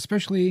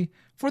especially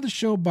for the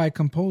show by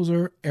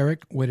composer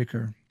Eric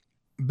Whitacre.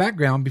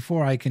 Background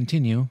before I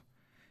continue.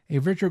 A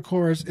virtual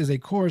chorus is a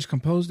chorus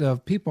composed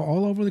of people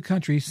all over the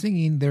country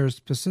singing their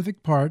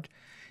specific part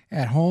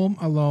at home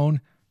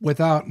alone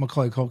without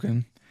Macaulay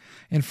Culkin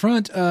in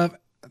front of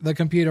the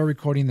computer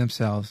recording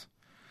themselves.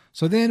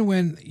 So then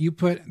when you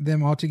put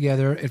them all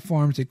together, it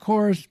forms a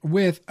chorus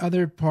with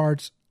other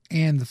parts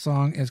and the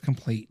song is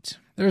complete.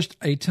 There's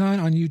a ton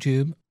on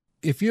YouTube.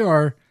 If you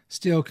are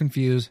still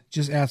confused,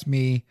 just ask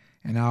me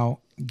and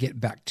I'll get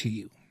back to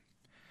you.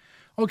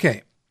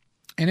 Okay,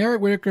 and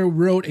Eric Whitaker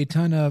wrote a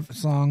ton of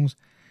songs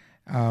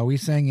we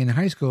sang in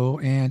high school,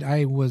 and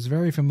I was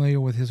very familiar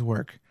with his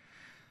work.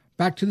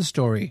 Back to the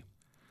story.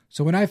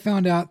 So when I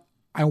found out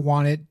I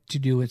wanted to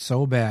do it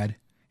so bad,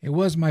 it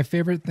was my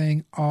favorite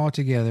thing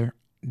altogether,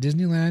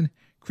 Disneyland,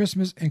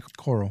 Christmas, and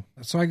Coral.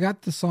 So I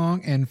got the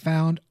song and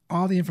found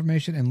all the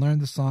information and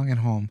learned the song at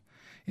home.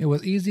 It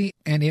was easy,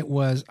 and it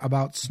was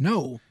about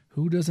snow.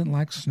 Who doesn't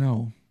like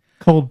snow?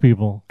 Cold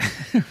people.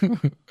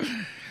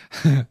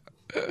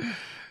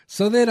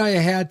 So then I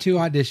had to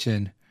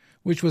audition,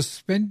 which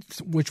was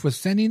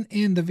sending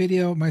in the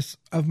video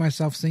of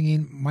myself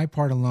singing my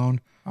part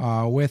alone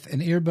with an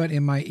earbud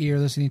in my ear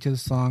listening to the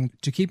song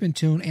to keep in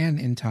tune and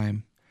in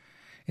time.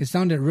 It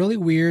sounded really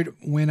weird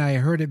when I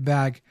heard it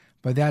back,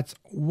 but that's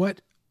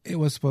what it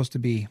was supposed to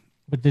be.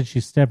 But did she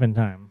step in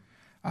time?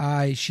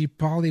 She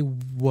probably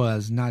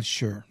was, not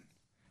sure.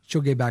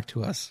 She'll get back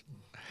to us.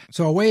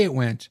 So away it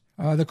went.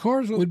 The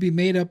chorus would be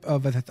made up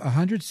of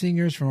 100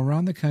 singers from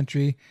around the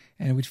country,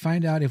 and we'd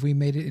find out if we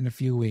made it in a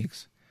few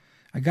weeks.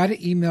 I got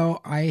an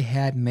email I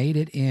had made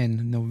it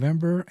in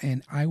November,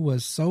 and I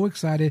was so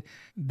excited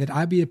that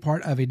I'd be a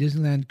part of a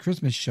Disneyland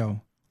Christmas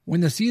show. When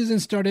the season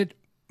started,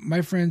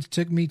 my friends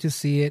took me to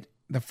see it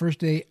the first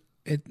day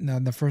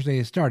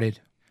it started.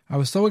 I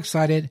was so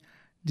excited.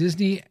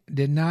 Disney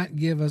did not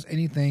give us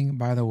anything,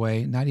 by the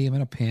way, not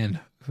even a pin.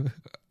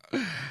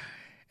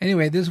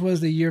 Anyway, this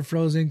was the year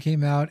Frozen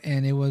came out,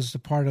 and it was a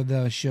part of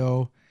the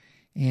show,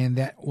 and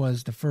that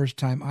was the first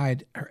time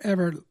I'd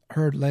ever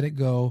heard Let It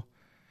Go.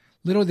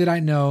 Little did I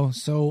know,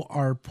 so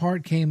our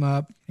part came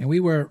up, and we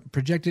were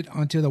projected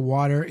onto the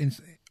water in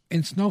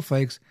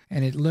snowflakes,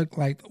 and it looked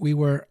like we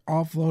were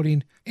all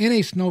floating in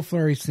a snow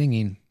flurry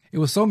singing. It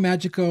was so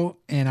magical,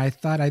 and I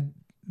thought I'd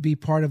be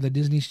part of the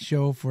Disney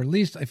show for at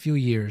least a few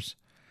years.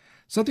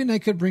 Something I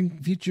could bring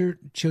future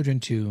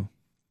children to.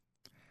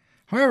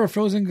 However,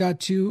 Frozen got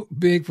too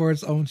big for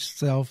its own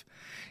self.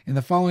 In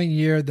the following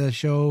year, the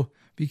show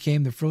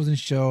became the Frozen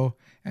Show,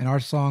 and our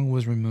song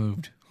was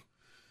removed.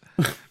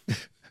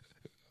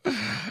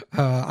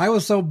 I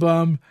was so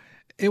bummed.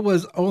 It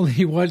was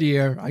only 1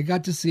 year. I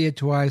got to see it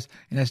twice,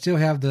 and I still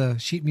have the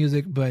sheet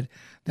music, but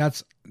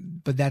that's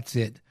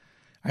it.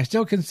 I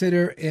still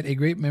consider it a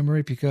great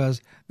memory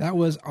because that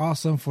was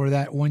awesome for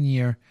that 1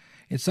 year.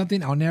 It's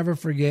something I'll never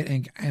forget,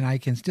 and I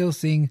can still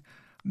sing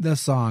the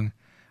song.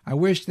 I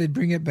wish they'd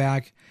bring it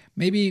back.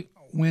 Maybe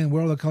when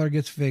World of Color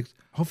gets fixed.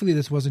 Hopefully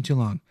this wasn't too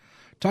long.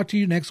 Talk to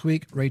you next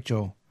week,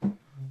 Rachel.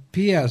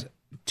 P.S.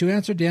 To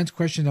answer Dan's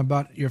question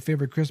about your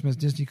favorite Christmas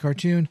Disney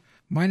cartoon,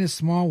 mine is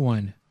small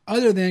one,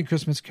 other than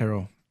Christmas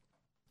Carol.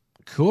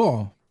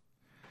 Cool.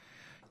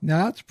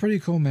 Now that's a pretty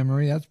cool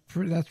memory. That's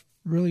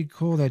really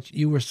cool that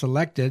you were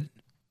selected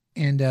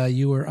and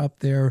you were up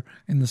there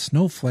in the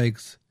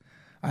snowflakes.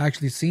 I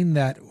actually seen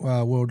that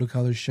World of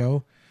Color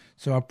show,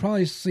 so I've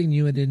probably seen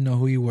you and didn't know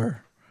who you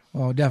were.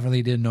 Well,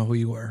 definitely didn't know who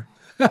you were.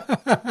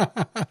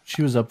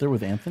 She was up there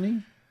with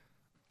Anthony?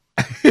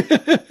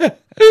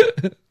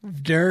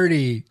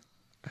 Dirty.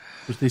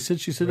 But she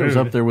said it was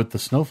up there with the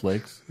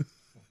snowflakes.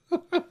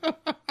 Come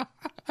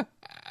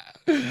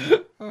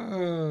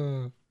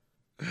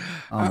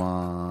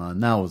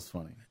on. That was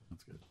funny.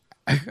 That's good.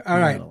 All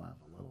right.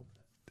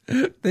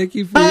 Thank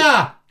you for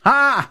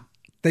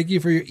Thank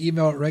you for your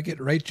email, Wreck-It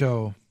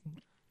Rachel.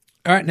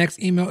 All right,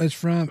 next email is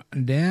from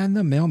Dan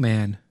the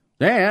Mailman.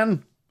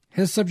 Dan.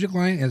 His subject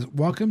line is,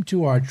 welcome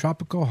to our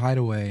tropical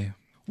hideaway.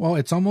 Well,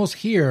 it's almost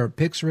here.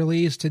 Pics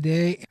released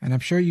today, and I'm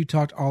sure you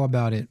talked all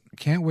about it.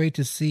 Can't wait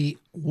to see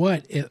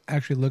what it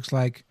actually looks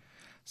like,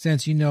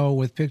 since you know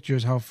with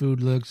pictures how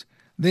food looks.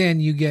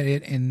 Then you get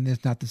it, and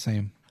it's not the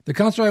same. The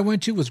concert I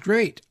went to was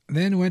great.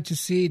 Then went to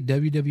see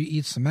WWE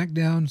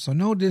SmackDown, so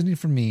no Disney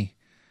for me.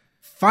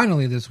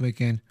 Finally this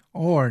weekend,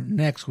 or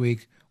next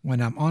week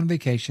when I'm on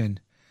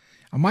vacation.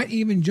 I might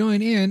even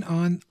join in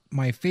on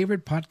my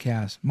favorite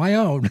podcast, my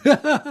own.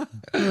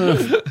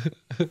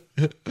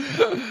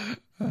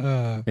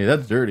 Hey,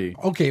 that's dirty.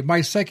 Okay,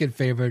 my second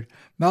favorite,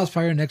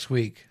 Mousefire, next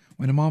week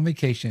when I'm on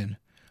vacation.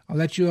 I'll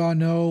let you all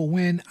know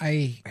when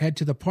I head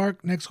to the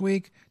park next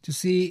week to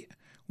see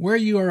where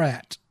you are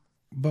at.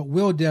 But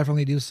we'll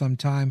definitely do some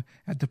time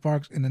at the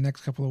parks in the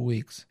next couple of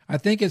weeks. I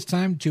think it's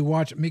time to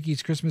watch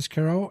Mickey's Christmas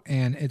Carol,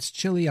 and it's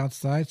chilly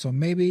outside, so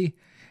maybe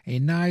a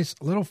nice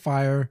little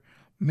fire.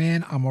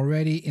 Man, I'm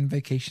already in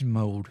vacation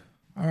mode.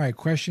 All right,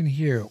 question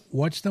here.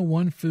 What's the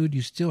one food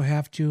you still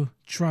have to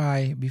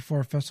try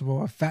before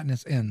Festival of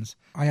Fatness ends?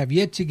 I have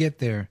yet to get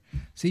there.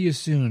 See you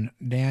soon,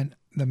 Dan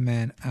the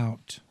Man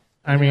out.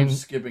 I'm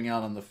skipping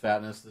out on the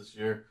fatness this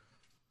year.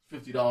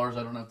 $50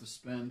 I don't have to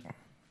spend.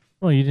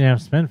 Well, you didn't have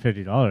to spend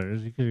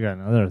 $50. You could have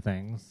gotten other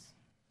things.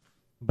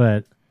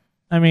 But,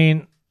 I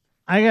mean,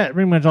 I got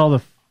pretty much all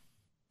the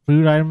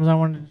food items I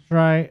wanted to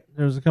try.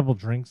 There was a couple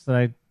drinks that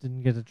I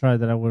didn't get to try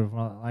that I would have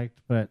liked.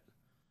 But,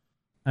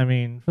 I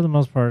mean, for the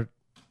most part,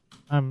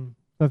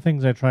 the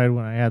things I tried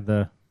when I had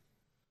the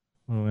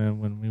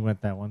when we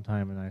went that one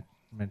time, and I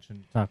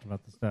talked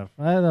about the stuff.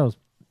 I was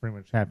pretty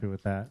much happy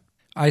with that.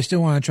 I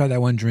still want to try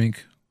that one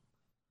drink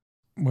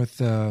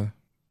with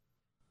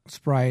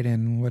Sprite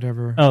and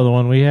whatever. Oh, the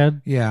one we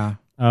had? Yeah.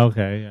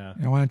 Okay, yeah.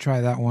 I want to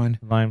try that one.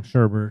 Lime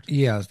sherbet.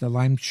 Yes, the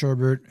lime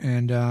sherbet,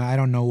 and I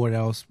don't know what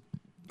else.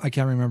 I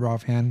can't remember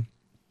offhand.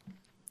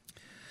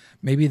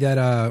 Maybe that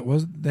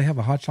they have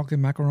a hot chocolate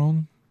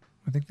macaron?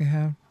 I think they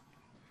have.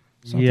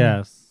 Something.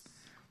 Yes.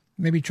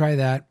 Maybe try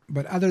that,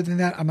 but other than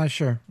that, I'm not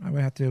sure. I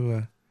would have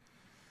to.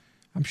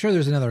 I'm sure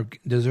there's another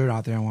dessert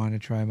out there I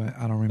wanted to try, but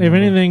I don't remember. If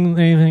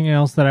anything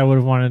else that I would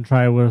have wanted to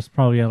try was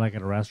probably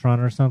at a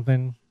restaurant or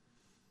something.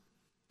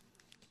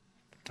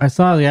 I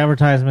saw the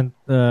advertisement.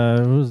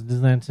 It was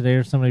Disneyland Today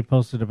or somebody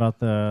posted about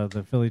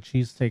the Philly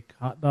cheesesteak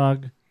hot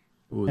dog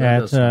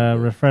at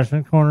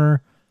Refreshment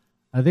Corner.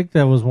 I think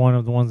that was one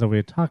of the ones that we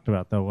had talked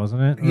about, though,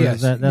 wasn't it? Or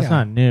yes, that's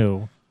not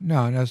new.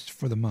 No, that's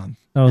for the month.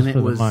 That was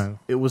for the month.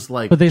 It was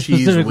like, but they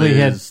cheese specifically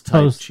had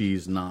type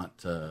cheese,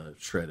 not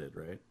shredded,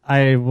 right?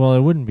 It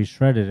wouldn't be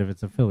shredded if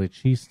it's a Philly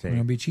cheesesteak.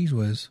 It'll be cheese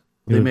whiz.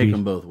 They make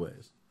them both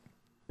ways.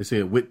 They say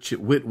a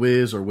wit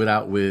whiz or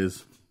without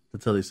whiz.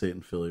 That's how they say it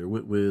in Philly, or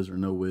wit whiz or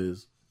no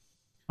whiz.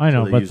 I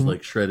know, so they but use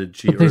like shredded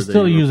cheese, but they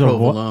still use a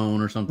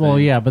provolone or something. Well,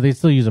 yeah, but they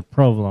still use a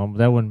provolone. But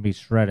that wouldn't be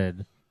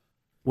shredded.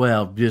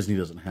 Well, Disney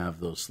doesn't have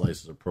those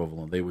slices of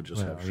provolone. They would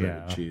just have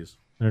shredded cheese.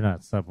 They're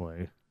not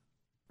Subway.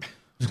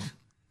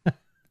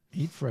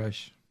 Eat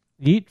fresh.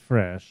 Eat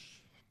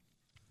fresh.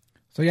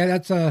 So yeah,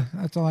 that's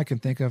all I can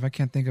think of. I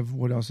can't think of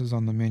what else is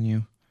on the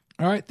menu.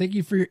 All right, thank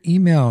you for your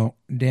email,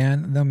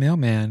 Dan the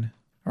Mailman.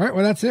 All right,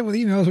 well that's it with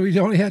emails. We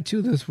only had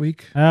 2 this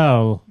week.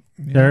 Oh,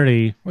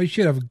 dirty. Well, you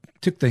should have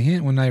took the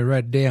hint when I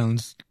read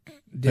Dan's.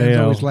 Dan's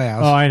always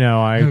last. Oh, I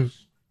know.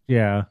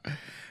 Yeah.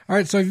 All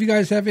right, so if you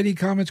guys have any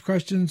comments,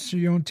 questions,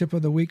 your own tip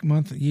of the week,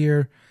 month,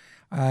 year,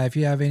 if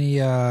you have any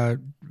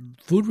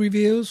food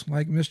reviews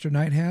like Mr.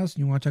 Knight has,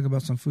 and you want to talk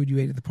about some food you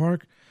ate at the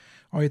park,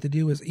 all you have to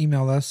do is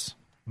email us.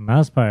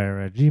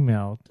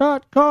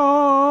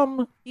 mousepire@gmail.com.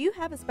 Do you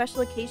have a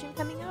special occasion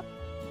coming up?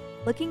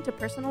 Looking to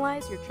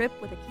personalize your trip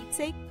with a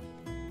keepsake?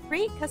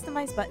 Create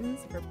customized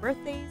buttons for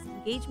birthdays,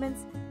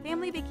 engagements,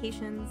 family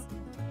vacations,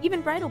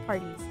 even bridal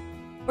parties,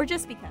 or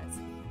just because.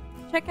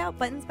 Check out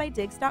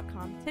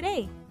buttonsbydiggs.com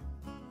today.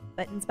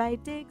 Buttons by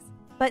Diggs,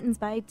 Buttons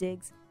by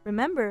Diggs.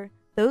 Remember,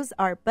 those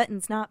are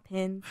buttons, not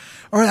pins.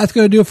 All right, that's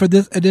going to do it for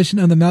this edition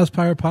of the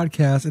Mousepire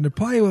podcast. And it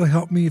probably will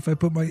help me if I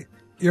put my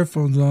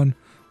earphones on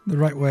the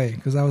right way,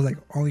 because I was like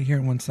only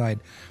hearing one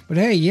side. But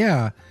hey,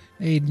 yeah.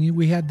 Hey,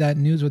 we had that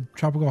news with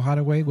Tropical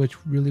Hideaway, which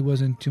really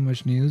wasn't too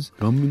much news.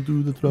 Coming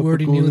through the Tropical we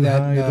already knew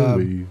that,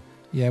 Hideaway.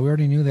 we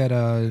already knew that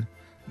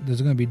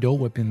there's going to be Dole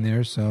Whip in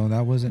there, so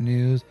that wasn't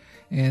news.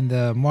 And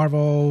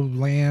Marvel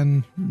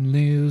Land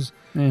news,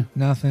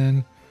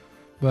 nothing.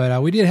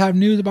 But we did have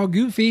news about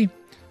Goofy,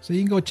 so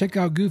you can go check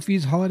out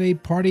Goofy's holiday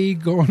party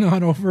going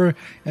on over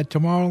at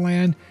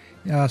Tomorrowland,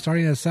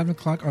 starting at 7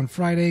 o'clock on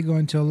Friday,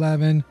 going to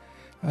 11.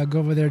 Go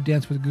over there,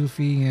 dance with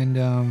Goofy, and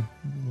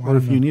or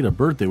if you need a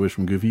birthday wish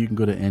from Goofy, you can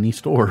go to any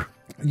store.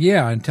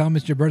 Yeah, and tell him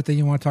it's your birthday,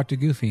 you want to talk to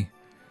Goofy.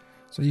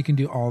 So you can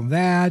do all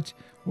that.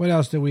 What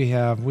else did we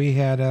have? We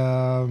had,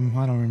 I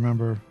don't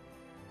remember.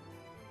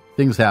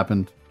 Things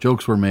happened.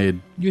 Jokes were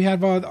made. You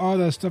had all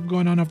the stuff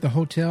going on at the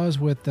hotels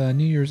with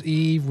New Year's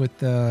Eve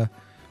with, what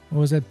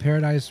was it,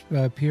 Paradise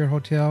Pier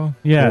Hotel?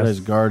 Yes. Paradise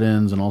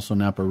Gardens and also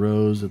Napa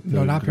Rose. At the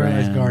No, not Grand.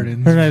 Paradise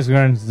Gardens. Paradise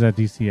Gardens is at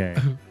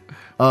DCA.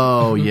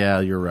 Oh, yeah,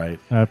 you're right.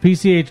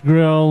 PCH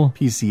Grill.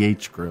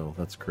 PCH Grill,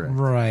 that's correct.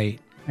 Right.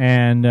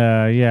 And,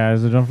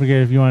 so don't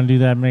forget, if you want to do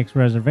that, make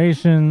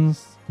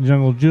reservations.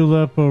 Jungle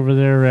Julep over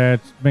there at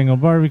Bengal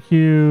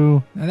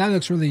Barbecue. Now that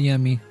looks really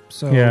yummy.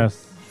 So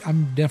yes.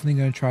 I'm definitely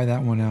going to try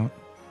that one out.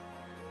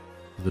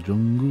 The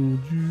Jungle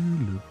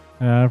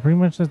Julep. Pretty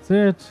much that's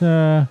it.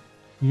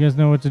 You guys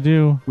know what to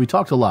do. We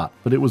talked a lot,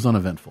 but it was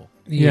uneventful.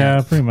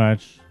 Yeah, pretty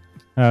much.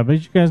 But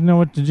you guys know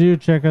what to do.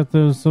 Check out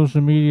those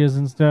social medias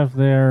and stuff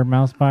there.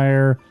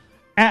 Mousepire,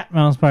 at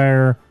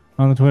Mousepire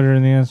on the Twitter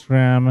and the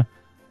Instagram,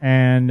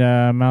 and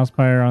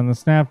Mousepire on the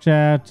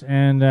Snapchat.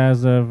 And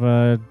as of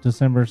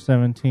December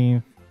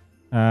 17th,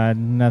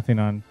 nothing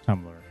on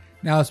Tumblr.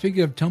 Now,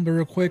 speaking of Tumblr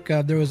real quick,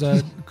 there was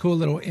a cool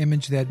little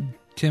image that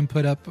Tim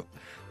put up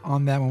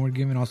on that when we're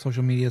giving all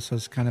social media, so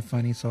it's kind of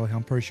funny. So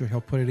I'm pretty sure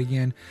he'll put it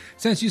again.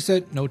 Since you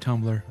said no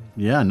Tumblr.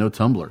 Yeah, no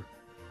Tumblr.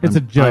 It's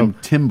a joke. I'm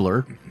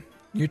Timbler.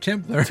 You're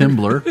Timbler.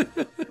 Timbler.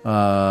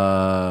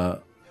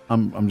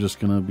 I'm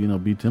just gonna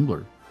be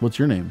Timbler. What's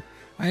your name?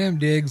 I am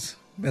Diggs.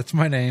 That's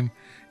my name.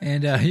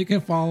 And you can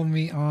follow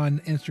me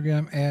on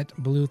Instagram at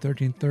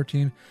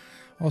Blue1313.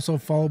 Also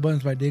follow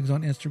Buttons by Diggs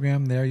on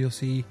Instagram. There you'll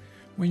see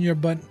when your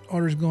button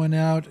order's going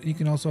out. You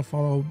can also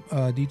follow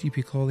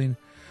DGP Clothing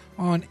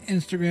on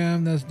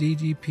Instagram. That's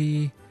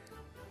DGP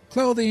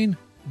Clothing,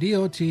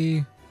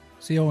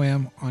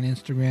 DOTCOM on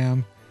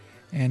Instagram.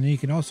 And you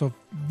can also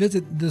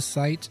visit this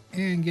site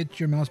and get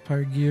your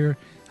Mousepire gear,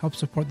 help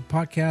support the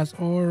podcast,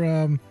 or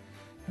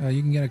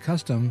you can get a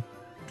custom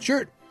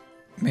shirt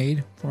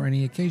made for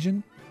any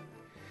occasion.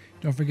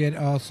 Don't forget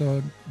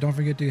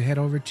to head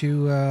over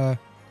to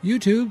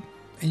YouTube,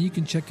 and you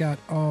can check out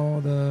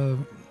all the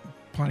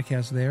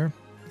podcasts there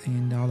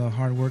and all the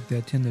hard work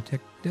that Tim the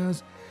Tech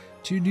does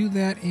to do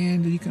that.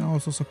 And you can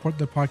also support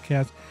the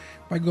podcast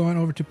by going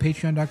over to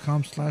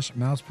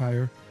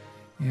patreon.com/mousepire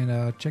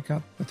and check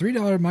out the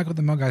 $3 Michael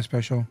the Mug Guy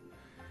special.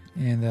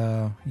 And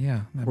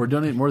or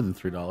donate more than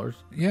 $3.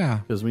 Yeah,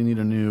 because we need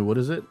a new. What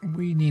is it?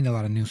 We need a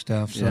lot of new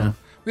stuff. So Yeah.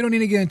 we don't need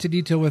to get into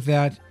detail with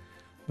that.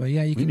 But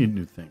yeah, We need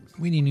new things.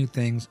 We need new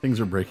things. Things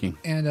are breaking.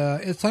 And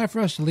it's time for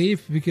us to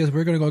leave because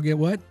we're going to go get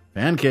what?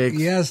 Pancakes.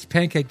 Yes,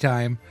 pancake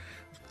time.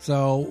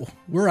 So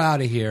we're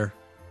out of here.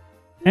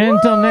 And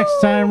until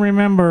next time,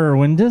 remember,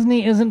 when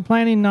Disney isn't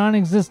planning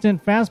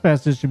non-existent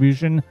FastPass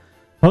distribution,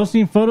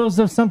 posting photos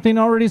of something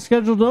already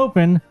scheduled to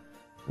open,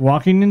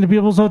 walking into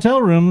people's hotel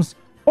rooms,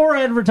 or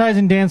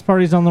advertising dance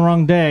parties on the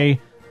wrong day,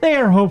 they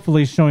are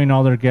hopefully showing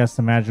all their guests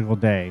a magical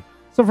day.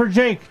 So for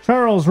Jake,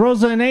 Charles,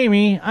 Rosa, and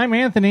Amy, I'm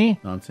Anthony.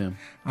 I'm Tim.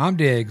 I'm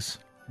Diggs.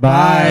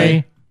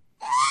 Bye.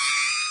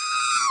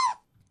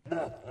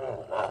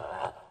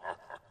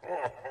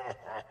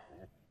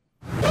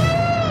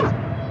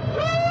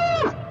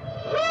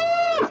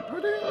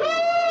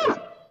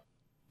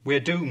 We're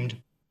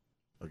doomed.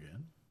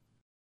 Again.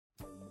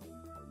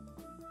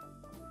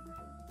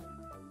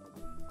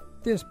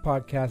 This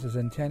podcast is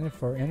intended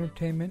for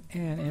entertainment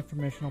and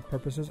informational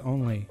purposes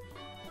only.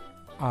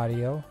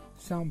 Audio,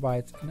 sound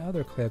bites, and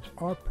other clips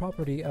are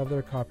property of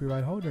their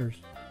copyright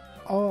holders.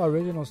 All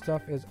original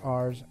stuff is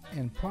ours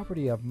and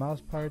property of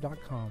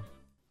mousepire.com.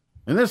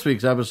 In this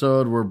week's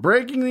episode, we're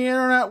breaking the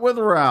internet with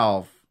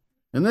Ralph.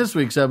 In this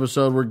week's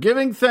episode, we're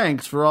giving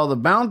thanks for all the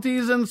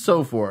bounties and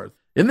so forth.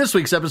 In this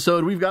week's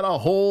episode, we've got a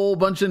whole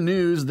bunch of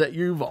news that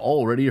you've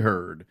already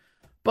heard.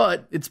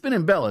 But it's been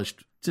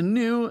embellished. It's a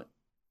new...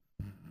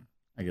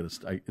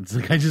 it's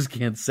like I just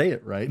can't say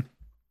it right.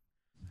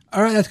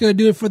 All right, that's going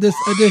to do it for this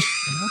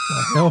edition. What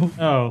the hell?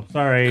 Oh,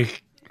 sorry.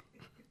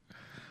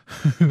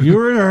 You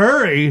were in a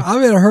hurry.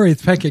 I'm in a hurry.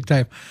 It's pancake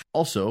time.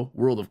 Also,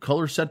 World of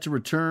Color set to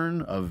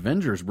return,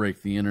 Avengers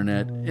break the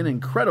internet, an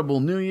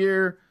incredible new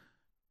year,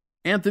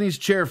 Anthony's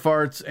chair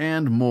farts,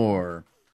 and more.